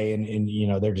 every day and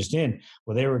they're just in.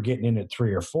 Well, they were getting in at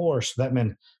 3 or 4. So that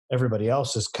meant everybody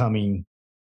else is coming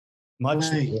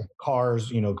much later.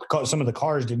 Cars, some of the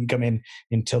cars didn't come in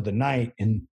until the night.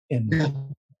 And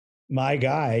my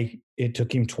guy, it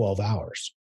took him 12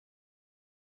 hours.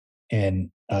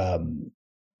 And,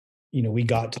 we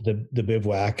got to the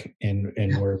bivouac and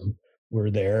we're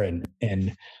there and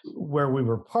where we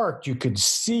were parked, you could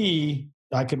see,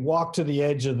 I could walk to the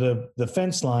edge of the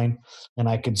fence line and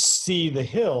I could see the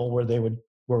hill where they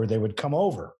would come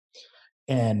over.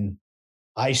 And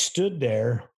I stood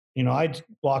there I'd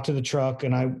walk to the truck,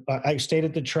 and I stayed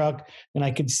at the truck, and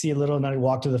I could see a little, and I'd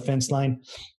walk to the fence line,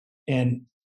 and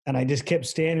I just kept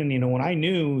standing. When I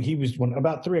knew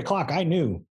about 3:00, I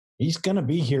knew he's going to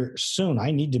be here soon.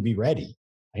 I need to be ready.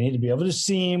 I need to be able to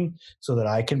see him so that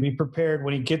I can be prepared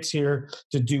when he gets here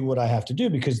to do what I have to do,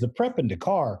 because the prepping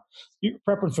Dakar, you're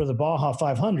prepping for the Baja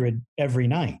 500 every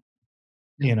night,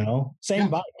 same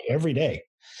bike every day.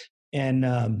 And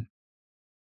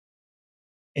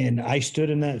I stood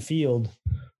in that field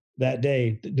that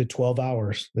day, the 12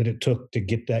 hours that it took to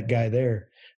get that guy there.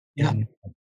 Yeah.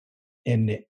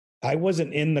 And I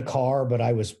wasn't in the car, but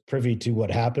I was privy to what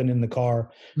happened in the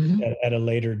car at a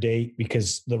later date,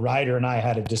 because the rider and I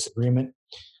had a disagreement.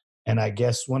 And I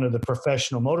guess one of the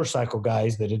professional motorcycle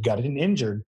guys that had gotten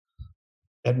injured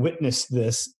had witnessed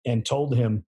this and told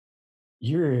him,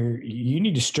 you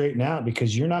need to straighten out,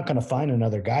 because you're not going to find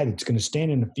another guy that's going to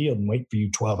stand in the field and wait for you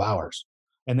 12 hours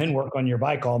and then work on your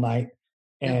bike all night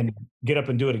and get up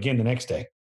and do it again the next day.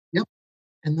 Yep.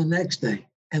 And the next day.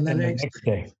 And the next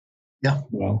day. Yeah.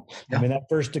 I mean, that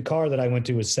first Dakar that I went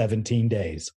to was 17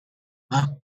 days. Wow.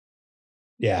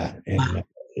 Yeah. And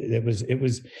it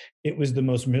was the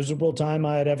most miserable time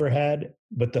I had ever had,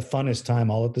 but the funnest time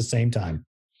all at the same time.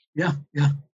 Yeah. Yeah.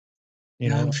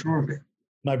 I'm sure of it.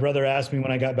 My brother asked me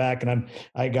when I got back, and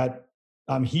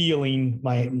I'm healing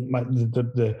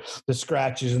the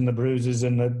scratches and the bruises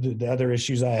and the other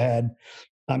issues I had.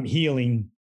 I'm healing.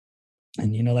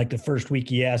 And, like the first week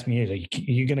he asked me, "Are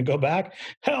you going to go back?"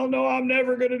 Hell no, I'm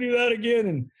never going to do that again.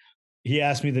 And he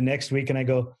asked me the next week, and I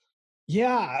go,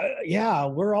 yeah,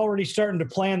 we're already starting to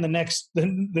plan the next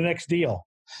deal.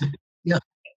 Yeah.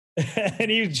 And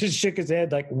he just shook his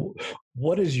head like,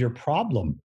 "What is your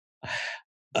problem?"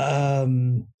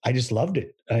 I just loved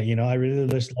it. I really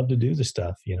just love to do the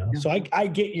stuff, Yeah. So I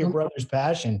get your brother's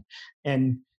passion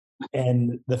and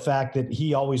the fact that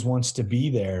he always wants to be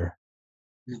there,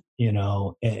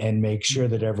 and make sure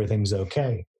that everything's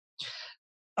okay.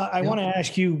 I want to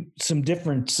ask you some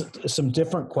different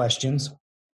questions.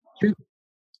 Sure.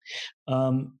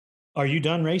 Are you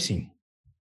done racing?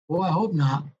 Well, I hope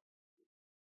not.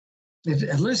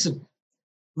 Listen,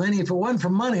 Lenny, if it wasn't for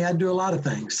money, I'd do a lot of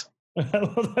things.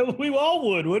 We all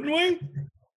would, wouldn't we?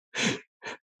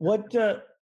 What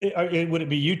would it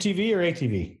be, UTV or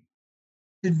ATV?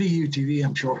 It'd be UTV,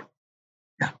 I'm sure.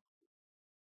 Yeah.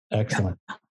 Excellent.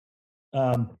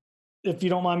 Yeah. If you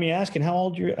don't mind me asking, how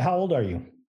old are you?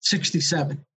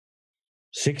 67.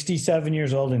 67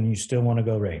 years old, and you still want to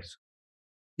go race?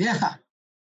 Yeah.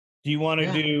 Do you want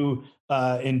to do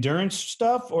endurance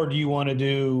stuff, or do you want to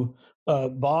do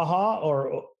Baja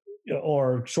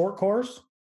or short course?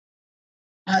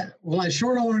 I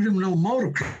sure don't want to do no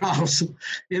motocross.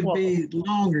 It'd be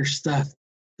longer stuff.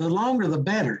 The longer, the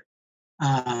better.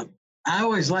 I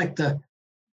always like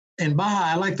in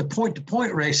Baja, I like the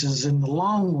point-to-point races, and the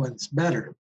long ones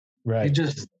better. Right. It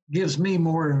just gives me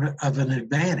more of an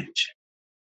advantage,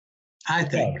 I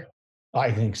think. Yeah,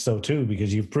 I think so too,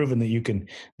 because you've proven that you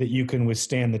can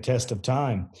withstand the test of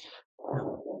time.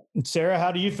 Sarah,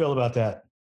 how do you feel about that?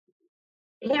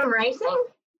 Him racing?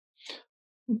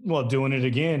 Well, doing it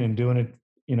again and doing it,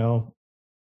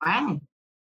 Fine.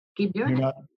 Keep doing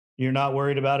it. You're not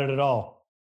worried about it at all.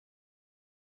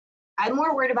 I'm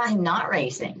more worried about him not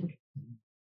racing,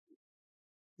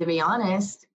 to be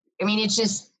honest. I mean,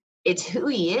 it's who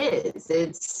he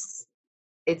is.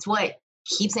 It's what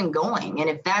keeps him going. And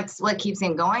if that's what keeps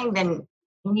him going, then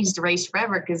he needs to race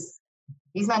forever, because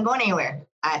he's not going anywhere.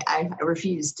 I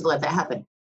refuse to let that happen.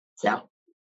 So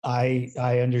I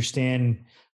understand.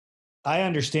 I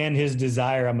understand his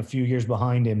desire. I'm a few years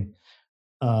behind him.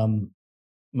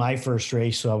 My first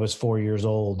race, so I was 4 years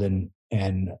old, and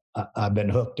I've been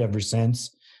hooked ever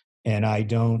since. And I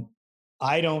don't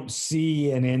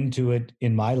see an end to it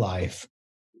in my life.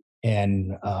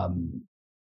 And I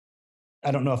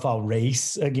don't know if I'll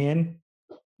race again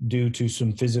due to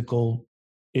some physical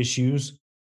issues,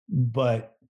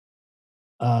 but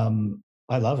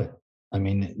I love it. I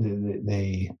mean,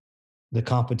 the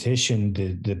competition,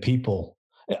 the people.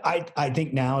 I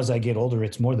think now as I get older,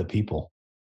 it's more the people.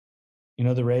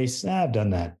 The race, I've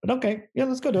done that, but okay, yeah,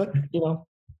 let's go do it.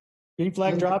 Green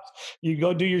flag drops, you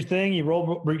go do your thing, you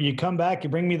roll, you come back, you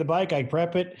bring me the bike, I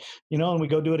prep it, and we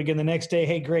go do it again the next day.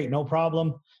 Hey, great, no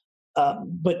problem.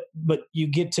 But you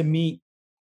get to meet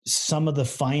some of the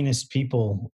finest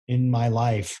people in my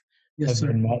life. Yes, sir.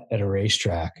 Been met at a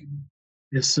racetrack.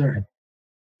 Yes, sir.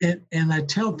 And I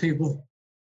tell people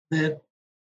that,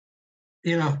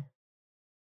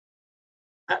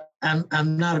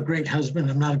 I'm not a great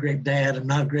husband. I'm not a great dad. I'm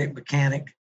not a great mechanic.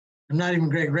 I'm not even a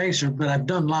great racer, but I've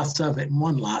done lots of it and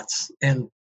won lots. And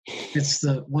it's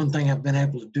the one thing I've been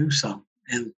able to do so,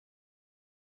 and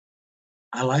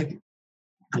I like it.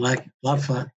 I like it. A lot of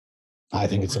fun. I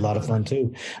think it's a lot of fun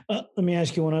too. Let me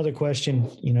ask you one other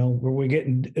question. You know, where we're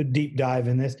getting a deep dive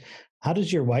in this. How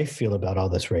does your wife feel about all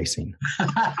this racing?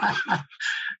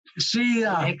 She,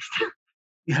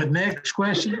 next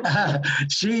question.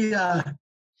 She,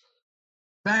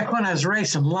 back when I was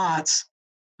racing lots,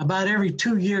 about every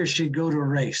 2 years she'd go to a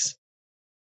race,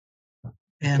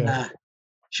 and Okay.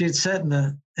 she'd sit in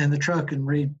the truck and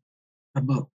read a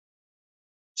book.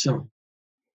 So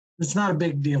it's not a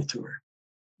big deal to her.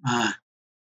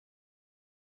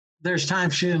 There's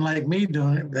times she didn't like me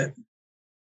doing it, but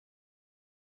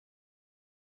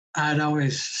I'd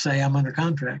always say I'm under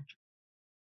contract.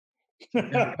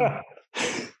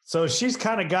 So she's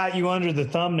kind of got you under the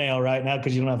thumbnail right now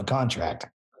because you don't have a contract.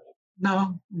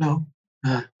 No.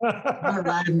 I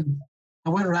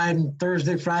went riding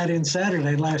Thursday, Friday, and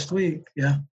Saturday last week.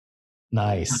 Yeah,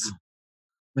 Nice.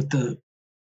 with You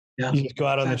just go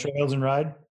out on the trails and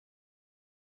ride?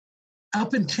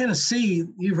 up in Tennessee.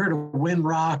 You've heard of Wind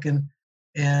Rock and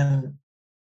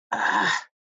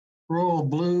Royal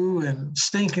Blue and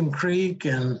Stinking Creek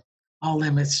and all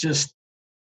them. It's just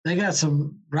they got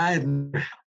some riding.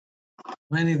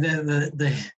 Many they're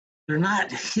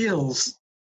not hills,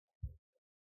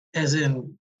 as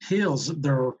in hills.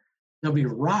 There'll be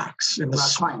rocks and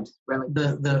Rock climbs, really.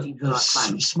 the Rock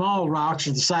climbs. small rocks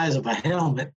are the size of a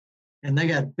helmet, and they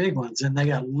got big ones, and they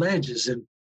got ledges.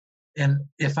 And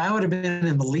if I would have been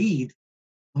in the lead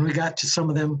when we got to some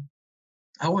of them,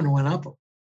 I wouldn't have went up them.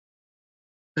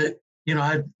 But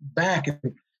I back and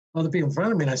other people in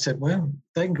front of me, and I said, well, if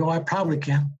they can go, I probably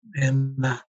can. And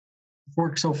it's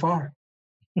worked so far.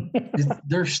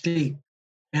 They're steep,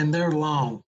 and they're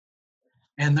long,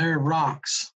 and they're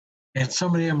rocks, and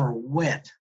some of them are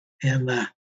wet. And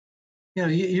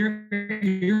you're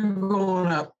going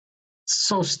up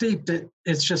so steep that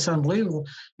it's just unbelievable.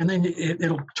 And then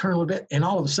it'll turn a little bit, and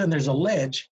all of a sudden there's a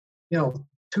ledge,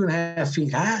 2.5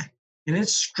 feet high, and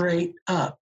it's straight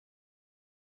up.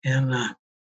 And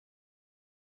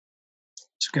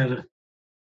it's got to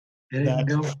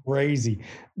go. That's crazy.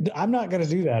 I'm not going to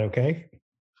do that, okay?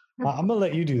 I'm going to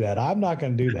let you do that. I'm not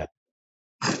going to do that.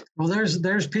 Well,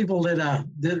 there's people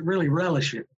that really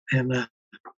relish it, and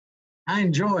I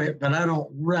enjoy it, but I don't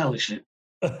relish it.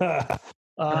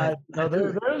 No,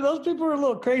 those people are a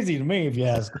little crazy to me, if you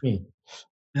ask me.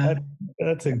 Yeah.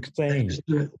 That's insane. Just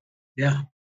do it. Yeah.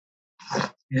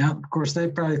 Yeah. Of course, they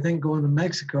probably think going to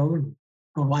Mexico and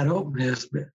going wide open is,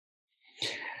 but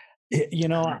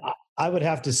I would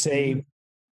have to say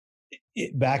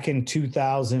back in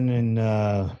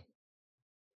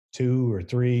 2002 or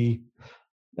 3,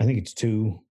 I think it's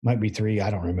 2, might be 3,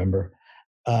 I don't remember.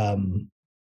 Going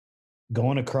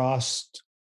across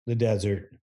the desert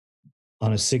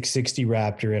on a 660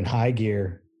 Raptor in high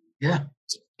gear. Yeah.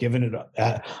 Giving it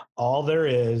all there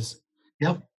is.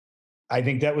 Yep. I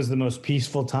think that was the most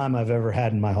peaceful time I've ever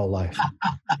had in my whole life.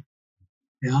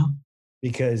 Yeah.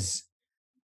 Because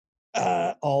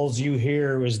all you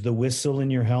hear was the whistle in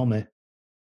your helmet.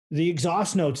 The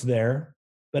exhaust note's there,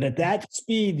 but at that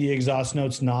speed, the exhaust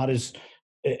note's not as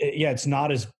it's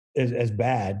not as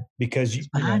bad because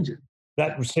Behind you.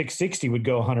 that 660 would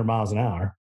go 100 miles an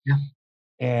hour. Yeah.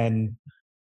 And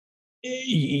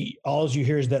all you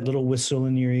hear is that little whistle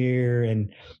in your ear,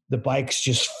 and the bike's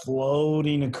just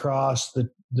floating across the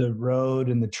road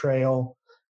and the trail.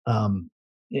 And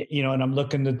I'm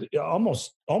looking at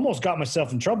almost got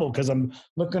myself in trouble because I'm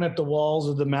looking at the walls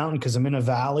of the mountain because I'm in a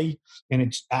valley and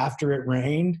it's after it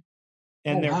rained,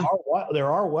 and there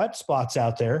are wet spots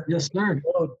out there. Yes, sir.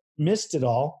 So missed it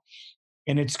all,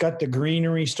 and it's got the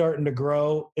greenery starting to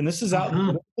grow, and this is out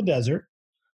in the desert.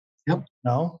 Yep.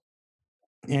 No.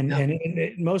 And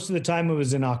most of the time it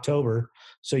was in October,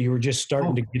 so you were just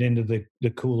starting to get into the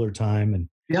cooler time. And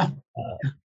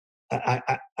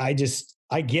I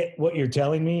get what you're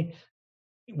telling me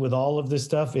with all of this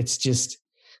stuff. It's just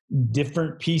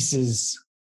different pieces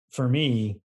for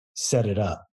me set it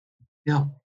up. Yeah.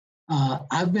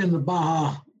 I've been to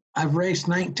Baja. I've raced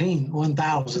 19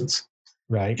 1000s.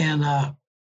 Right. And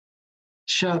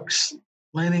shucks,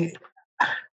 Lenny,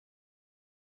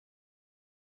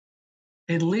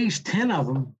 at least 10 of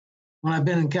them, when I've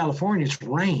been in California, it's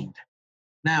rained.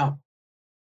 Now,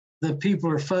 the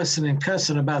people are fussing and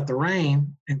cussing about the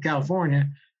rain in California,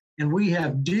 and we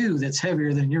have dew that's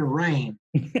heavier than your rain.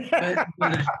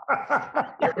 But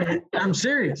I'm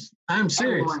serious. And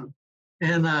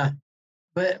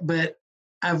but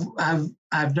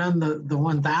I've done the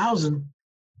 1000.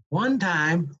 One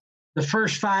time, the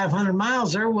first 500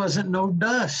 miles there wasn't no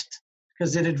dust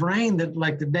because it had rained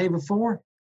like the day before.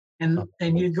 and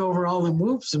you'd go over all the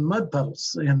whoops and mud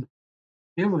puddles, and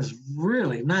it was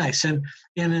really nice. And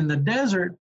in the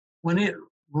desert, when it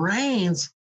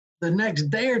rains, the next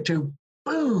day or two,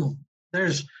 boom,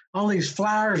 there's all these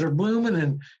flowers are blooming,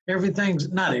 and everything's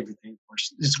not everything, of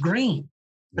course, it's green,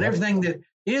 but everything that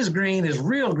is green is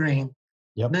real green.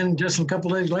 Yep. And then just a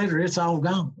couple of days later, it's all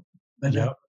gone. But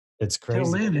it's crazy.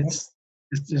 till then,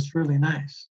 it's really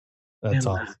nice. That's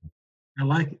awesome. I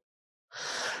like it.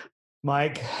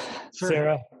 Mike, Sure.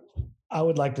 Sarah, I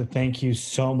would like to thank you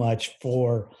so much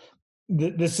for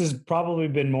this has probably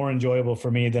been more enjoyable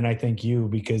for me than I think you,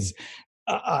 because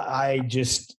I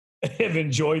just have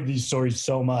enjoyed these stories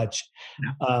so much.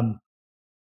 Yeah.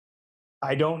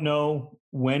 I don't know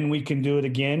when we can do it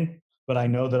again, but I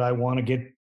know that I want to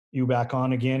get you back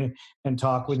on again and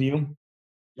talk with you.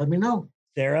 Let me know.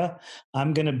 Sarah,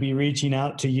 I'm going to be reaching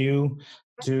out to you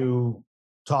to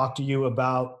talk to you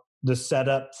about the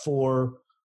setup for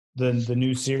the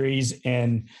new series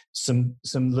and some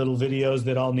little videos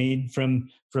that I'll need from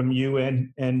you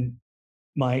and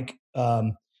Mike.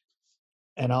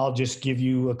 And I'll just give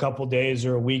you a couple days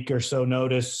or a week or so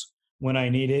notice when I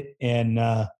need it. And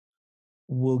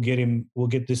we'll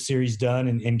get this series done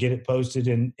and get it posted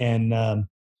and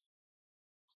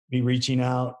be reaching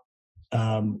out.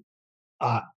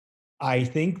 I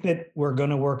think that we're going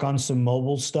to work on some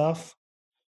mobile stuff.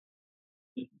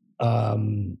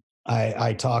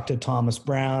 I talked to Thomas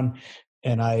Brown,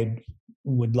 and I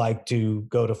would like to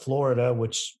go to Florida,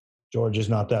 which Georgia's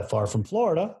not that far from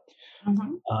Florida,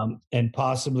 and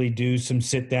possibly do some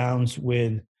sit downs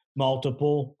with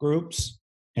multiple groups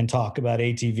and talk about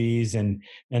ATVs and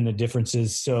the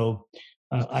differences. So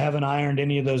I haven't ironed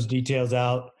any of those details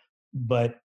out,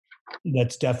 but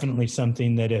that's definitely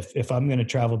something that if I'm going to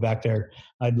travel back there,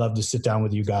 I'd love to sit down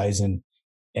with you guys and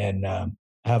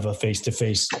have a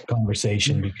face-to-face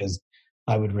conversation, because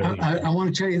I would really. I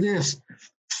want to tell you this: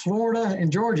 Florida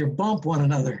and Georgia bump one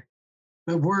another,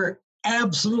 but we're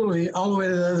absolutely all the way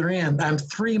to the other end. I'm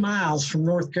 3 miles from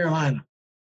North Carolina.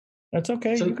 That's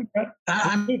okay. So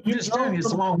I'm just telling you,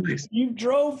 it's a long ways. You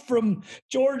drove from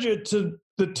Georgia to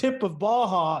the tip of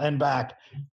Baja and back.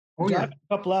 Oh, yeah.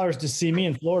 A couple hours to see me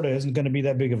in Florida isn't going to be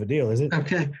that big of a deal, is it?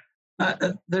 Okay.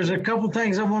 There's a couple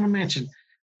things I want to mention.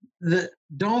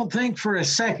 Don't think for a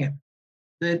second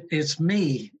that it's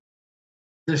me,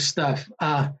 this stuff.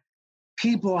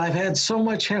 People, I've had so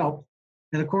much help.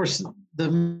 And of course, the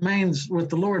main's with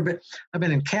the Lord, but I've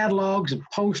been in catalogs and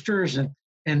posters and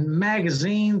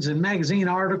magazines and magazine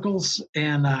articles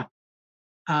and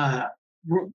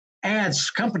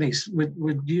ads. Companies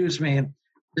would use me, and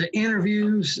the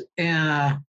interviews,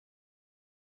 and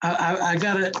I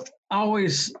got to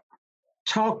always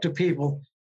talk to people.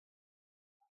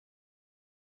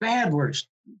 Bad words.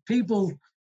 People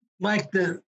like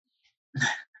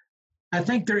I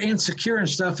think they're insecure and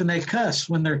stuff, and they cuss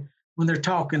when they're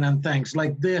talking on things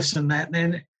like this and that.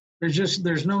 And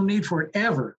there's no need for it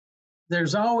ever.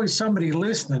 There's always somebody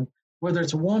listening, whether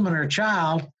it's a woman or a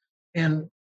child. And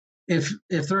if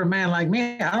they're a man like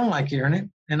me, I don't like hearing it,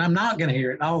 and I'm not going to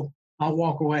hear it. I'll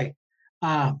walk away.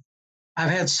 I've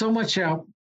had so much help,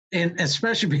 and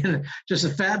especially being just a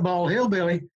fat bald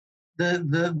hillbilly,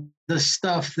 the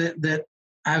stuff that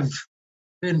I've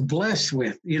been blessed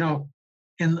with, and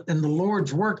the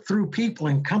Lord's work through people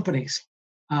and companies.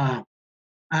 I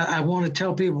want to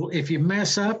tell people, if you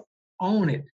mess up, own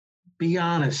it. Be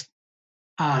honest.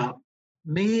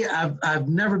 Me, I've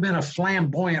never been a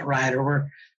flamboyant rider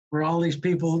where all these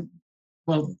people,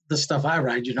 well, the stuff I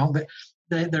ride, but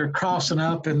they're crossing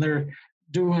up and they're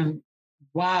doing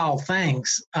wild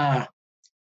things.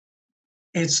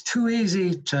 It's too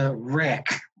easy to wreck.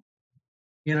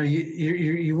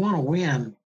 You want to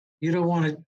win. You don't want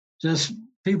to just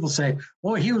people say,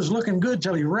 "Boy, he was looking good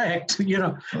till he wrecked." He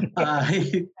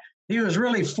was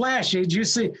really flashy. Do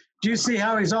you see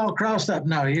how he's all crossed up?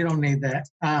 No, you don't need that.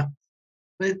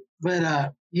 But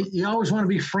you always want to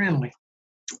be friendly.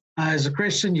 As a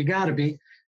Christian, you got to be.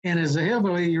 And as a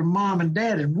hillbilly, your mom and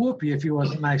dad would whoop you if you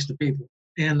wasn't nice to people.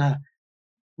 And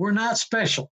we're not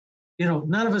special.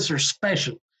 None of us are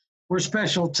special. We're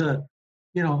special to,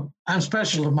 I'm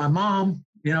special to my mom.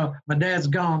 My dad's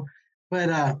gone.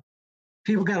 But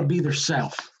people got to be their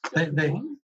self.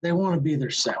 They want to be their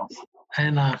self.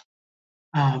 And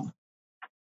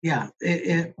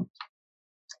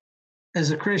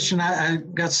as a Christian, I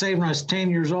got saved when I was 10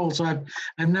 years old, so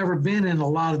I've never been in a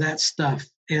lot of that stuff.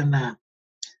 And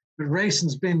but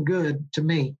racing's been good to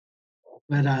me,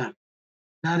 but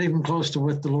not even close to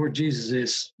what the Lord Jesus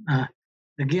is.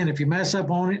 Again, if you mess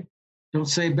up on it, don't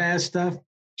say bad stuff.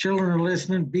 Children are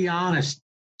listening. Be honest.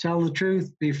 Tell the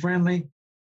truth. Be friendly.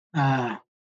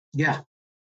 Yeah.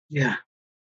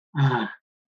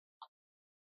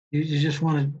 You just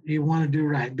want to do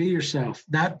right. Be yourself.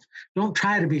 Don't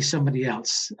try to be somebody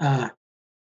else.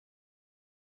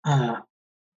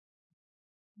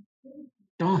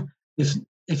 Don't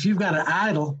if you've got an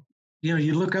idol,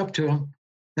 you look up to them.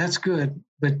 That's good,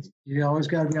 but you always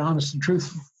got to be honest and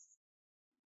truthful.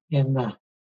 And a lot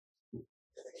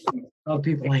of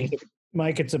people ain't.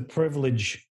 Mike, it's a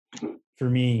privilege for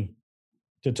me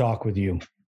to talk with you.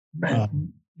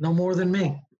 No more than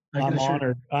me. I'm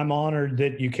honored. I'm honored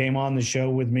that you came on the show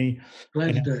with me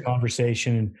and had a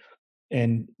conversation.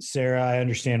 And Sarah, I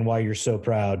understand why you're so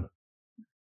proud.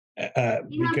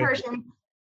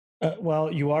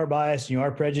 Well, you are biased, and you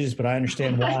are prejudiced, but I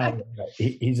understand why.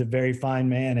 He's a very fine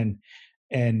man,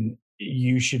 and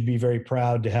you should be very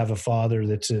proud to have a father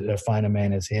that's as fine a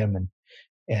man as him.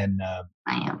 And I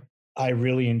am. I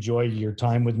really enjoyed your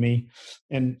time with me,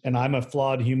 and I'm a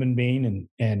flawed human being,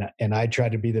 and I try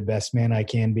to be the best man I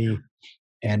can be,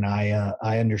 and I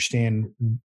understand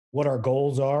what our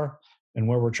goals are and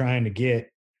where we're trying to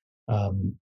get.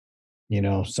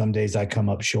 Some days I come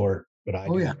up short, but I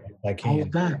can all the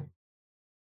time.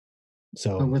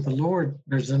 So, but with the Lord,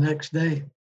 there's the next day.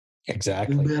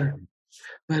 Exactly. Do better.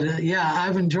 But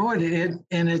I've enjoyed it,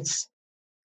 and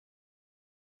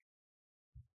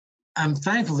I'm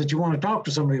thankful that you want to talk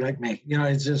to somebody like me.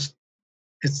 It's just,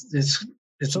 it's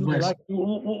a blessing.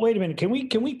 Wait a minute. Can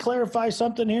we clarify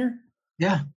something here?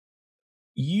 Yeah.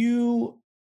 You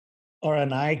are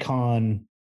an icon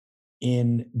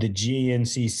in the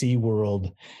GNCC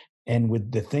world, and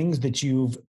with the things that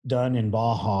you've done in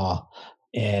Baja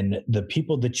and the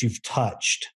people that you've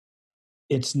touched,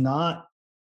 it's not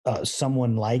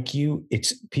someone like you.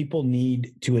 It's people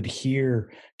need to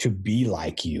adhere to be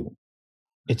like you.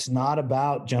 It's not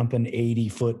about jumping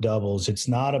 80-foot doubles. It's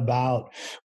not about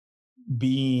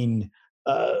being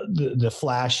the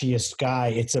flashiest guy.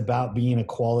 It's about being a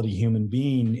quality human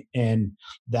being. And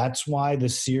that's why the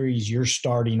series you're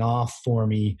starting off for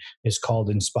me is called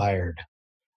Inspired,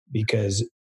 because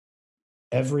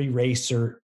every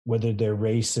racer, whether they're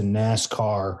racing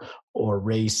NASCAR or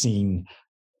racing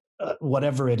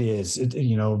whatever it is,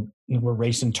 we're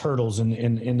racing turtles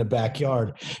in the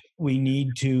backyard. We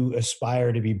need to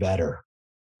aspire to be better.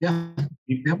 Yeah.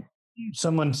 Yep.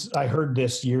 I heard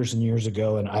this years and years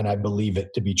ago, and I believe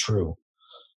it to be true.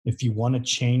 If you want to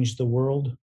change the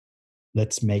world,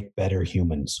 let's make better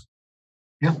humans.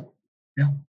 Yeah. Yeah.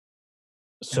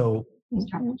 So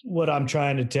what I'm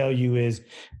trying to tell you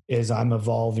is I'm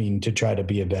evolving to try to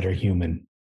be a better human.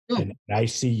 And I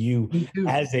see you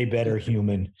as a better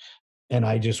human. And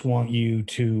I just want you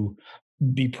to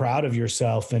be proud of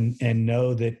yourself and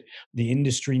know that the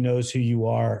industry knows who you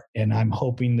are. And I'm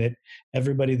hoping that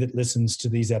everybody that listens to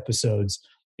these episodes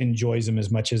enjoys them as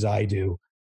much as I do,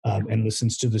 and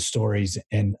listens to the stories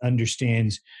and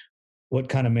understands what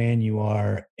kind of man you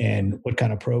are and what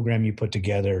kind of program you put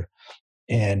together.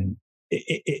 And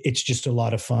it's just a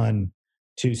lot of fun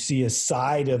to see a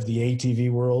side of the ATV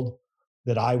world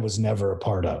that I was never a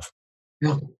part of.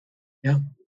 Yeah.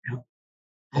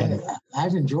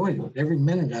 I've enjoyed it, every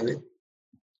minute of it.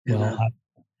 Well,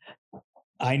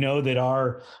 I know that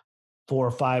our 4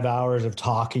 or 5 hours of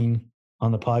talking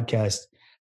on the podcast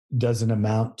doesn't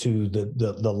amount to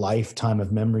the lifetime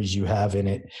of memories you have in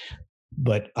it,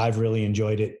 but I've really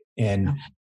enjoyed it. And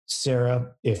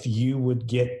Sarah, if you would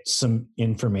get some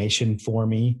information for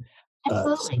me,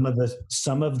 some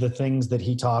of the things that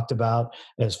he talked about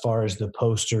as far as the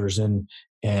posters and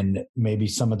maybe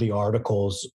some of the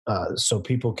articles, so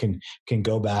people can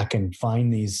go back and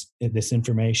find this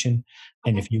information.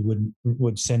 And if you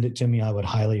would send it to me, I would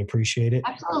highly appreciate it.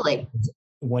 Absolutely.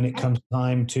 When it comes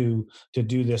time to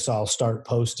do this, I'll start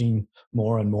posting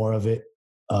more and more of it.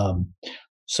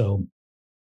 So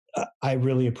I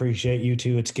really appreciate you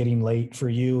too. It's getting late for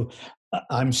you.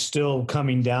 I'm still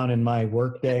coming down in my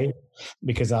work day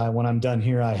because when I'm done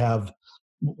here,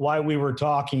 while we were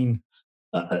talking,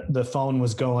 the phone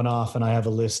was going off and I have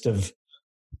a list of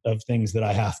things that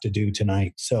I have to do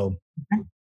tonight. So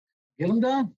get them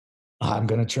done. I'm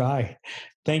going to try.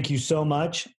 Thank you so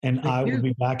much. And I will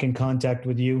be back in contact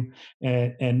with you.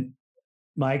 And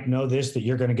Mike, know this, that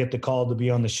you're going to get the call to be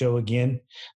on the show again.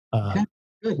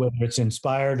 Whether it's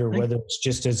Inspired or whether it's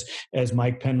just as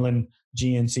Mike Penland,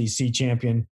 GNCC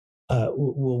champion,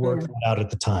 we'll work that out at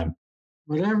the time.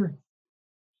 Whatever.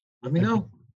 Let me know.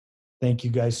 Thank you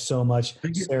guys so much.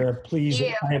 Sarah, please,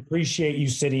 I appreciate you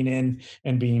sitting in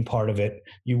and being part of it.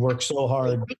 You work so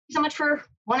hard. Thank you so much for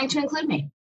wanting to include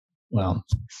me. Well,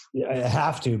 I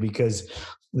have to, because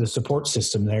the support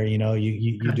system there,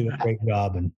 you do a great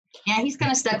job. And yeah, he's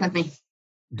kind of stuck with me.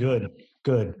 Good.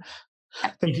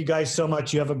 Thank you guys so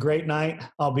much. You have a great night.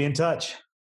 I'll be in touch.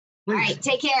 Please. All right,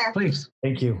 take care. Please.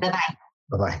 Thank you. Bye-bye.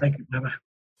 Bye-bye. Thank you. Bye-bye.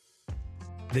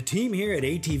 The team here at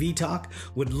ATV Talk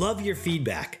would love your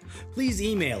feedback. Please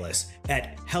email us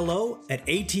at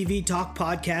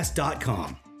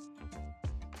hello@atvtalkpodcast.com.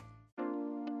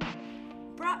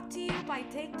 Brought to you by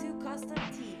Take Two Custom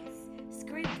Tees,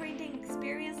 screen printing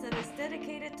experience that is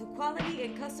dedicated to quality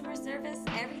and customer service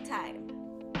every time.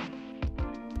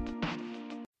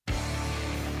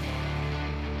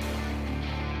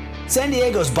 San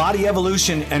Diego's Body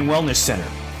Evolution and Wellness Center.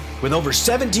 With over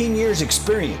 17 years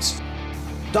experience,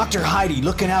 Dr. Heidi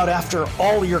looking out after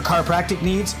all your chiropractic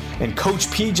needs, and Coach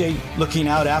PJ looking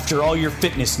out after all your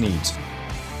fitness needs.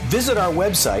 Visit our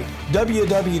website,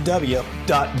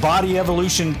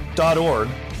 www.bodyevolution.org,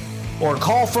 or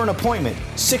call for an appointment,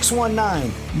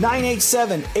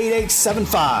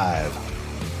 619-987-8875.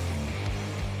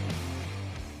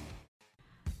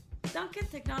 Duncan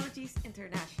Technologies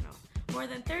International. More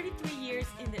than 33 years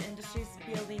in the industry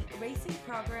building racing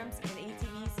programs and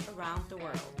ATVs around the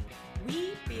world.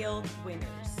 We build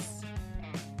winners.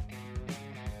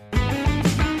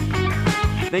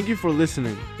 Thank you for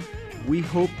listening. We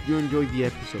hope you enjoyed the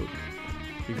episode.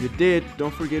 If you did,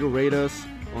 don't forget to rate us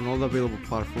on all the available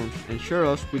platforms and share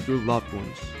us with your loved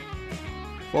ones.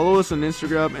 Follow us on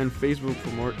Instagram and Facebook for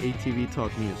more ATV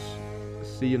Talk news.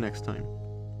 See you next time.